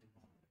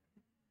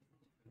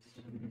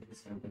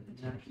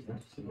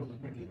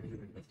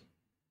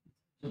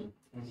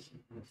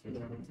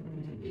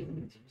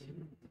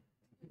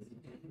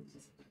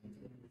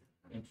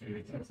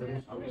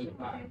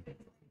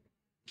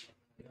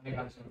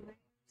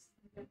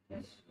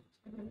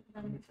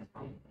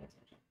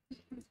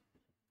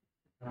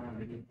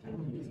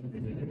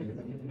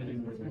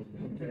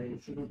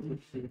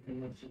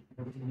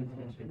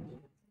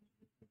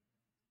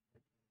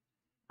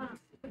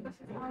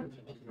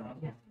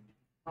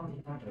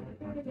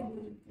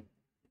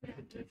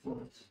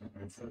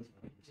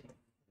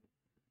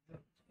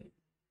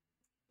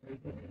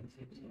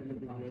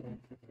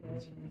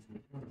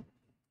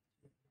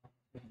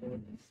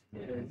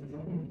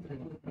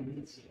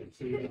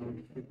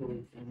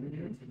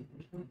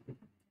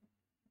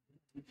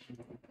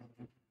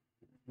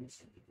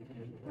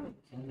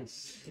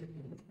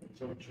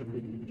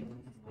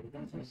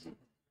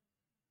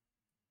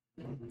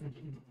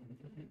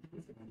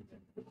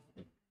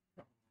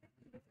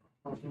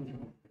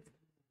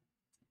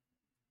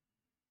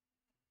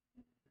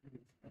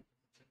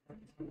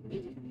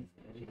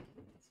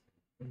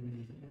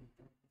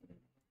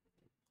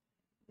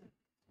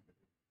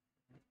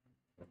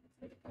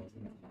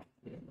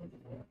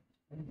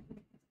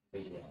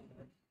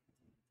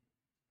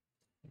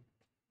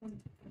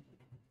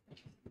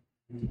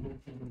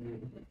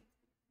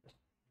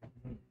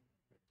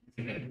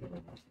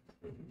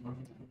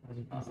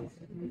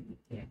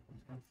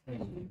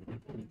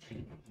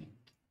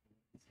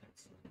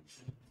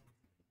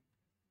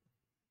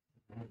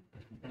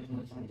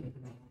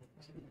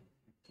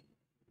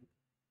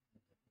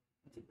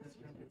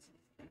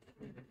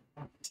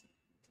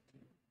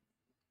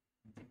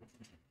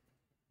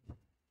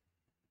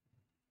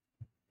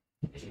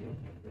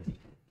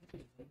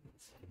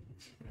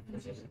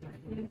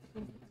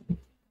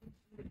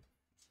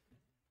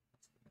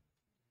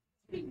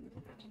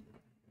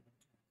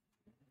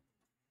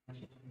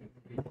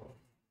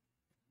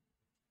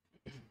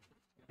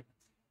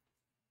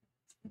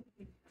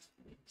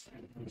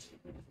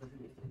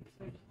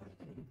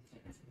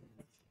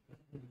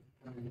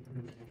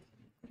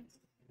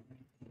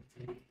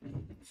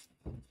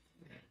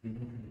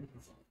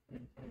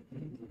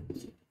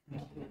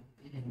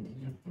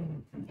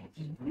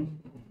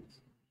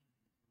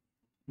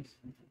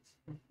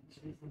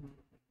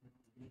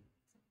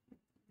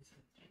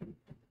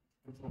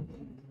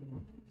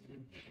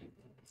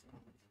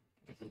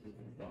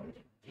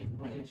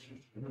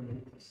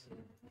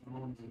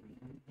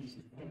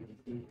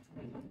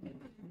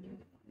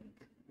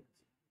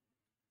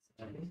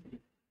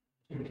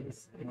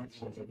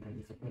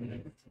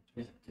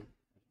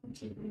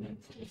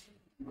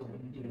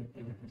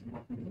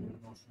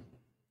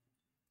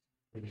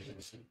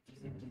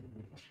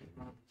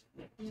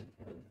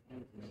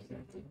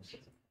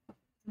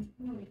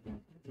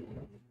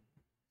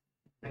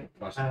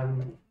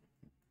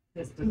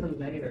 Does the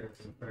layer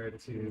refer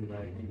to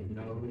like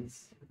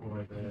nodes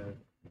or the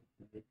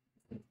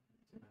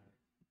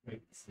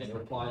It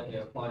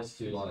applies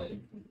to like,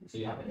 so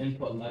you have an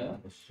input layer,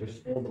 which is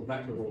all the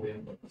vector of all the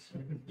inputs.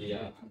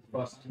 The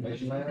first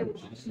activation layer,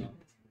 which is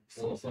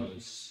all of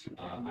those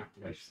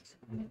activations.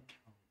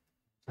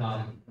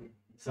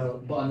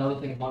 so But another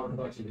thing it might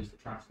refer to is the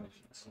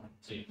transformation. So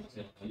you can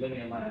see a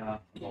linear layer,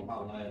 a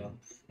compound layer.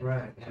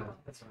 right, yeah,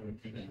 that's what I'm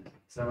thinking.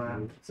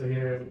 So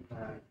here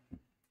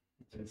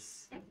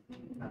this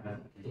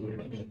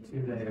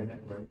two-layer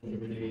network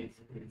really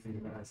you can think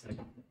about as like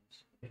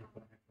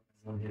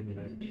one hidden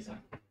layer.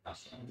 Exactly.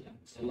 That's right. Yeah.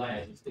 So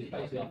layers, it's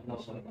basically like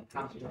one sort of like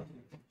transfer.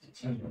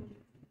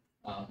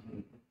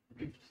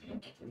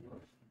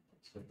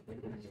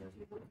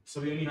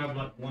 So we only have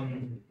like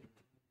one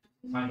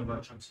kind of a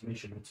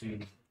transformation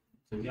between.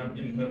 So we have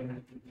input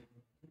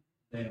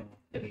there.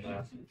 Hidden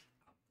layer.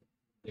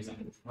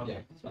 Exactly. Yeah,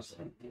 that's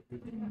right.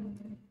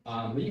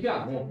 But you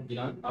get more, you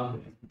know.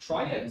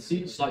 Try it and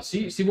see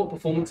what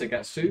performance it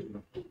gets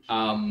to.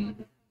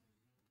 And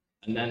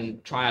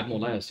then try add more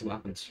layers, see what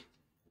happens.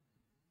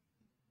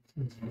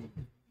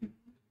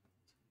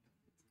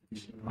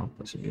 I'll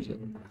put some music.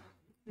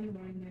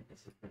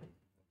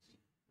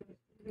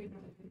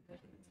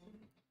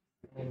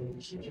 Okay,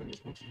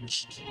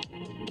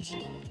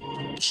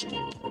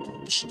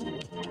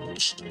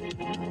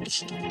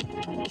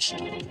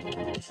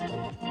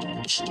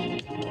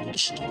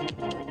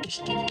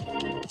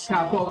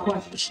 I've got a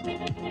question.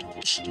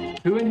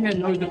 Who in here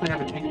knows if they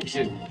have a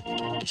GPU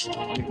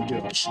on your computer? You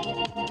have a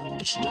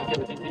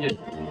GPU,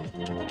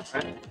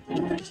 right?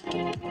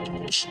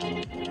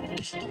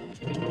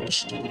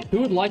 Who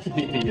would like a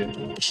GPU?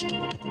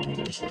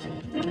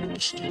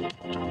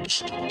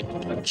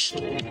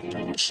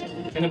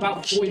 In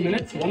about 40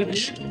 minutes, one of you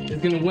is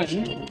going to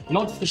win,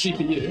 not just the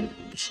GPU,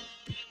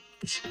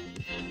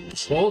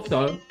 but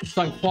also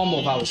something far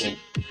more valuable.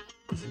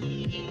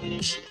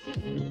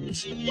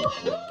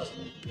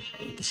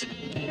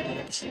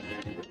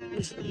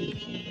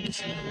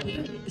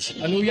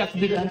 And all you have to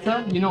do to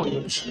enter, you know what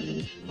you're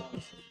doing.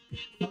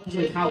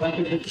 How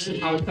epic this is,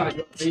 how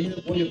excited you're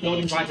what you're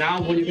building right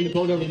now, what you're going to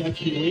build over the next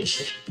few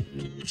weeks.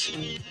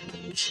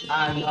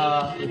 And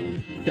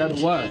share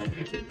the word.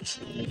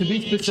 To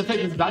be specific,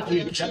 this is actually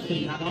a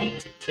Jetson Nano.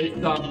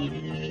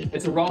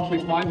 It's a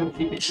Raspberry Pi with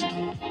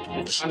GPU.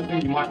 It's the kind of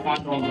thing you might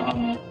find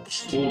on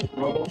small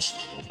robots.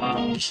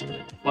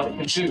 But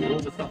it can do all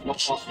the stuff a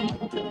lot faster than my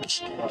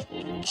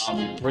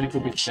computer. Really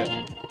cool piece of shit.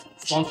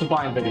 Sponsored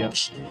by NVIDIA.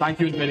 Thank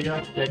you,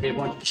 NVIDIA. Gave me a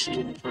bunch of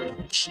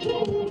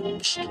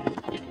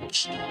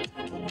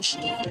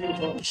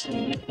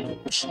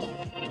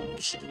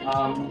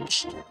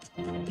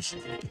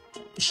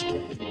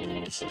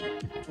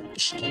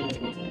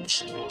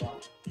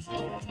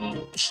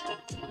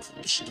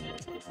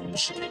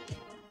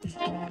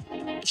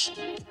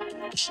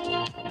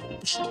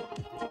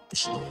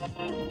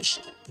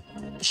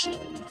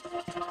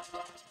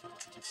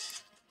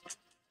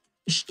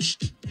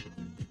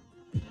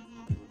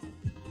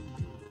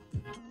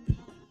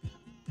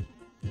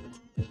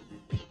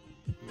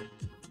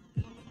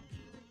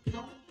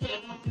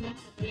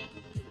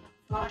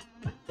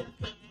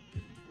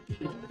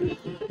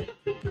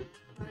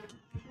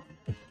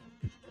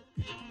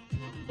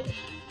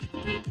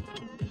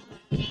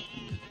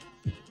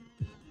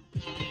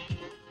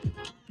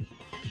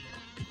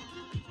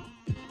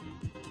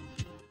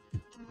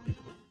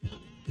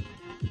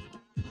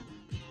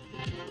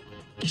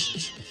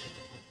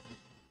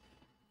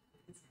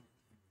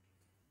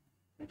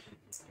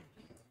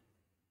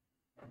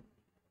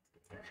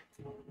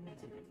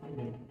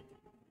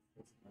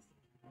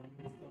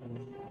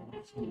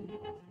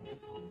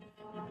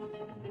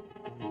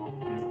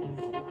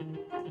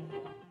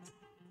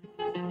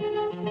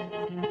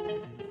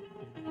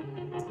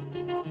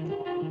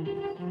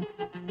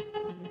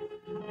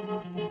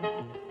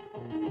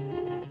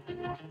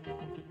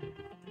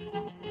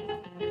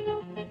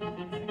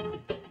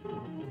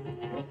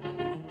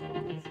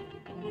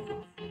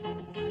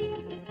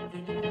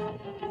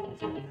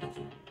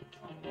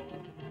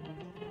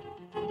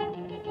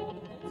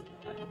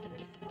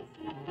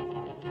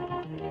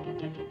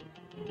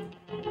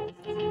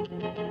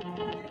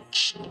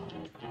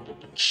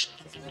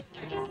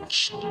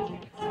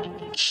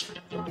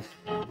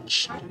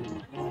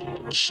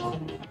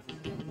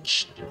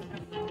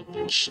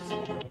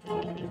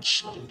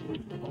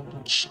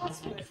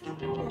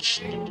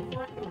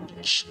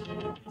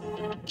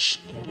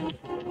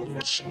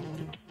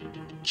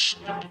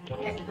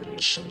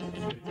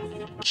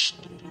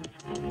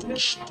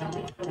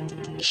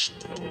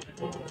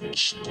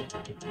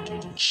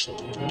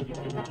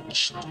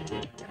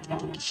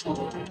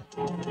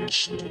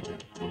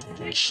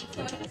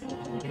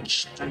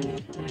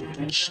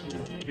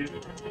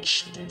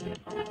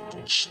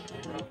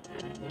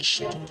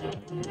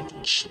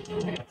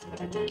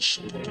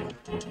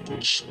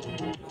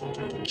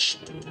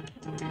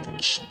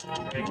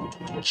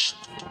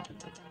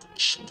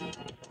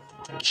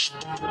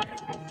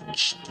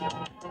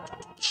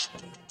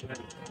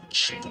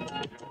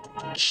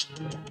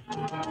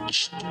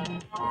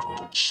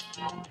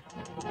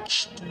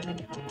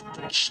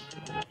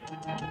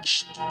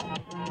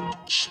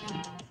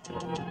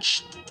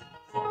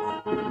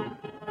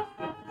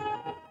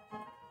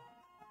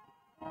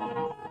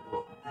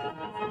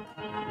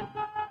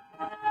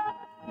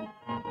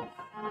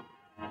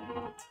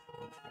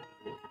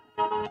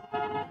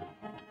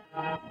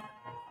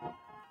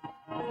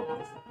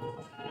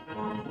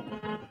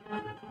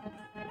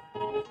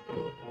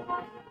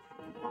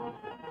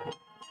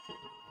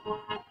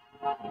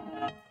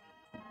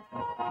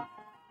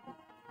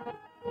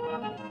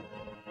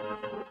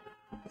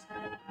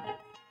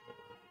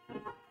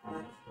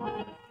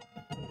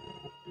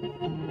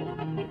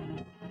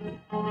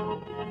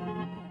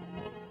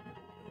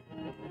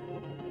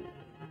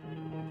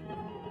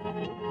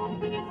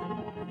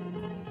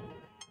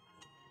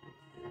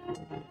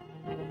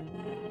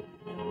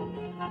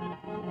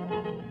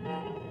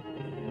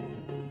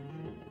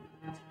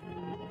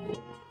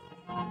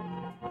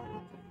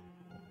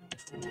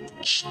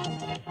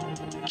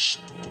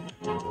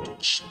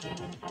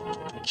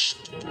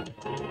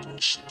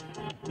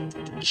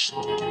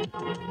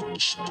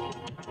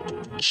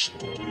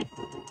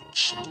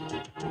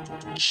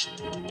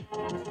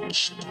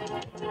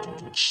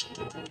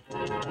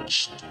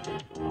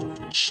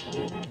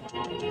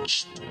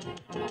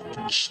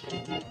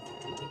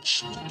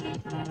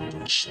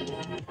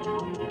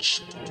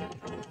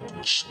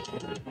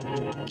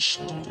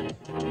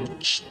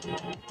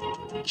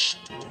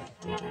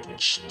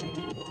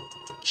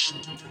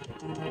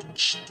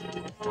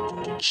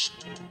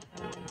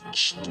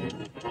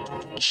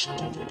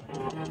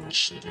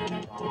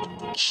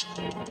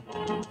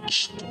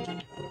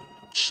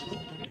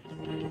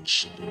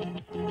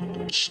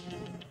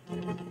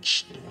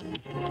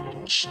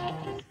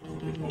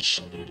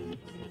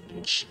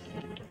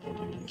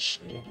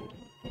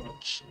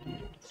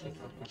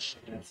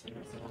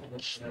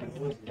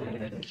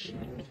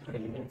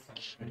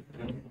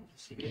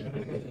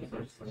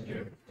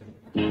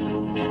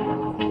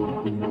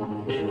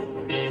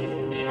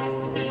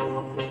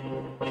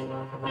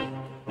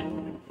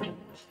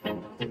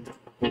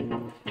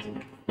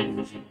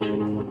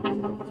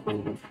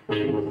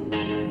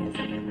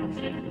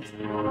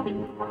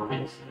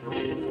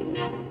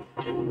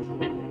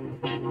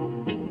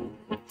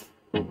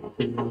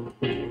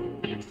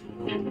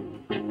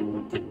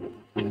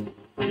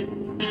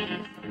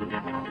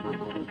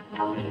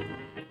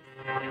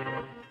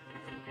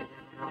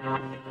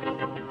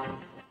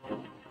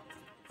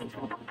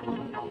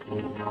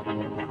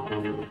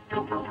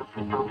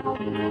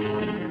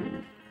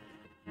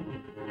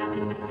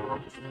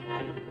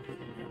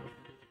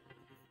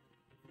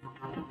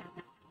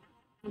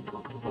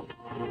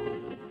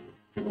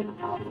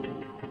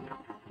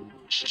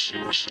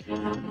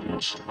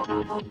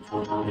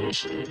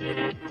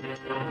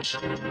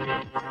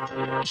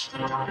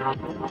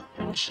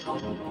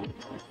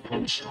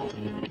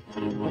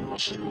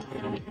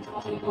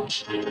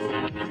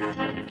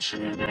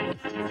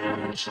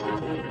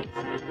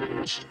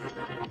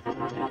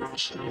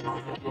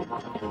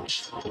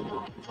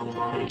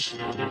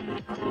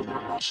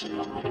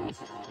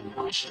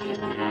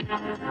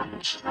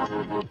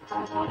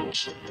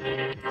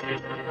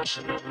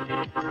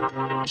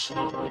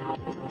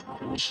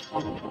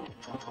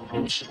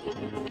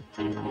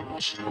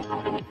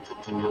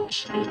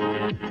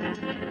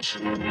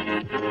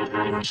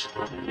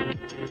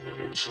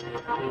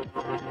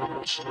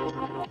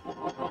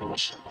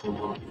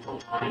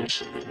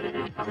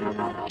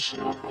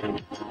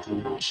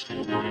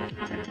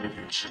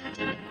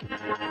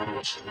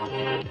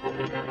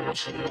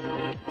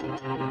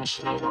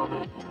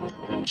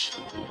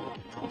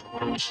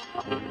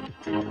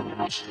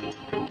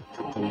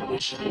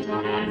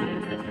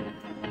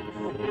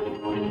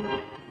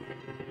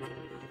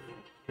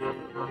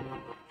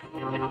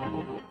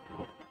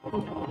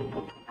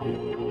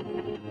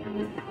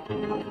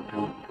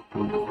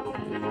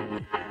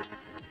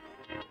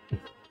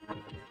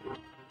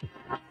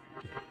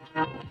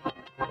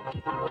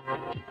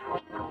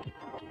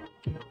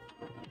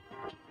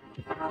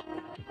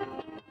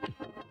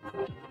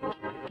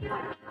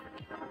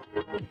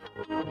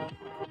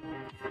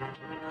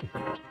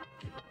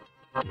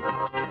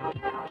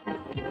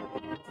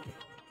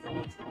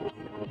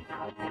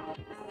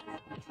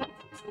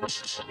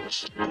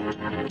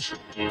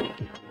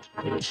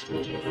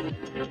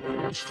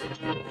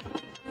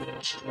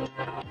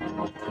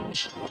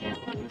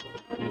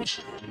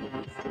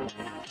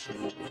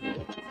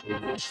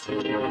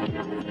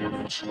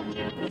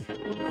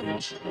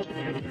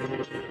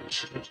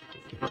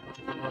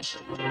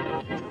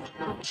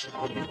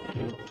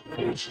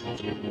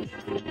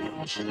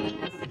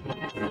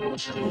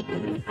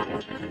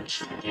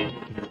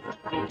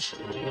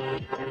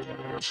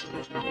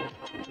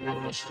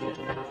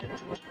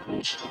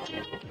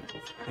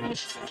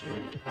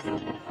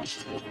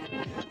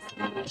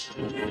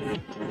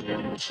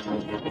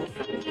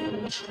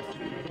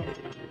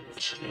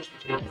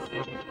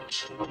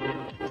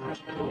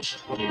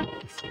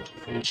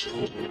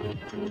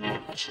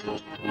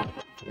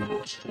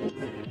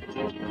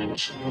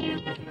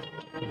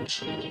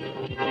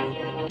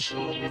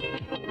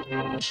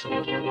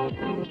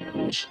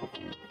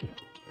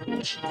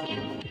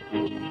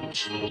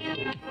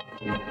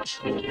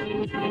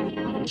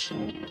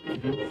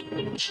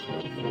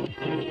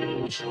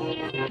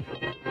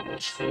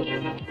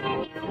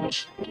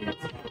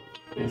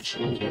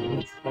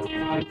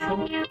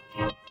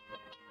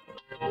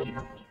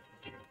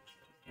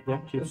Yeah,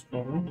 keep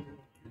scrolling.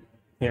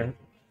 Here.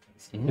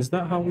 Is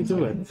that how we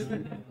do it?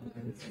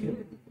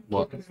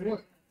 What?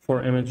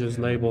 For images,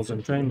 labels,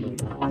 and train them.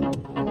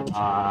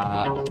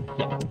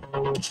 Yeah.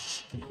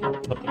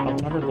 But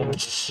I've never done it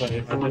this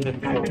way. I did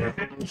it for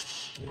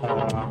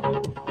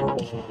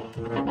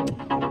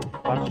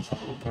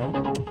Sorry,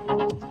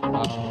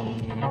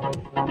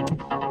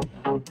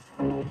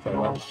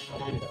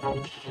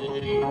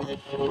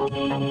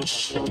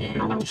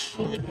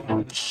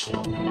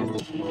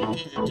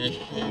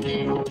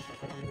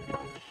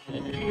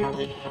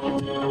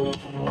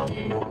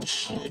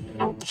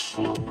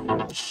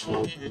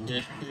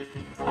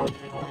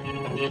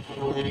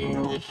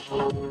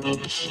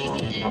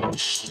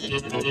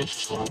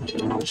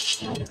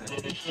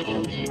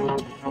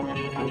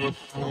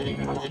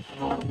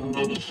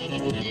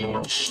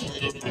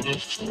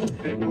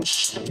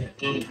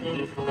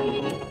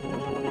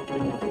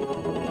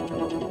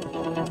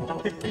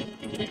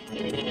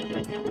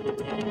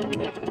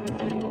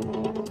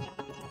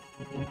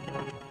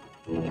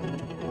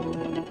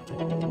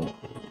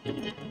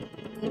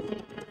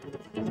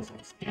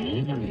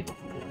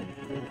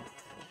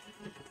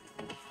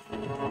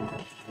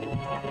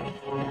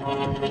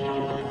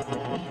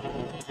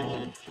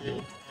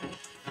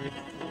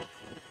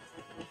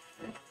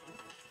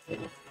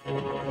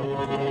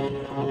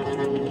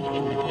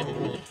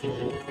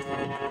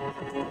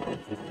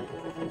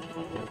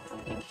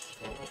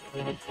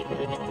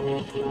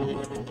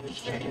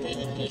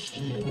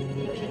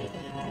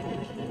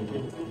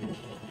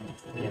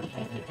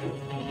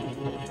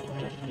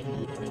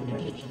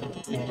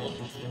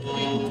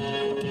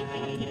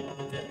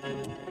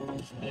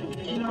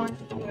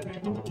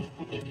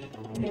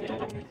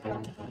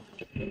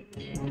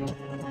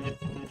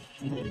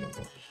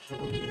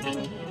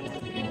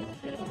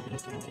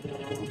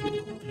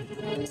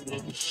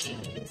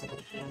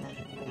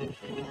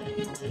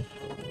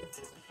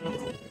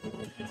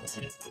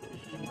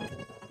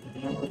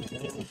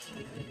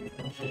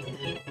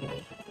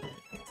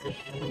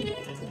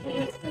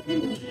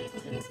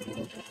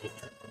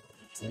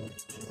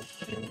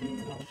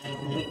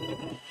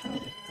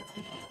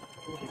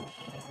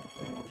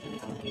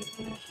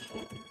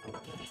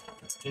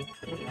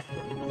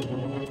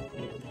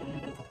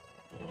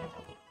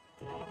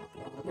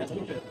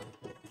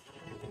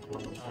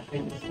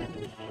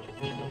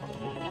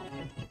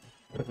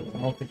 what? because it's a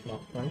multi-class,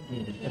 right?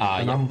 It's Yeah.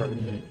 the number.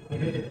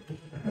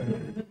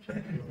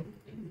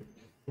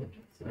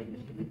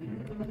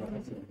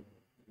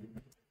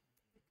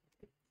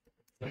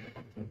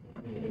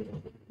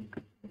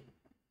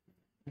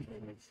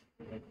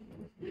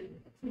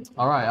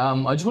 All right.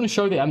 I just want to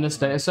show the MNIST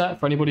dataset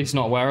for anybody who's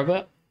not aware of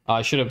it.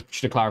 I should have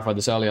clarified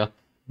this earlier.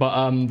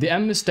 But the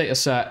MNIST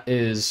dataset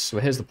is,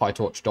 well, here's the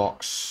PyTorch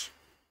docs.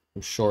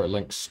 I'm sure it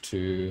links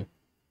to,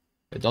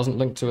 it doesn't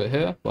link to it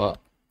here, but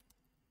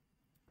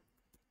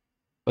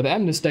the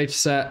MNIST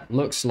dataset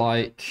looks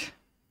like,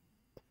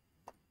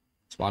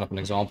 let's line up an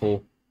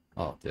example.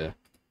 Oh dear.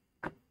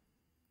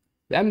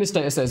 The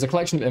MNIST dataset is a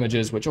collection of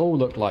images which all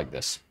look like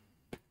this.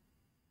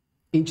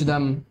 Each of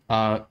them,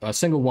 a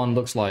single one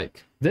looks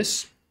like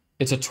this.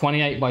 It's a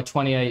 28 by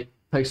 28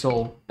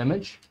 pixel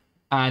image,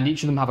 and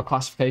each of them have a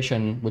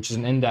classification which is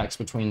an index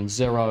between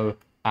 0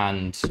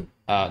 and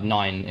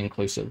 9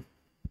 inclusive.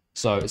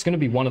 So it's going to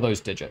be one of those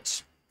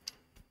digits.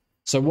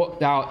 So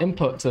what our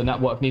input to the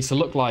network needs to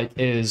look like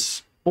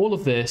is all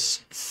of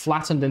this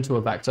flattened into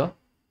a vector,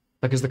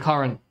 because the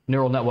current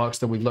neural networks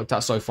that we've looked at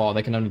so far,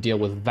 they can only deal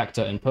with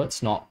vector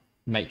inputs, not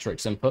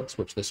matrix inputs,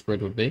 which this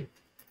grid would be.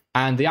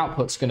 And the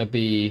output's going to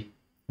be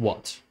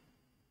what?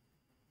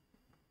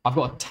 I've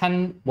got a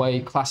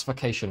 10-way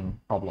classification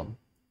problem.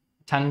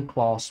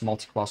 10-class,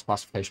 multi-class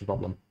classification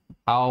problem.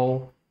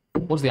 What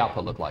does the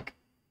output look like?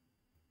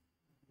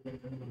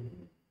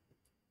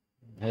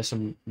 Here's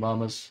some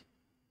murmurs.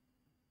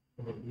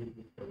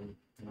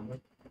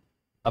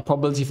 A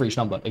probability for each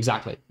number,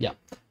 exactly, yeah.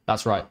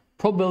 That's right.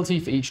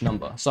 Probability for each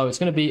number. So it's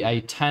going to be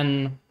a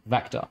 10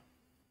 vector.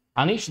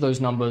 And each of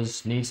those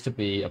numbers needs to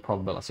be a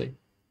probability.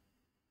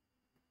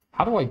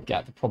 How do I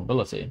get the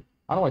probability?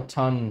 How do I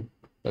turn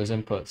those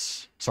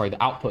inputs, sorry, the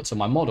outputs of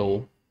my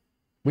model?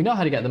 We know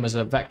how to get them as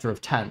a vector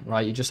of 10,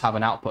 right? You just have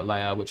an output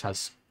layer which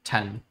has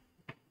 10.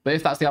 But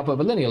if that's the output of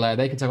a linear layer,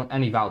 they can take on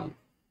any value.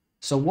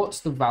 So what's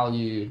the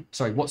value,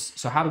 sorry,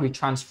 so how do we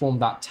transform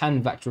that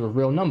 10 vector of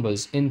real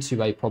numbers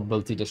into a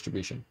probability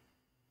distribution?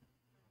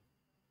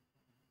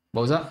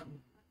 What was that?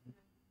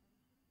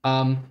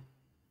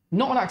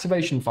 Not an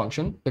activation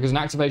function, because an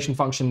activation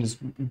function is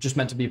just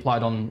meant to be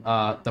applied on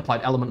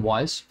applied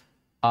element-wise.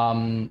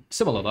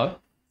 Similar though.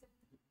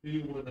 Do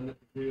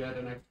you add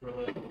an extra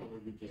layer, or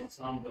you just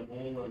sum them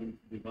all and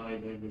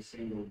divide every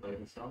single by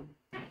the sum?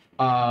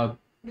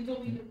 We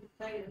don't need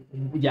a layer.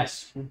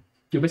 Yes,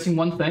 you're missing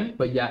one thing,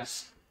 but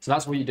yes. So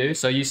that's what you do.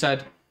 So you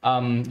said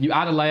you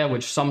add a layer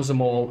which sums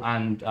them all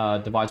and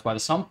divides by the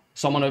sum.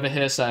 Someone over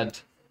here said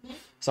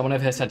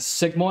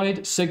sigmoid.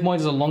 Sigmoid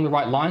is along the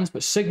right lines,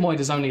 but sigmoid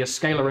is only a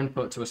scalar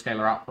input to a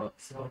scalar output.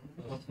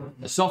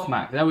 A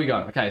softmax. There we go.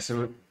 Okay,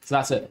 so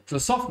that's it. So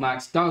the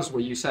softmax does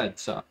what you said,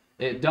 sir.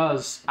 It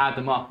does add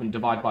them up and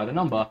divide by the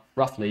number,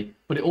 roughly,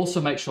 but it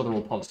also makes sure they're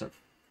all positive.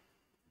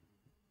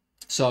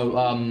 So,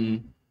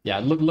 yeah,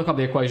 look up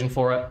the equation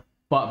for it.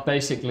 But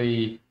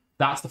basically,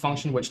 that's the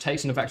function which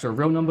takes in a vector of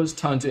real numbers,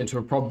 turns it into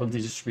a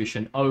probability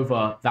distribution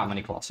over that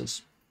many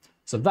classes.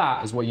 So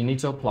that is what you need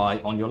to apply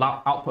on your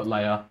output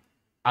layer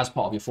as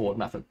part of your forward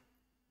method.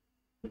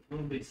 It will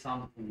be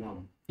sum to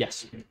 1.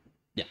 Yes.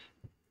 Yeah.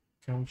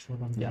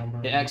 Yeah.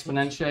 It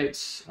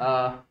exponentiates.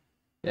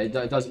 Yeah,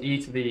 it does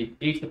e to the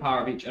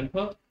power of each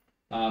input,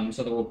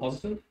 so they're all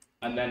positive,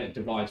 and then it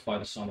divides by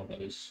the sum of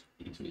those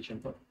e to each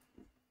input.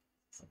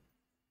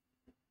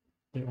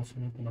 They also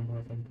need the number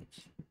of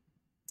inputs.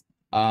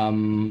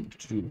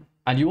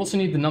 And you also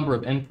need the number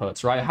of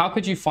inputs, right? How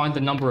could you find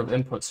the number of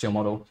inputs to your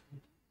model?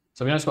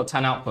 So we know it's got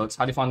 10 outputs.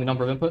 How do you find the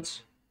number of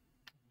inputs?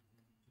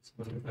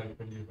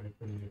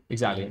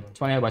 Exactly.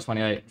 28 by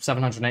 28,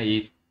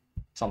 780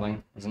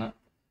 something, isn't it?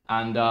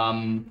 And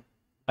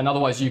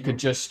otherwise you could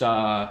just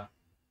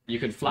you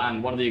could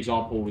flatten one of the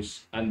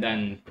examples and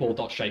then pull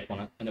dot shape on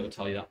it, and it would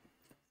tell you that.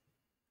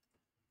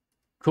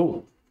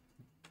 Cool.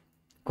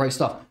 Great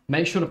stuff.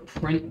 Make sure to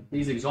print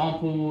these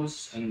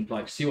examples and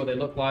like see what they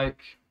look like.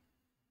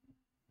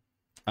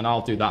 And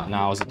I'll do that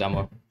now as a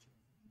demo.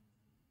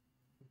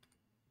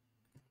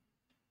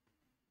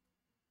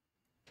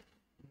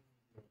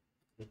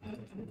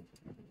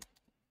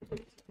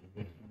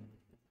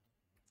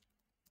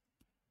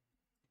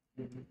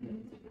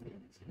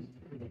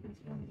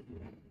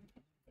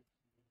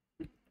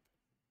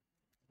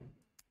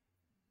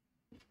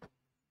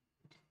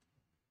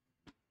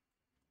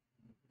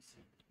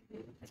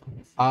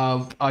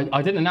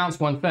 I didn't announce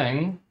one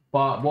thing,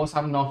 but what's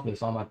happening after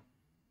this, Ahmed?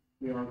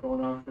 We are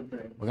going out for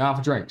drinks. We're going out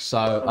for drinks.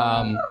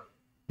 So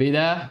be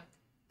there,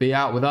 be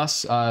out with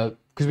us, because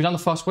we've done the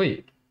first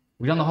week.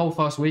 We've done the whole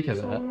first week of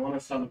So it. we want to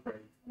celebrate.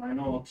 I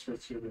know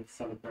Oxford students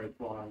celebrate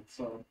wild,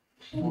 so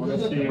I want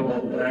to see you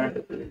all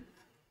there.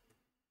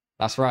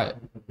 That's right.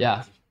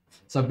 Yeah.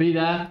 So be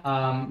there.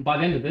 By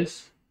the end of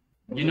this,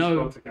 you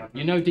know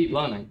deep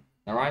learning.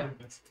 All right.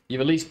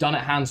 You've at least done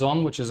it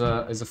hands-on, which is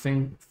a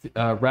thing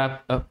rare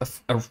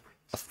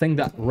a thing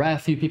that rare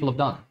few people have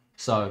done.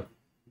 So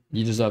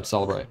you deserve to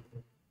celebrate.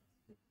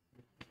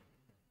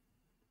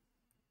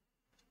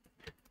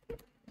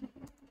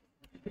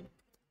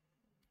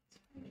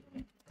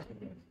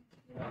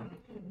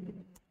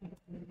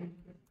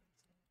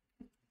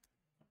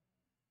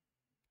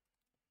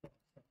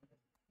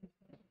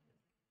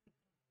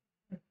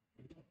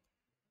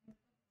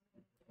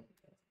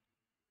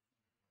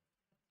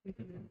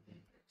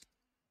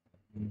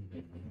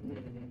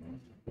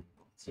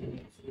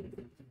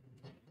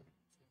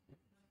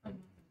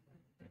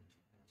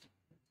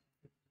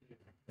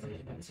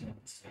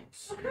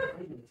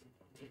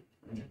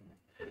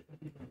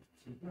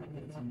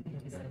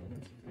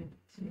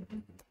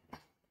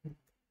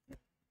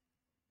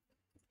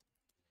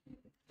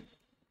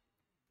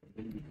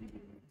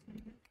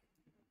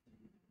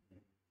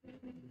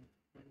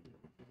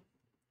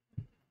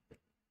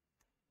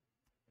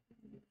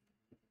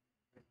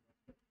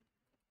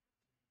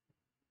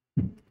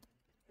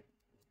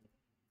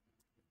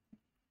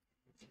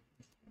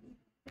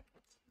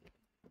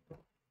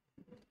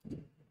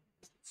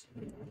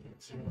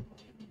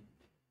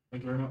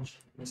 Thank you very much.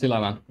 See you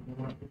later, man.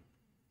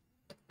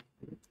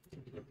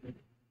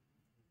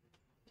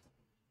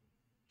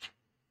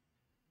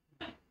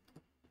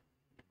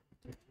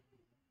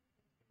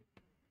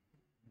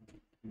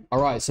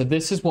 All right, so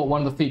this is what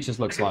one of the features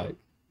looks like.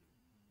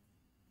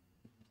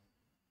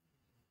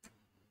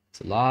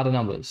 It's a lot of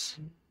numbers.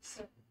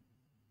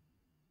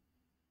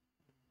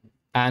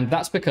 And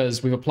that's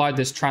because we've applied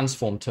this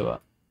transform to it,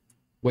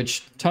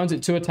 which turns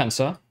it to a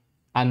tensor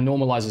and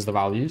normalizes the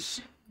values.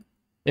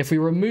 If we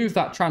remove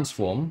that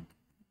transform,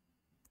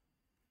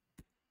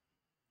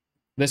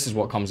 this is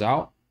what comes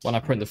out when I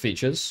print the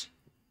features.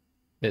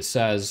 It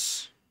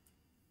says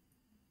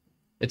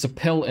It's a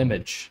pill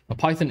image, a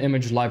Python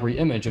image library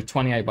image of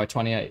 28 by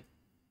 28,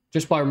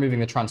 just by removing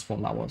the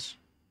transform that was.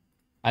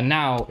 And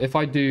now if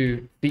I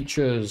do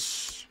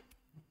features,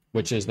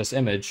 which is this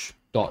image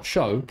dot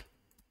show,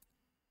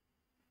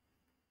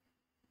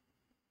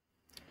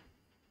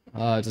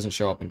 it doesn't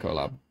show up in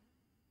Colab.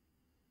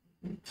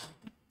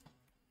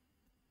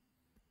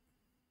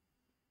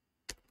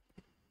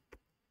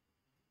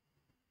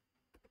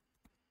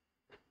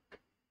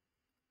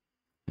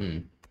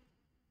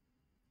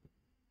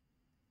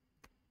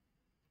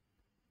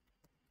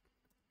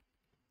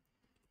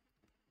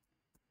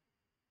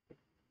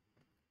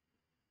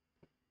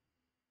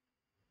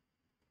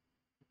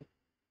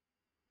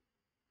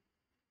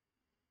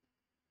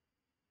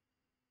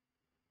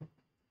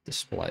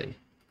 Display.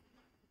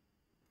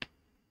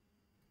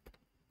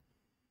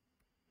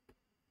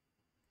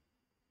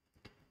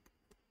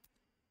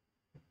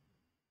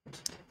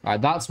 All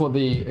right, that's what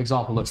the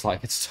example looks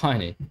like. It's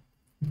tiny.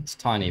 It's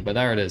tiny, but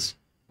there it is.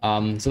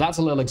 So that's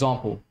a little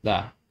example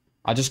there.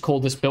 I just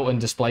called this built-in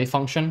display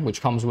function,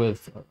 which comes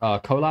with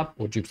Colab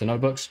or Jupyter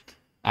Notebooks,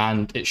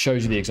 and it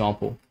shows you the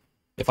example.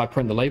 If I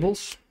print the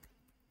labels,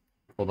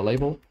 or the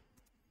label,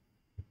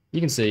 you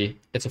can see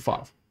it's a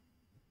 5.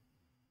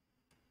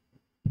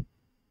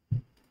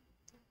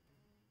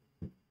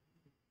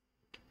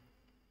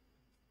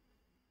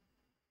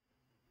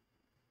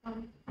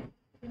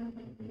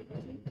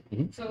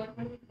 So like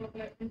when you got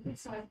the input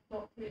size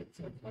plot here,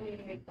 so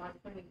 28 by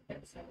 20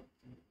 pixels,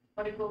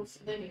 but it goes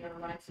linear,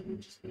 right? So you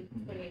just be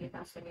 28 by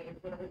 28,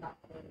 whatever that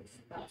color is.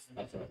 That's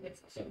what it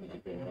makes it.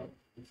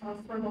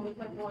 For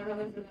multiple more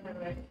relevant than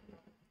anyway.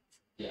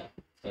 Yeah,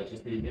 so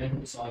just the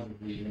input size of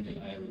the image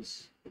layer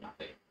is that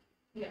big.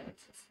 Yeah,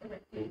 it's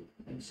okay.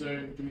 And so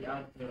do we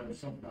add the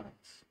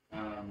softmax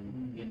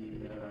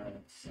in the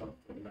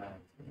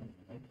self-lab?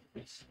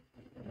 Yes.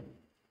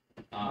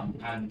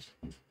 And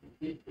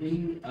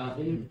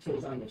in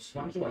tools and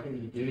sequential, I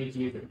think you do need to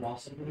use the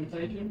class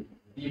implementation,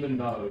 even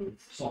though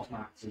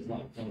softmax is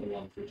like one of the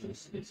ones which is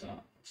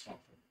structural.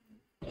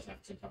 Doesn't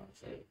have to come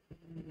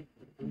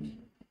I'm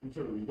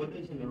sorry, what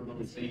is the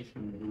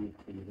normalization do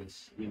for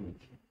this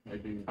image?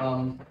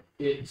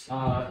 It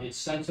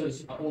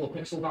centers all the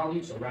pixel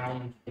values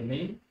around the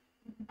mean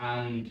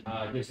and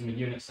gives them a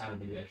unit standard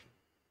deviation.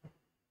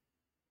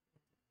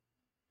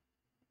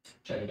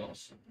 Check the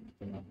dots.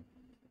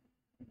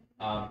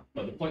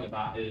 But the point of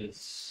that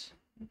is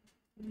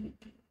a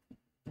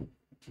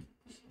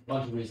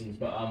bunch of reasons,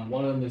 but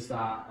one of them is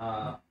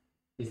that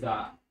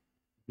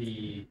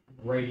the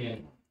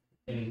gradient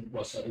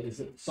is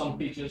that some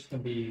features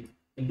can be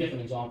in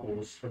different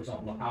examples. For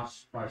example, the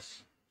house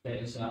price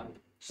data set.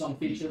 Some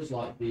features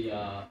like the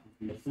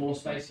floor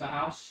space of a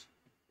house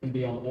can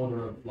be on the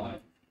order of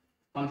like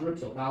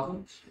hundreds or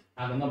thousands,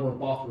 and the number of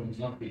bathrooms,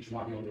 another feature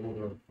might be on the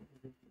order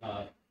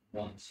of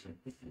ones.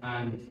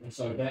 And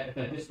so if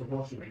they're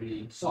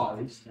disproportionately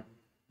sized,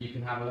 you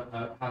can have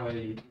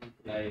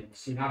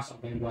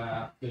something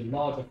where the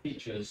larger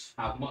features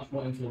have much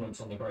more influence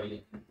on the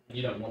gradient, and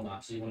you don't want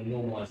that. So you want to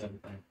normalize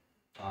everything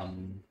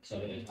so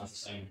that it has the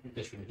same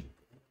distribution,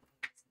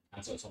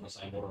 and so it's on the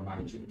same order of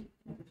magnitude.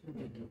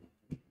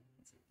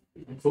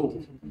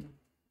 Cool.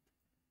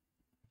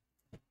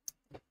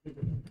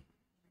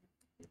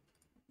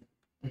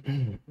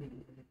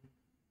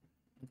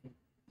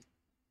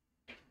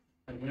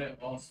 I'm going to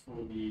ask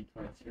for the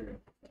criteria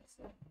for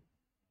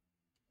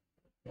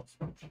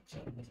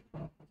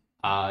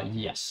that.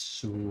 Yes.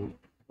 So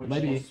Which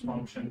maybe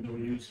function do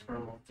we use for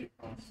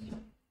multi-class?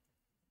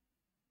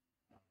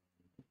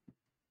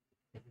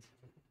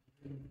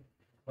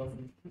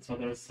 So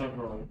there are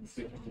several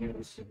you can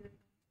use.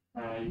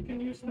 You can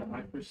use the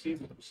accuracy,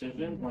 the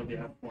precision, or the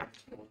F1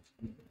 score.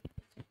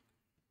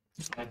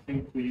 I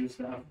think we use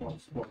the F1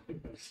 score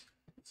because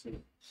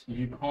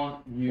you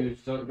can't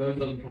use those are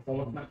the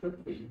performance metrics,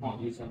 but you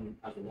can't use them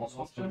as a loss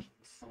function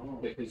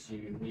because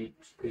you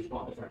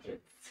can't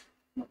differentiate.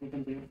 not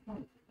even the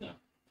F1. No,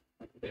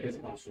 because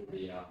it comes from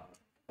the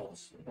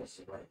false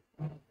rate,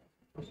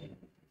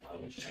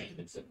 which changed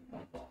it to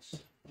one class,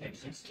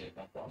 changed it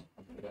to one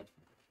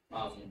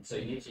class. So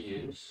you need to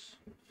use.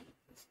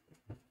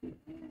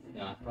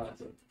 Yeah, right.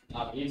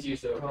 You need to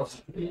use the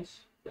cross piece.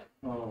 Yeah.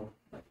 Oh,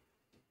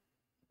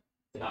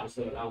 That was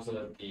the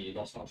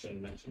loss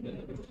function mentioned in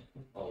the beginning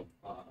of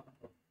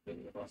the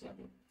first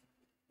level.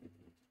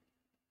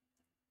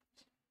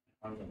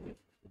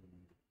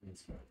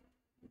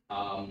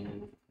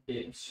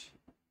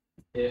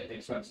 It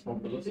expects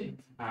probability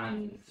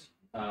and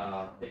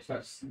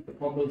expects the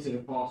probability of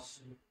the class,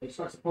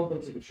 expects the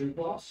probability of the true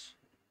class,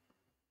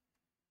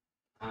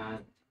 and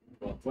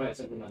well, the way it's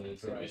implemented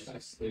is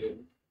it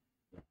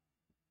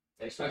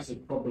expects the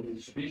probability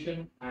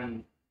distribution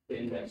and the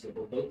index of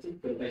probability,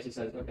 but it basically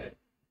says, okay,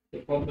 the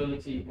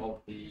probability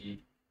of the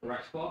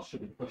correct class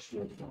should be pushed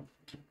towards 1.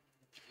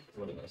 That's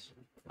what it is.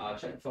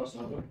 Check the first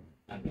number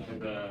and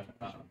the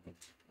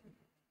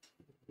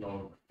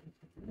log.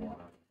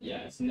 Yeah,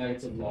 it's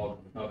negative log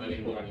of the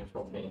correct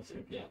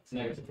probability. Yeah, it's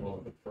negative log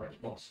of the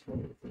correct class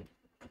probability.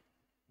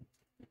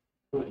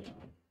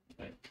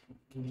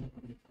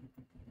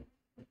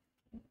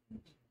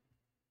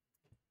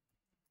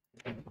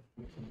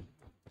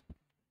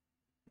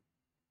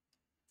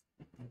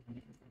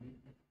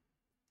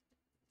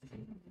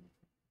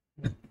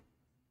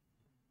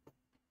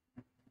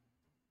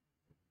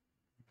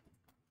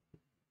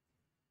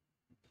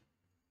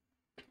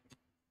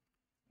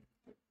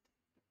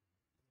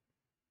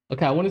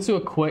 Okay, I wanted to do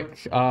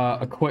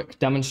a quick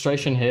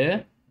demonstration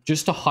here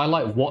just to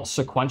highlight what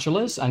sequential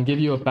is and give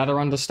you a better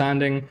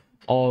understanding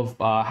of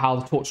how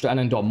the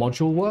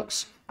torch.nn.module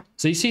works.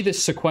 So you see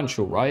this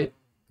sequential, right?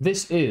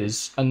 This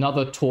is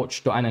another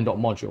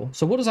torch.nn.module.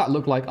 So what does that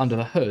look like under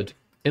the hood?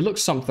 It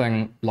looks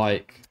something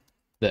like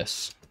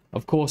this.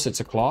 Of course, it's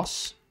a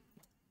class.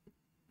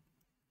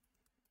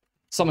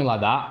 Something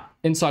like that.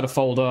 Inside a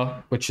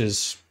folder, which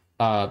is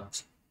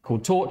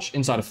called torch.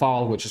 Inside a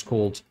file, which is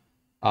called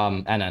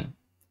nn.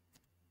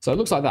 So it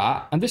looks like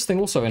that. And this thing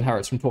also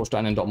inherits from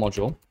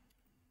torch.nn.module,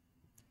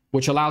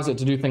 which allows it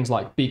to do things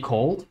like be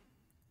called.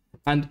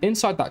 And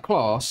inside that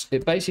class,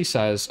 it basically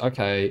says,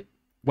 okay,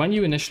 when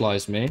you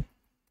initialize me,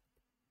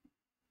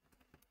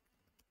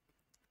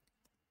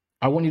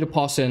 I want you to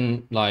pass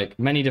in like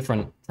many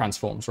different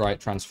transforms, right?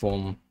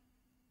 Transform,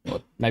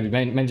 or maybe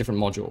many different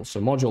modules.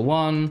 So module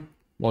 1,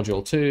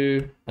 module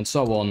 2, and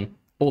so on,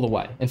 all the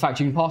way. In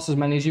fact, you can pass as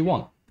many as you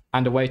want.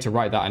 And a way to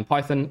write that in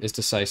Python is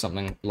to say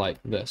something like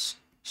this,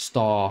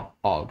 star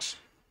args.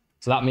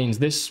 So that means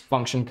this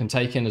function can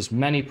take in as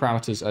many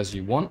parameters as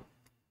you want,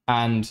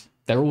 and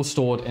they're all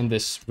stored in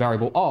this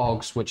variable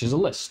args, which is a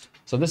list.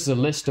 So this is a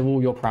list of all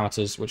your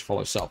parameters which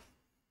follow self.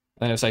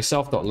 And then it'll say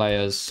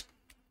self.layers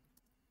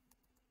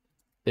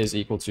is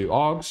equal to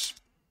args,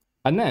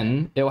 and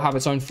then it will have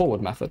its own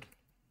forward method,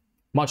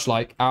 much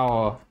like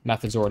our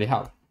methods already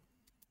have,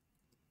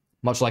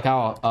 much like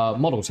our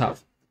models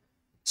have.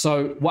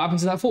 So what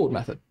happens to that forward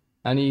method?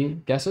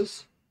 Any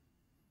guesses?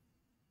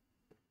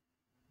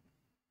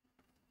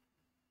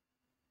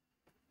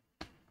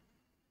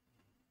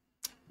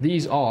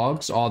 These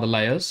args are the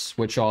layers,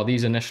 which are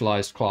these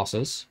initialized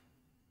classes.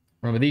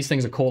 Remember, these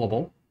things are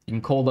callable. You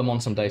can call them on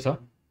some data.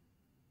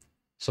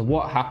 So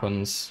what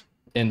happens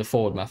in the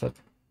forward method?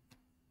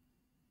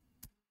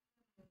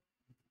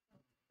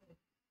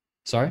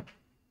 Sorry?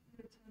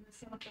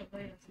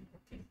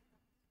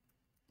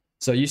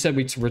 So you said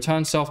we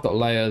return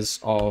self.layers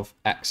of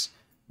x.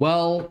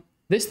 Well,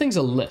 this thing's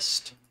a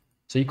list.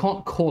 So you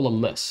can't call a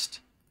list.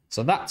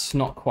 So that's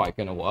not quite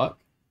going to work.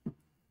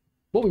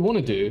 What we want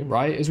to do,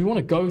 right, is we want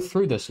to go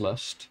through this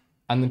list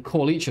and then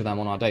call each of them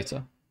on our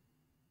data.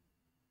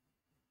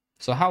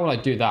 So how would I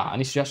do that?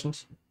 Any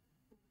suggestions?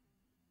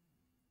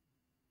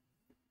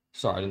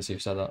 Sorry, I didn't see you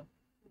said that.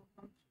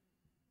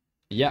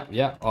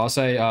 Yeah. I'll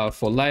say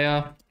for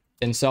layer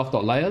in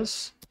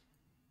self.layers.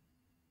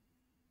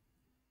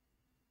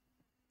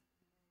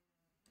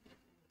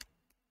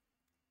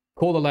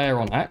 Call the layer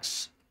on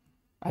x,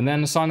 and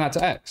then assign that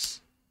to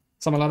x.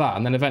 Something like that,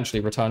 and then eventually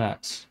return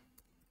x.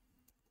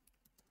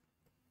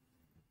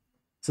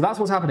 So that's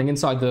what's happening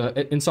inside the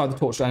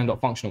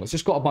torch.nn.functional. It's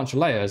just got a bunch of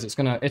layers. It's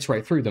going to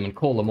iterate through them and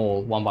call them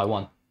all one by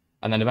one,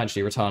 and then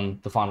eventually return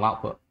the final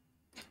output.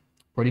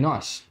 Pretty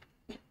nice.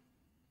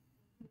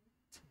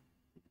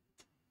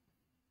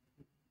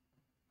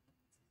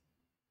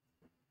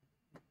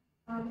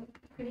 Can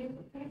you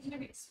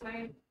maybe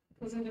explain,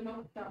 because in the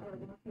note that we're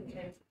working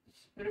in,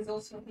 there is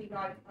also the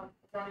like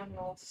running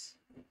loss,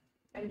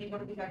 and you're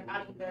going to be like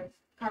adding the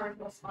current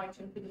loss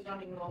item to the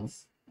running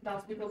loss.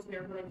 That's because we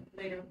are going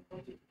later to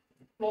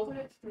plot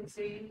it to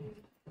see.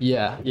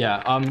 Yeah.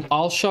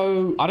 I'll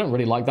show. I don't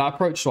really like that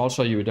approach, so I'll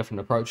show you a different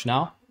approach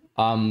now.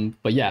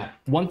 But yeah,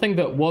 one thing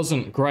that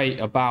wasn't great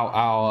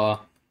about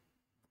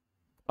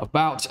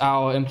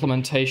our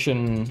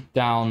implementation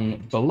down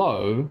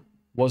below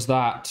was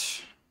that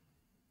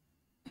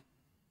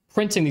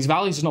printing these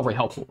values is not very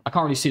helpful. I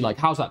can't really see like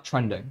how's that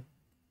trending.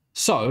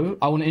 So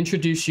I want to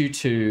introduce you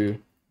to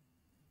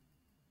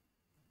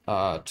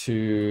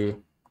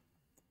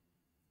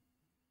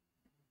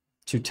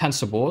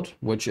TensorBoard,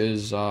 which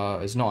is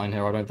not in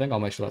here, I don't think. I'll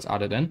make sure that's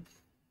added in.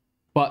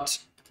 But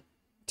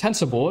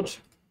TensorBoard,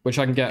 which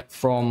I can get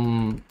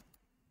from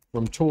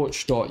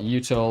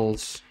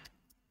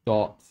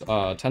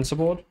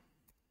torch.utils.tensorboard.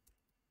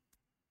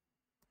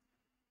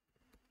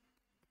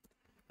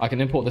 I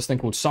can import this thing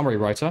called summary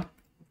writer,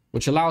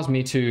 which allows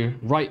me to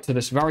write to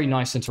this very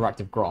nice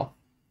interactive graph.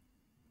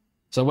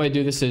 So the way to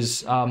do this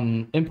is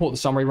import the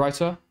summary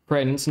writer,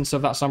 create an instance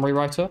of that summary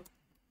writer,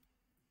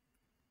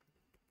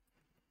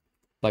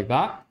 like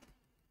that.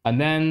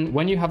 And then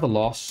when you have the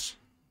loss,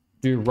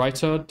 do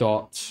writer.add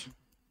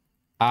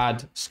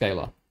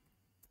scalar.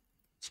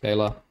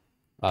 Scalar,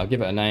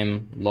 give it a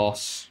name,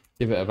 loss,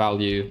 give it a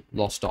value,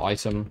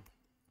 loss.item,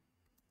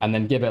 and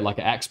then give it like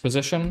an X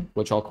position,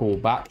 which I'll call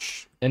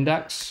batch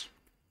index.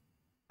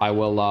 I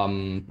will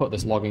put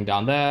this logging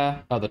down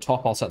there. At the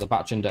top, I'll set the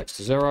batch index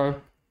to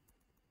 0.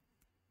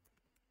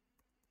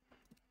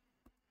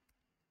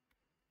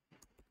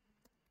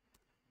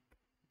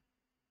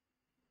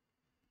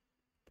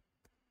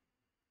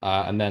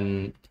 And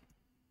then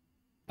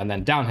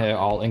down here,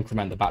 I'll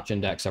increment the batch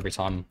index every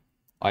time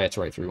I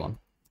iterate through one.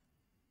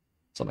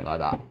 Something like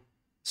that.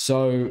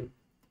 So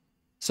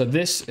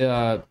this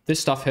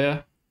stuff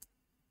here,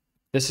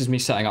 this is me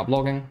setting up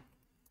logging.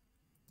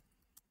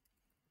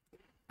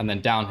 And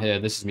then down here,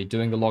 this is me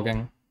doing the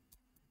logging.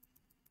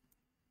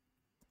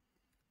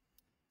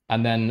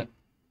 And then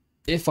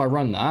if I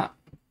run that,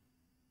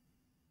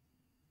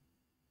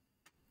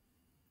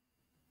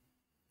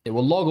 it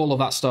will log all of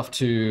that stuff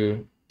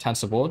to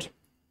TensorBoard.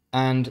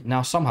 And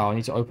now somehow I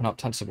need to open up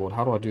TensorBoard.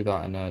 How do I do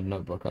that in a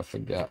notebook? I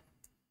forget.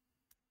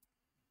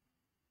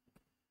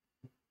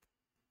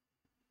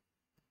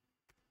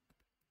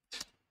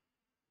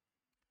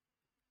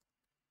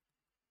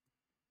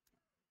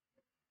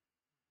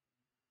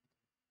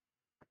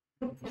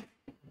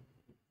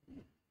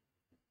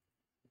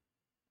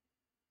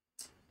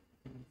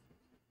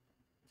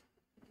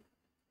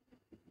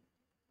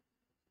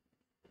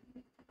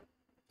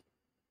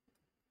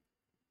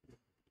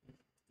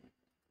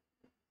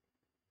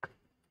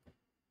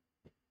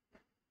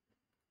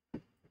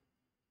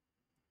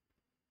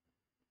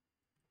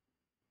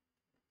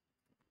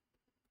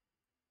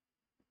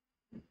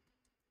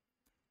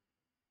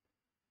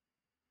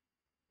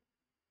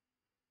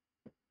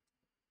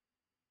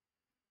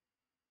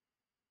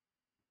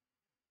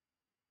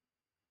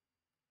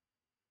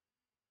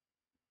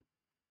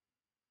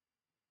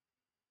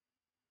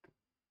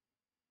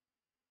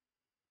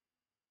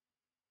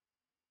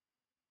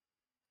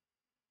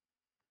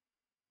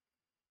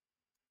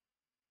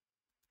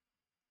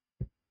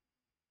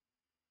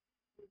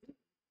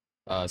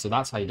 So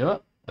that's how you do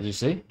it, as you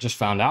see. Just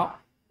found out.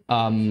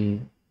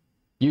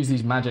 Use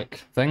these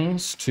magic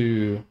things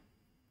to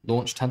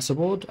launch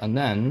TensorBoard, and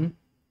then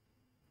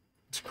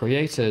it's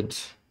created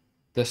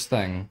this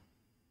thing,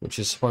 which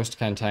is supposed to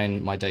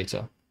contain my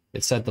data.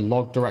 It said the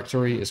log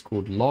directory is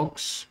called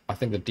logs. I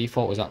think the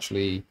default is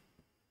actually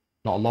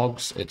not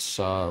logs, it's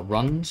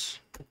runs.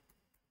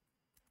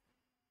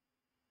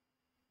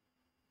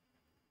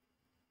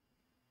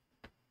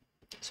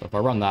 So if I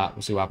run that,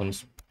 we'll see what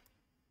happens.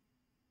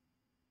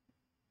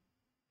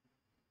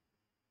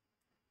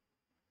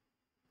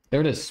 There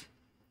it is.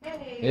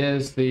 Hey.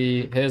 Here's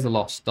the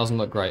loss. Doesn't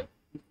look great.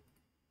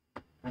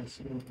 I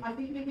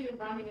think maybe you're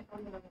running it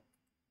on the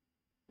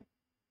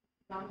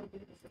random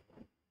data set.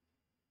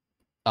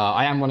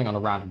 I am running on a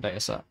random data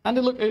set, and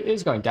it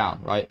is going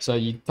down, right? So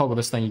you toggle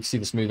this thing, you can see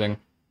the smoothing,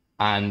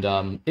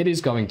 and it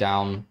is going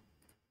down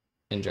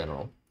in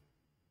general.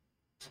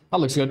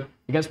 That looks good.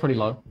 It gets pretty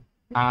low,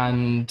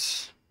 and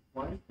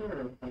Why is there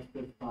a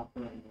repetitive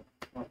pattern?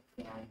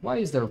 why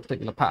is there a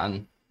particular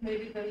pattern?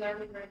 Maybe the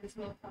learning rate is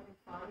not having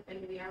fun,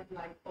 and we are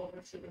like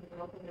overshooting the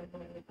local and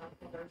when we can't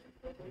convert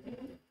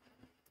it.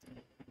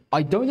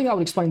 I don't think I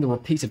would explain the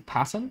repeated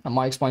pattern. I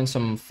might explain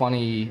some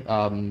funny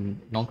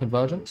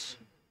non-convergence.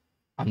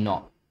 I'm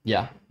not.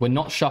 Yeah, we're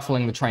not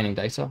shuffling the training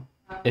data.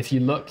 If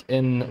you look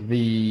in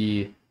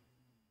the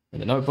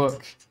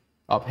notebook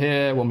up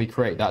here, when we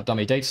create that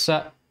dummy data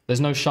set,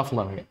 there's no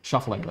shuffling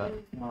there.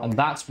 And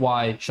that's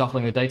why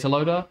shuffling the data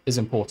loader is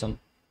important.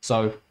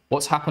 So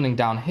what's happening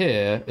down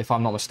here, if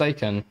I'm not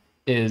mistaken,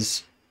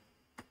 is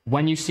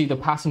when you see the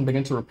pattern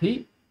begin to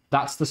repeat,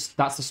 that's the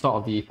start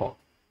of the epoch.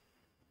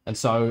 And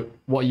so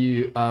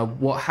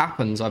what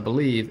happens, I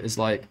believe, is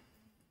like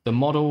the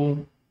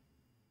model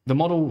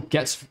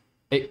gets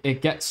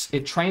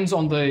it trains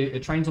on the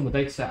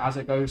data set as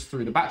it goes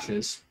through the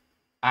batches,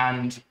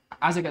 and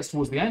as it gets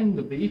towards the end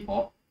of the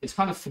epoch, it's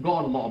kind of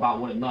forgotten a lot about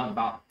what it learned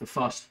about the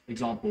first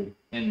example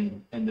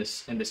in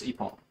this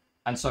epoch.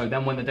 And so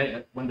then when the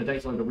data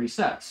loader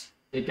resets,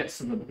 it gets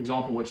to the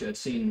example which it had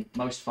seen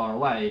most far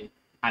away,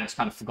 and it's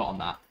kind of forgotten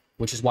that,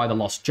 which is why the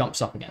loss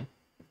jumps up again.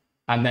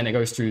 And then it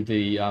goes through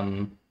the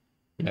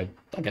I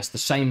guess the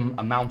same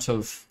amount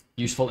of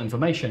useful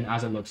information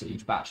as it looks at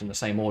each batch in the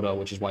same order,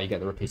 which is why you get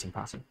the repeating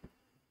pattern.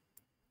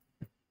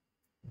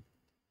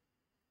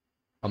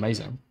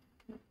 Amazing.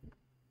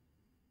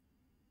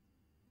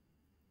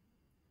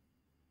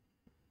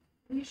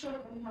 Are you sure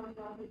we have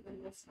about it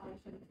in this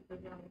function for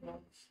the young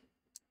adults?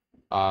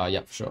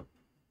 Yeah, for sure.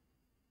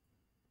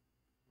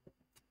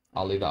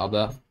 I'll leave that up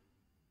there.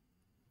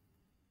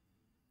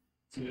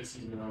 So this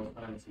is an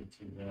alternative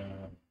to the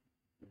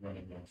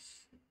running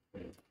loss.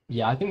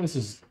 Yeah, I think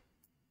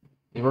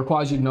it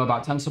requires you to know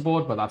about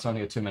TensorBoard, but that's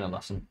only a 2-minute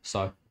lesson.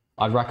 So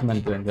I'd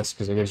recommend doing this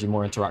because it gives you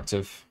more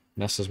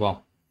interactiveness as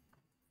well.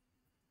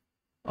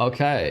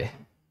 Okay.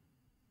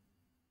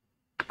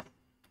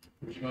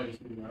 Would you guys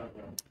just do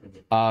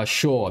that?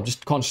 Sure. I'm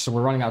just conscious that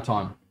we're running out of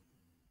time.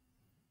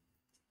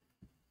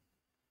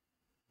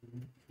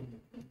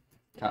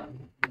 Okay.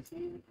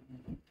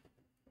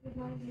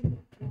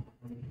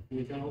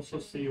 You can also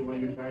see what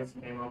you guys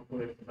came up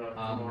with.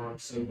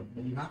 So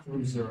you have to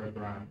use 0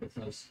 gram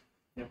because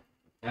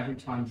every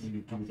time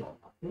you do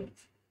dot backward,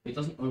 it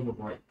doesn't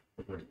overwrite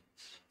the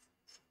gradients.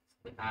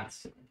 It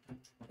adds.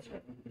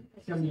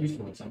 It can be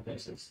useful in some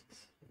cases,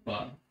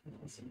 but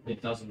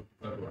it doesn't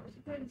overwrite.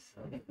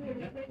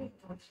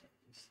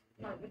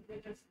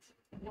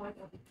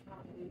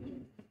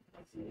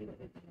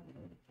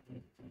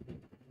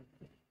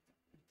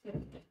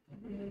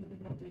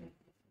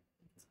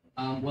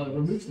 Well, it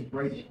removes the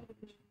gradient,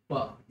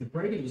 but the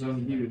gradient is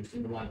only used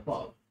in the line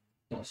above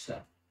dot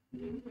step.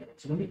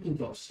 So when we call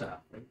dot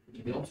step,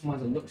 the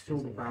optimizer looks through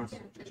all the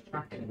parameters which it's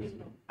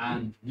tracking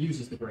and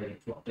uses the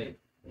gradient to update.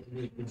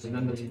 So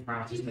then the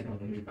parameters take on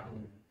a new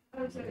value.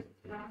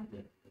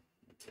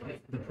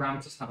 The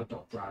parameters have a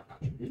dot grad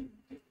attribute,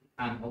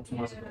 and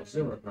optimizer dot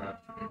 0 grad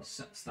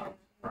sets that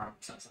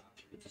parameter sets that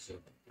attribute to 0.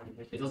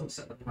 It doesn't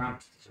set the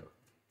parameter to 0.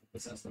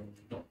 It sets the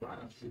dot right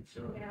attribute to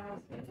 0.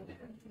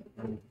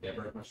 Yeah,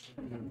 very much.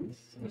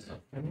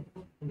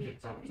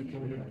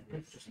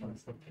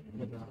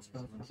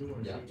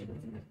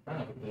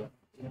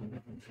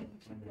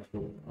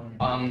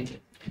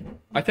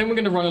 I think we're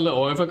going to run a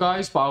little over,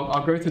 guys, but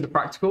I'll go through the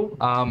practical,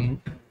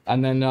 and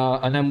then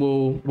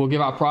we'll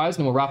give our prize,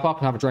 and we'll wrap up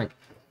and have a drink.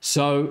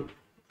 So,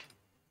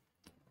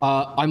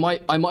 I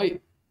might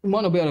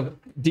not be able to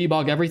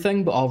debug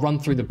everything, but I'll run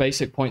through the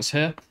basic points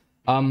here.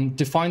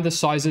 Define the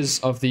sizes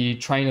of the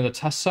train and the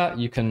test set.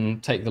 You can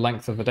take the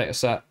length of the data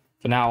set.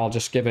 For now, I'll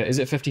just give it, is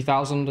it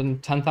 50,000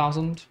 and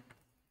 10,000?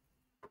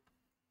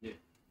 Yeah.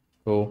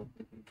 Cool.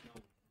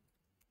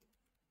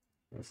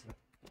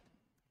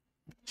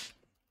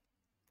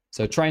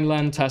 So train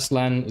len, test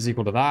len is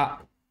equal to that.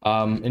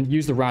 And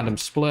use the random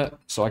split.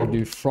 So I can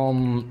do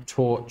from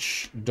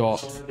torch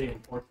dot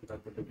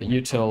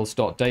utils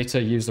dot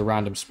data, use the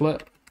random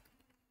split.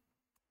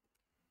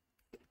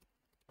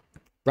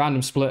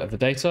 Random split of the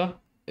data.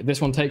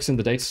 This one takes in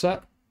the data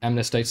set,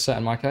 mnist data set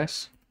in my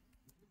case.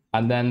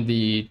 And then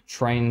the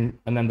train,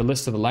 and then the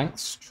list of the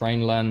lengths,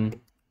 train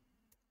len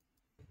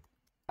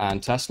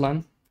and test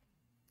len.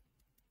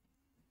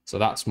 So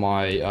that's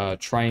my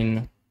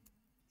train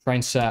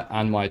set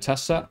and my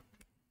test set.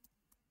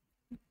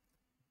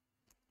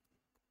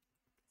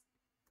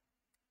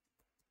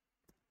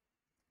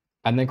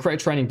 And then create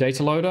a training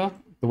data loader.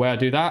 The way I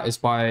do that is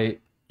by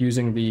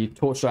using the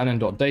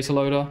torch.nn.data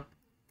loader.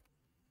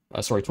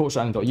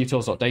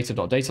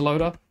 Torch.nn.utils.data.data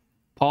loader.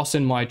 Pass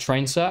in my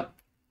train set.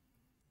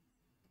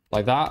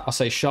 Like that. I'll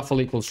say shuffle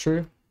equals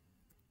true.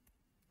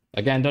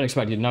 Again, don't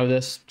expect you to know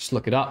this. Just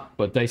look it up.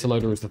 But data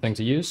loader is the thing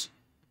to use.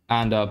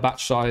 And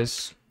batch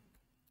size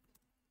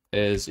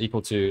is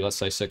equal to, let's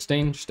say,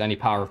 16. Just any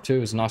power of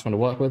 2 is a nice one to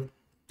work with.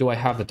 Do I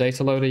have the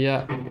data loader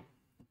yet?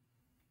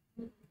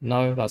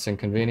 No, that's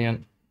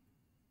inconvenient.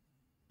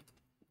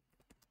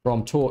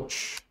 From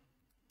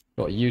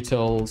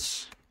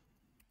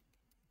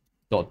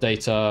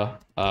torch.utils.data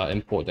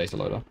import data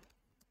loader.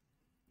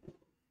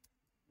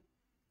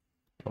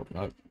 Oh,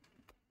 no.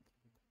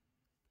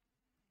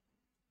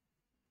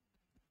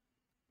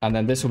 And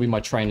then this will be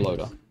my train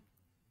loader.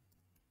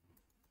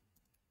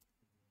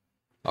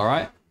 All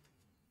right.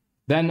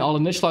 Then I'll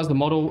initialize the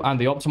model and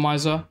the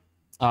optimizer.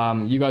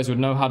 You guys would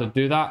know how to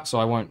do that, so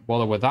I won't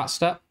bother with that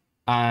step.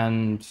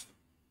 And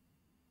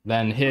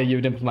then here you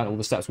would implement all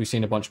the steps we've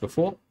seen a bunch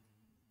before.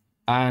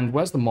 And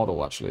where's the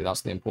model, actually?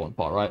 That's the important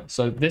part, right?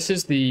 So this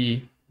is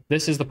the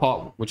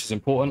part which is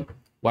important,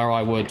 where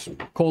I would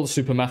call the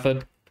super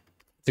method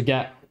to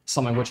get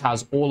something which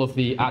has all of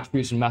the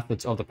attributes and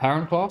methods of the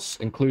parent class,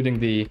 including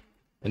the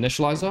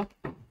initializer.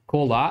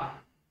 Call that.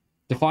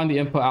 Define the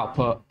input,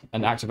 output,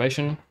 and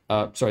activation.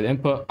 The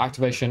input,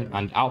 activation,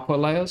 and output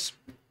layers.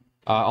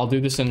 I'll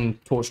do this in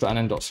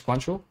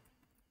torch.nn.sequential.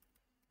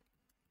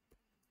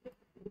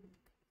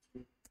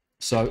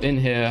 So in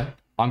here,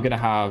 I'm going to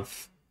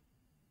have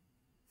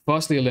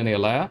firstly a linear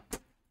layer.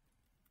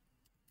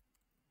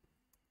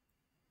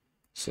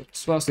 So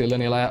firstly a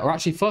linear layer, or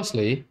actually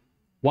firstly,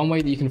 one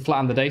way that you can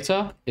flatten the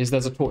data is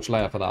there's a torch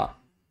layer for that.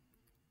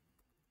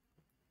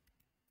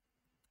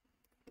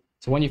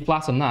 So when you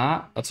flatten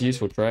that, that's a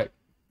useful trick.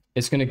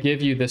 It's going to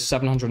give you this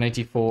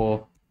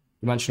 784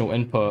 dimensional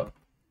input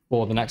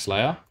for the next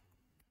layer.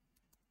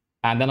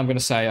 And then I'm going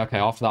to say, okay,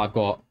 after that, I've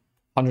got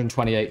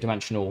 128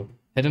 dimensional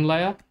hidden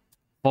layer.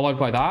 Followed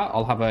by that,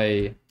 I'll have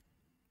a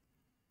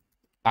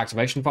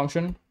activation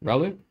function,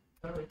 relu.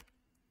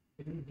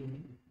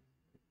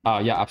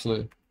 Yeah,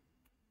 absolutely.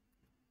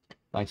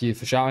 Thank you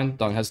for shouting.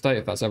 Don't hesitate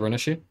if that's ever an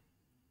issue.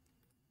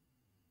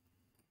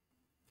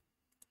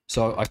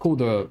 So I call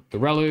the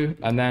relu,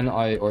 and then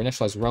or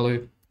initialize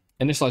relu,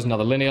 initialize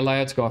another linear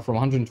layer to go from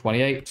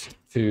 128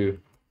 to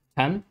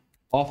 10.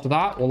 After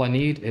that, all I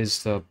need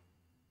is the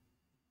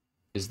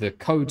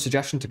code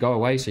suggestion to go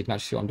away, so you can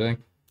actually see what I'm doing.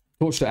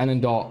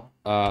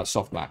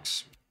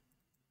 Torch.nn.softmax.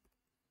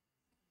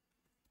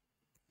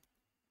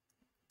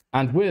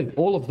 And with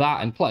all of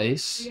that in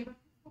place,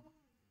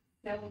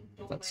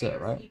 that's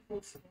it, right?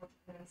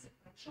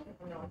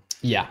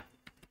 Yeah.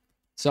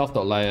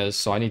 Self.layers,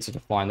 so I need to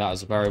define that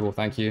as a variable,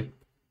 thank you.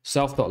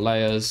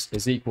 Self.layers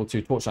is equal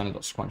to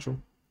torch.nn.sequential.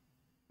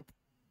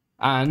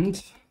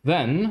 And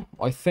then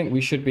I think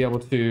we should be able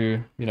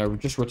to,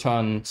 just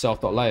return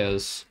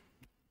self.layers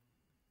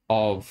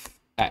of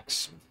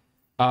X.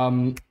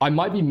 I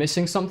might be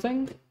missing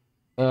something,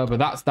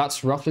 but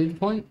that's roughly the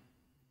point.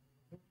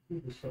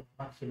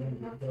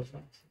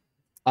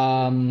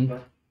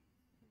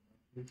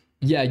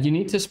 Yeah, you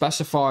need to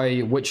specify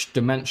which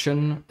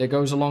dimension it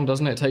goes along,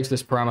 doesn't it? It takes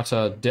this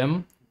parameter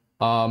dim.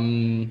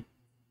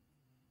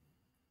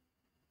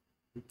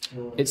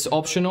 It's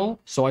optional,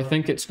 so I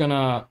think it's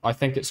gonna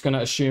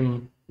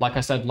assume, like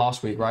I said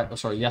last week, right? Oh,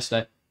 sorry,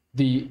 yesterday.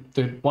 The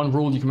one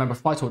rule you can remember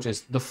for PyTorch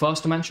is the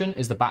first dimension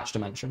is the batch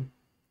dimension.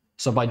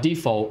 So by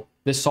default,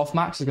 this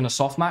softmax is going to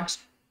softmax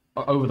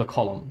over the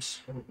columns,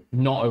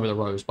 not over the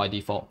rows by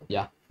default.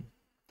 Yeah.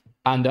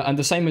 And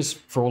the same is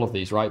for all of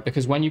these, right?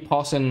 Because when you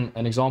pass in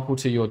an example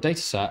to your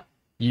data set,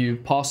 you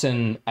pass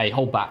in a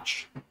whole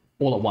batch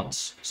all at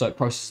once. So it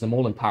processes them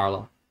all in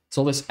parallel.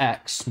 So this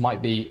X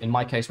might be, in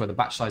my case, where the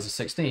batch size is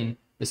 16,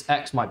 this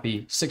X might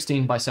be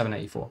 16 by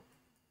 784.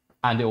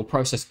 And it will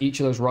process each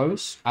of those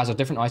rows as a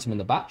different item in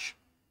the batch.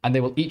 And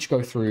they will each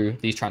go through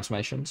these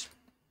transformations.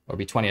 It'll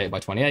be 28 by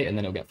 28, and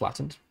then it'll get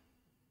flattened.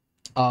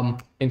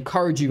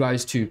 Encourage you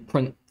guys to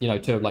print,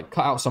 to like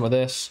cut out some of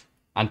this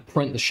and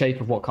print the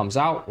shape of what comes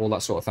out, all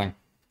that sort of thing.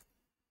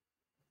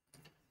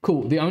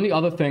 Cool. The only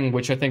other thing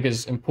which I think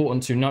is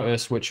important to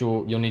notice, which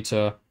you'll need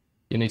to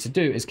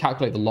do, is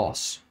calculate the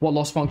loss. What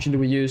loss function do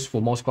we use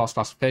for multi-class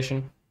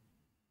classification?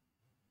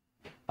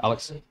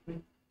 Alex?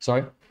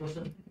 Sorry?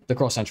 The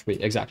cross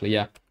entropy, exactly,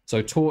 yeah.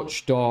 So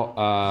torch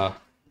dot,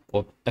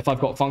 or if I've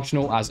got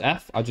functional as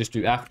f, I just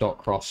do f dot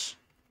cross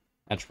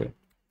entropy.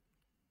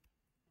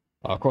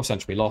 Cross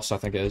entropy loss, I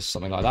think it is,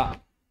 something like that.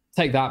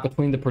 Take that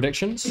between the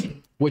predictions,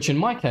 which in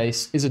my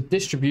case is a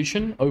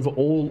distribution over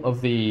all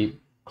of the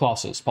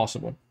classes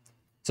possible.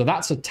 So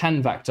that's a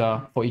 10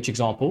 vector for each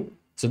example.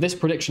 So this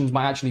predictions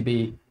might actually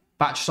be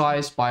batch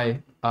size by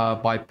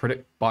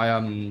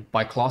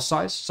class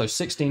size, so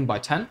 16 by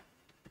 10.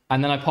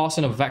 And then I pass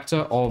in a vector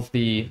of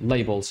the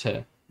labels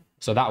here.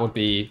 So that would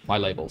be my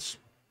labels,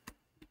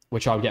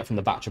 which I would get from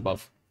the batch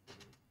above.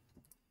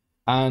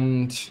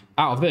 And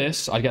out of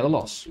this, I get the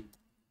loss.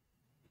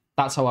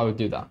 That's how I would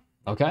do that,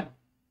 okay?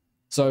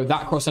 So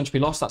that cross entropy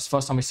loss, that's the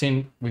first time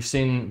we've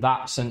seen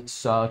that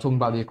since talking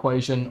about the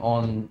equation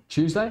on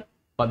Tuesday.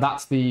 But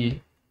that's the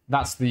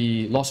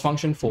loss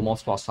function for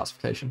multi-class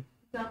classification.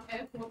 Now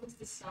F, what is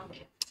the sum?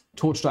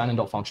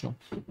 Torch.n.functional.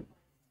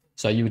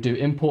 So you would do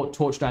import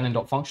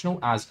torch.n.functional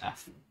as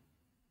F.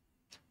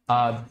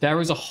 There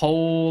is a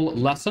whole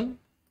lesson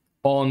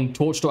on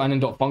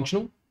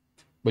torch.n.functional,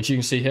 which you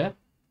can see here.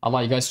 I'd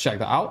like you guys to check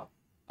that out.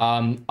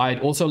 I'd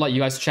also like you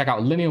guys to check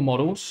out linear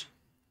models,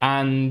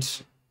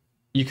 and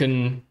you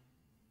can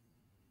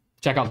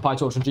check out the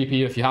PyTorch on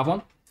GPU if you have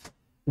one.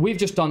 We've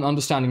just done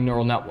understanding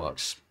neural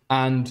networks,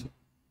 and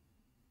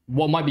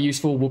what might be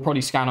useful, we'll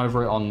probably scan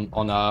over it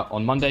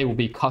on Monday, will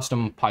be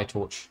custom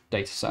PyTorch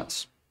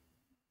datasets.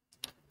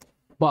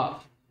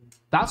 But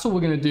that's all we're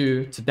going to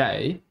do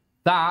today.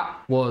 That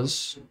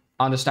was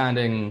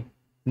understanding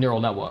neural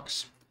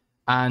networks.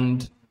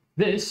 And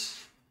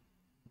this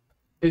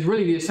is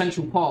really the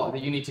essential part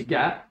that you need to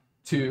get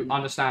to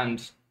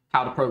understand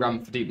how to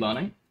program for deep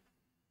learning.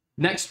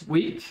 Next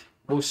week,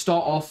 we'll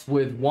start off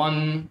with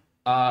one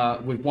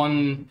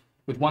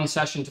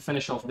session to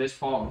finish off this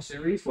part of the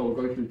series, where we'll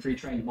go through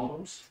pre-trained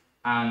models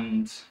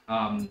and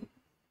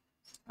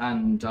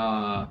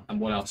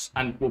what else?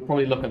 And we'll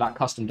probably look at that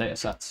custom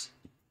datasets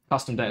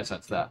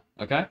there.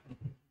 Okay.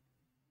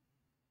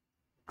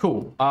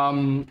 Cool.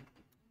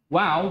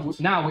 Wow.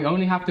 Now we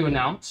only have to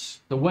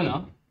announce the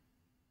winner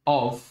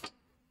of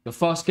the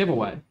first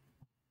giveaway.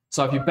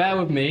 So if you bear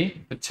with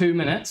me for 2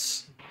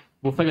 minutes,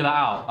 we'll figure that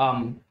out.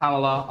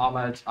 Pamela,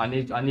 Ahmed, I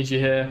need you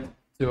here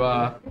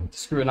to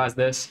scrutinize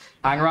this.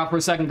 Hang around for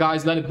a second,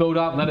 guys. Let it build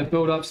up. Let it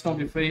build up. Stomp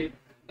your feet.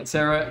 Let's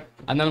hear it.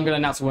 And then I'm going to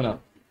announce the winner.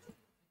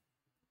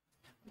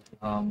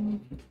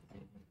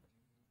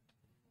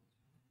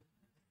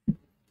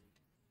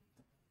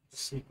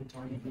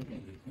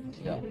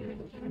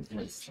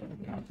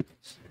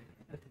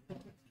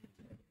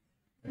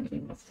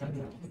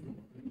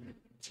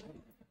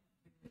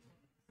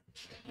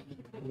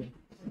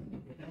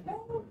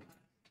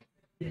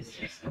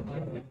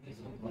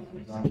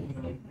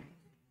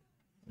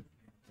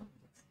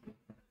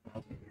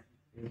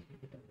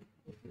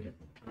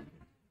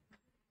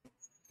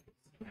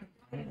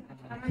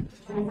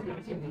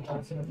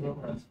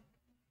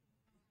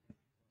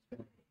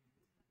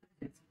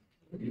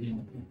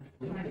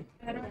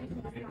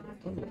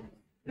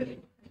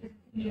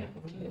 Yeah.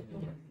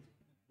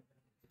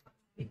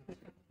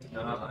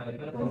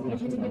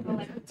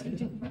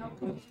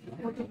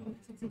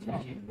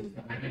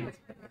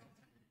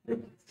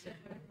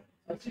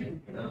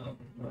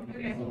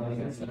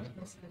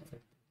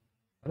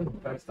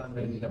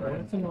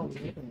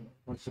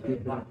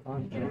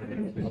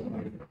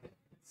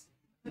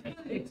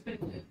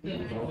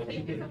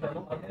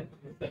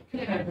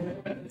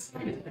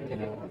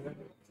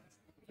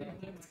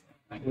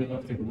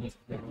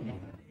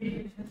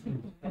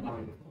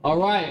 All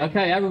right,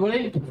 okay,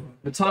 everybody,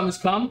 the time has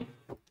come.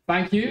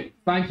 Thank you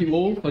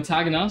all for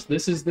tagging us.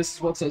 This is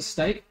what's at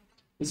stake.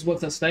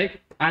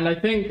 And I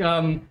think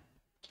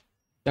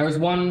there is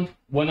one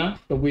winner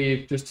that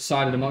we've just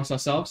decided amongst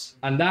ourselves,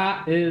 and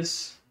that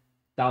is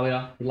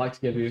Dahlia. We'd like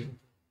to give you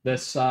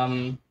this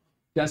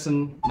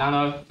Jensen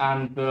Nano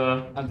and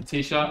the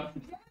T-shirt.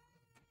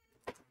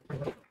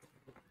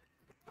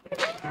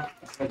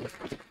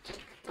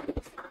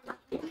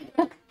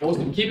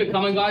 Awesome. Keep it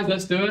coming, guys.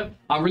 Let's do it.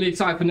 I'm really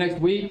excited for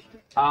next week.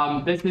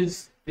 This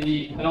is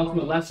the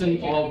penultimate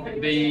lesson of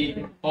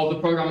the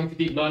programming for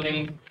deep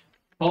learning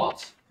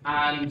part.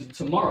 And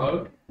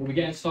tomorrow we'll be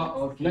getting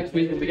started. Next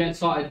week we'll be getting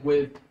started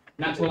with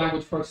natural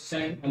language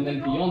processing, and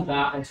then beyond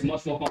that, into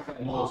much more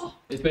complex models.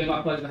 It's been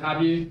my pleasure to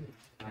have you.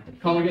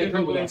 Come and get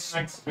Probably with us.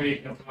 next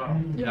week as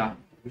well. Yeah.